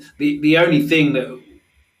like the only thing that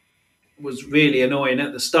was really annoying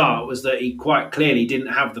at the start was that he quite clearly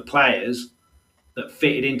didn't have the players that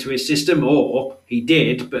fitted into his system, or he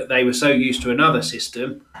did, but they were so used to another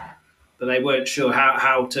system that they weren't sure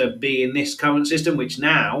how to be in this current system, which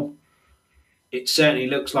now it certainly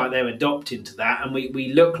looks like they're adopting to that, and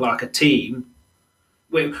we look like a team.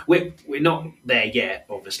 We're not there yet,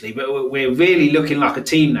 obviously, but we're really looking like a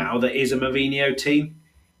team now that is a Mourinho team.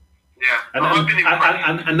 Yeah,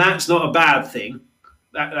 and that's not a bad thing.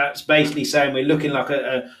 That's basically saying we're looking like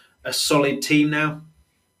a solid team now.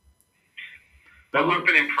 But I've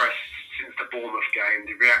been impressed since the Bournemouth game,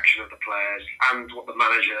 the reaction of the players and what the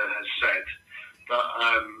manager has said. That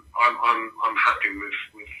I'm happy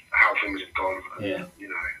with how things have gone. And,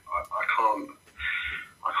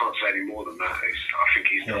 I can't say any more than that. I think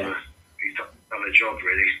he's done a job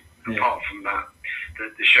really. Yeah. Apart from that,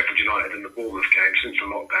 the Sheffield United and the Bournemouth game since the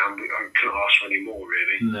lockdown, I couldn't ask for any more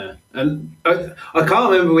really. No, and I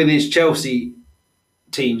can't remember with his Chelsea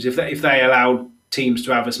teams if they allowed teams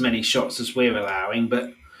to have as many shots as we're allowing,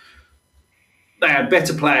 but they had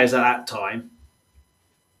better players at that time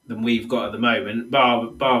than we've got at the moment,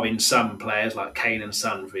 barring some players like Kane and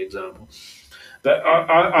Son, for example. But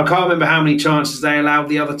I can't remember how many chances they allowed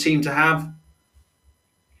the other team to have.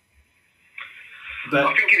 But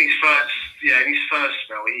I think in his first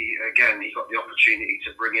spell, he got the opportunity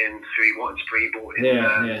to bring in who he wanted to bring. He brought in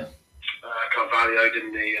Carvalho,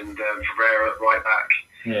 didn't he, and Ferreira at right back.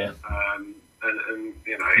 Yeah.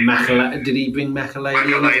 And did he bring Makelele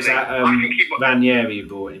in? Was that Ranieri who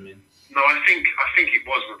brought him in? No, I think it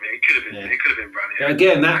was with it. It could have been. It could have been Ranieri.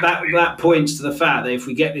 Again, that points to the fact that if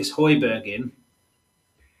we get this Højbjerg in,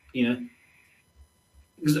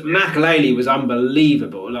 because Makelele was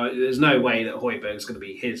unbelievable. Like, there's no way that Højbjerg's going to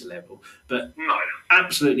be his level, but no,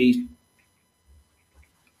 absolutely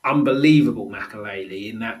unbelievable Makelele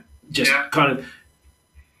in that kind of.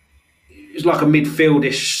 It's like a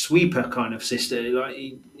midfieldish sweeper kind of system.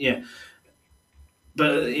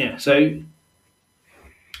 So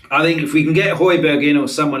I think if we can get Højbjerg in or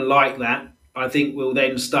someone like that, I think we'll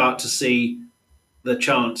then start to see the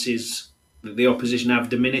chances that the opposition have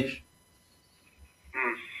diminish.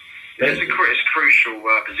 It's a crucial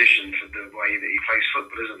position for the way that he plays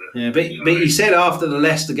football, isn't it? Yeah, but he said after the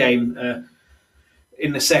Leicester game,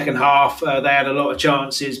 in the second half, they had a lot of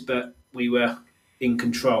chances, but we were in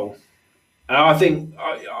control. And I think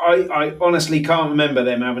I honestly can't remember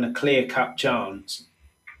them having a clear-cut chance.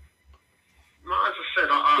 No, as I said,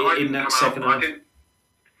 I in that second half.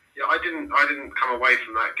 I didn't come away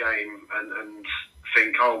from that game and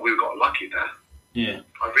think, oh, we got lucky there. Yeah,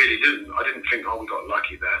 I really didn't. I didn't think, oh, we got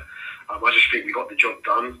lucky there. I just think we got the job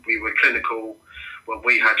done. We were clinical when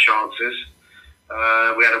we had chances.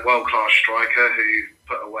 We had a world-class striker who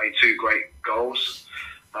put away 2 great goals.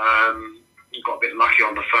 Got a bit lucky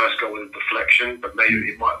on the first goal with a deflection, but maybe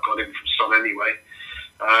it might have gone in from Son anyway.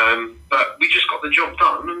 But we just got the job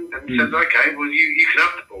done and said, okay, well, you can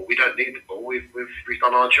have the ball. We don't need the ball. We've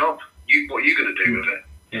done our job. What are you going to do with it?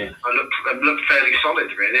 Yeah. I looked fairly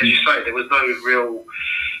solid, really. As you say, there was no real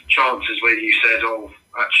chances where you said, oh,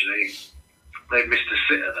 actually, they've missed a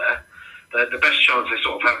sitter there. The best chance they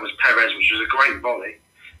sort of had was Perez, which was a great volley.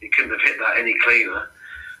 He couldn't have hit that any cleaner.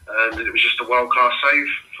 And it was just a world-class save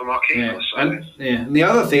from our keeper. Yeah. And the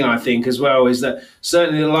other thing I think as well is that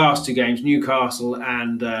certainly the last 2 games, Newcastle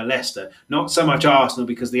and Leicester, not so much Arsenal,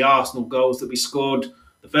 because the Arsenal goals that we scored,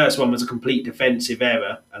 the first one was a complete defensive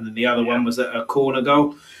error, and then the other one was a corner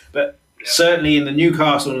goal. But certainly in the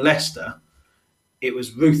Newcastle and Leicester, it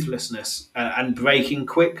was ruthlessness and breaking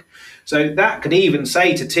quick. So that could even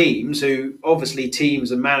say to teams who, obviously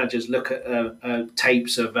teams and managers look at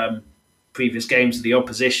tapes of previous games of the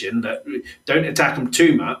opposition, that don't attack them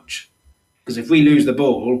too much, because if we lose the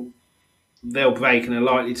ball, they'll break and are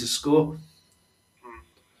likely to score.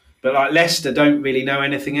 But like Leicester don't really know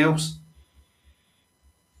anything else.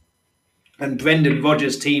 And Brendan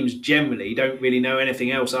Rodgers' teams generally don't really know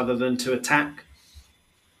anything else other than to attack.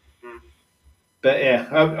 But yeah,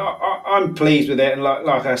 I'm pleased with it. And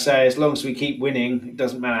like I say, as long as we keep winning, it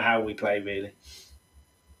doesn't matter how we play, really.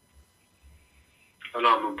 And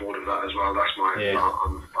I'm on board with that as well. That's my... Yeah.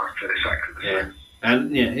 I feel exactly the same.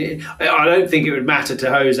 And I don't think it would matter to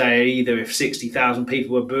Jose either if 60,000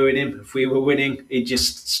 people were booing him. If we were winning, he'd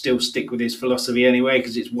just still stick with his philosophy anyway,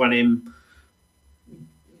 because it's won him,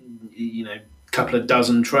 a couple of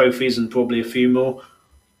dozen trophies and probably a few more.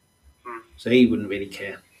 So he wouldn't really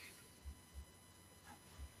care.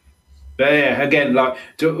 But yeah, again, like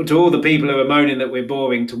to all the people who are moaning that we're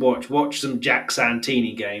boring to watch some Jack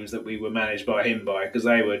Santini games that we were managed by him because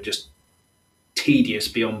they were just tedious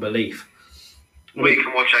beyond belief. Well, you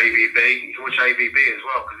can watch AVB. You can watch AVB as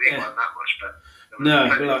well, because he wasn't that much better. There were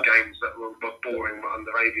plenty of games that were boring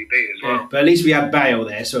under AVB as well. Yeah, but at least we had Bale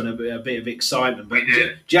there, so a bit of excitement. But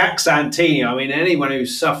Jack Santini, I mean, anyone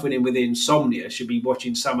who's suffering with insomnia should be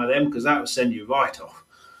watching some of them, because that will send you right off.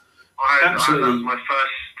 Absolutely. That was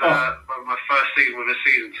my first season with a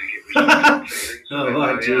season ticket. Which was oh,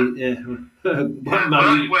 right, yeah. Well,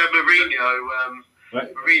 that's where Mourinho.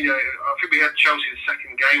 Mourinho, I think we had Chelsea the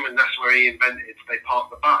second game, and that's where he invented they park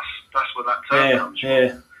the bus. That's where that term comes from.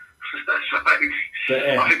 Yeah.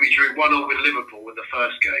 I think we drew 1-1 with Liverpool in the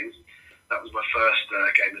first game. That was my first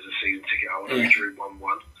game as a season ticket holder. We drew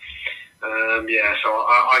 1-1. So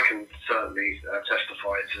I can certainly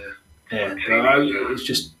testify to. It's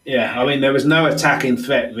just I mean, there was no attacking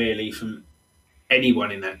threat really from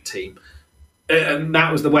anyone in that team. And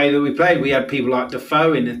that was the way that we played. We had people like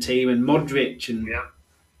Defoe in the team and Modric and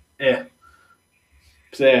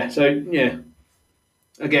So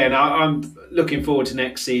again, I'm looking forward to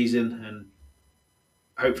next season, and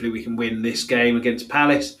hopefully we can win this game against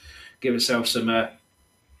Palace, give ourselves some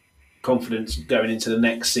confidence going into the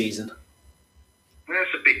next season.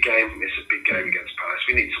 It's a big game. It's a big game against Palace.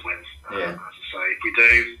 We need to win. As I say, if we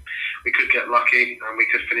do, we could get lucky and we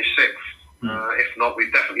could finish 6th. If not,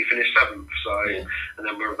 we'd definitely finish 7th. So, and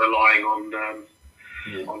then we're relying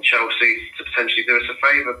on Chelsea to potentially do us a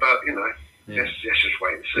favour. But let's just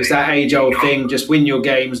wait and see. It's that age-old thing: just win your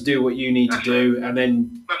games, do what you need to do, and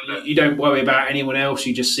then you don't worry about anyone else.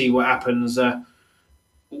 You just see what happens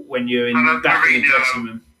when you're back in the dressing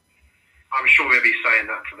room. I'm sure he'll be saying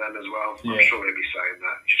that to them as well. I'm sure he'll be saying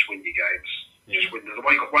that. Just win your games. Just win. You've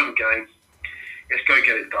got one game. Let's go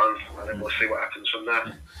get it done, and then we'll see what happens from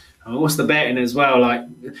there. What's the betting as well? Like,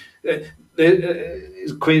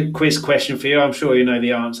 quiz question for you. I'm sure you know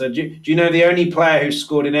the answer. Do you know the only player who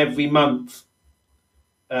scored in every month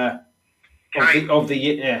of the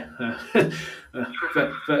year?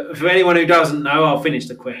 For anyone who doesn't know, I'll finish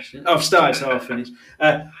the question. I've started, so I'll finish.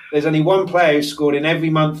 There's only one player who scored in every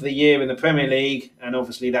month of the year in the Premier League, and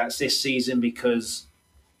obviously that's this season because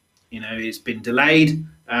it's been delayed,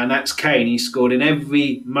 and that's Kane. He's scored in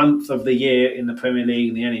every month of the year in the Premier League,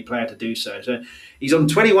 and the only player to do so. So he's on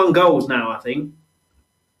 21 goals now, I think.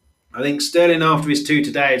 I think Sterling, after his 2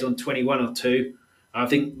 today, is on 21 or 2. I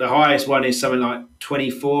think the highest one is something like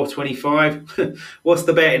 24, 25. What's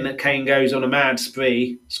the betting that Kane goes on a mad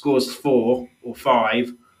spree, scores 4 or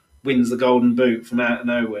 5, wins the Golden Boot from out of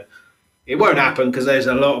nowhere? It won't happen because there's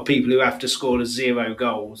a lot of people who have to score 0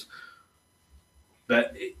 goals.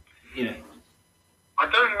 But I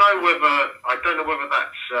don't know whether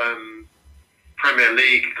that's Premier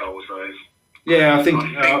League goals though. Yeah, I think.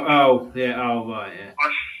 Right, yeah.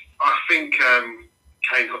 I think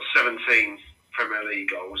Kane got 17 Premier League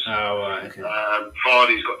goals. Oh, right, okay.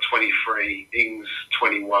 Vardy's got 23, Ings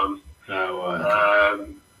 21. Oh, right.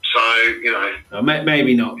 Okay. So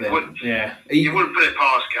maybe not then. You wouldn't put it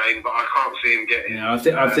past Kane, but I can't see him getting. Yeah, I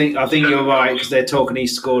think you're right because they're talking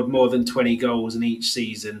he's scored more than 20 goals in each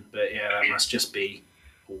season. But yeah, that must just be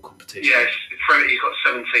all competition. Yes, he's got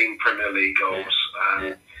 17 Premier League goals.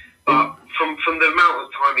 But from the amount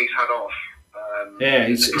of time he's had off.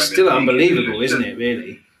 It's still unbelievable, isn't it?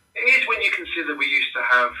 Really. It is when you consider we used to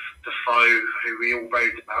have Defoe, who we all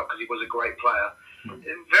raved about because he was a great player.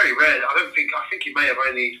 Very rare. I think he may have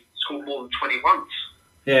only scored more than 20 once.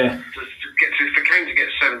 Yeah. For Kane to get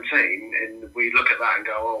 17, and we look at that and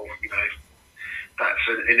go, that's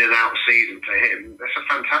an in and out season for him. That's a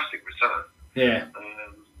fantastic return. Yeah.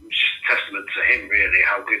 It's just a testament to him, really,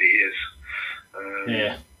 how good he is.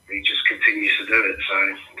 He just continues to do it. So,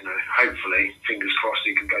 hopefully, fingers crossed,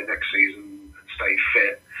 he can go next season and stay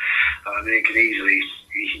fit. He can easily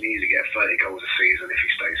get 30 goals a season if he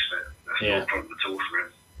stays fit. That's not a problem at all for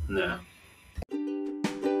him. No.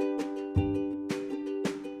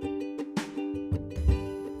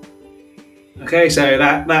 Okay, so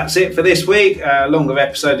that's it for this week. Longer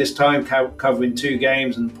episode this time, covering 2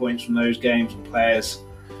 games and points from those games and players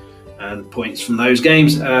and points from those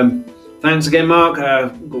games. Thanks again, Mark.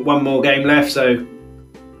 Got one more game left, so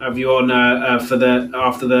have you on after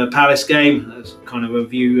the Palace game as kind of a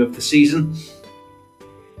view of the season?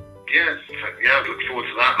 Yeah, I look forward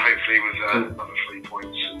to that. Hopefully with another 3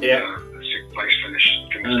 points and a 6th place finish.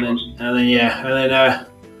 And then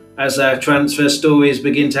as transfer stories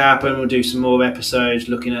begin to happen, we'll do some more episodes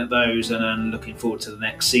looking at those and then looking forward to the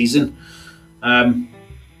next season.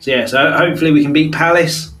 So hopefully we can beat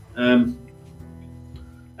Palace. And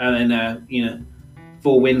then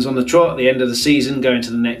 4 wins on the trot at the end of the season, going to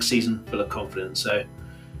the next season full of confidence. So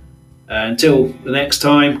until the next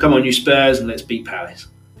time, come on you Spurs and let's beat Palace.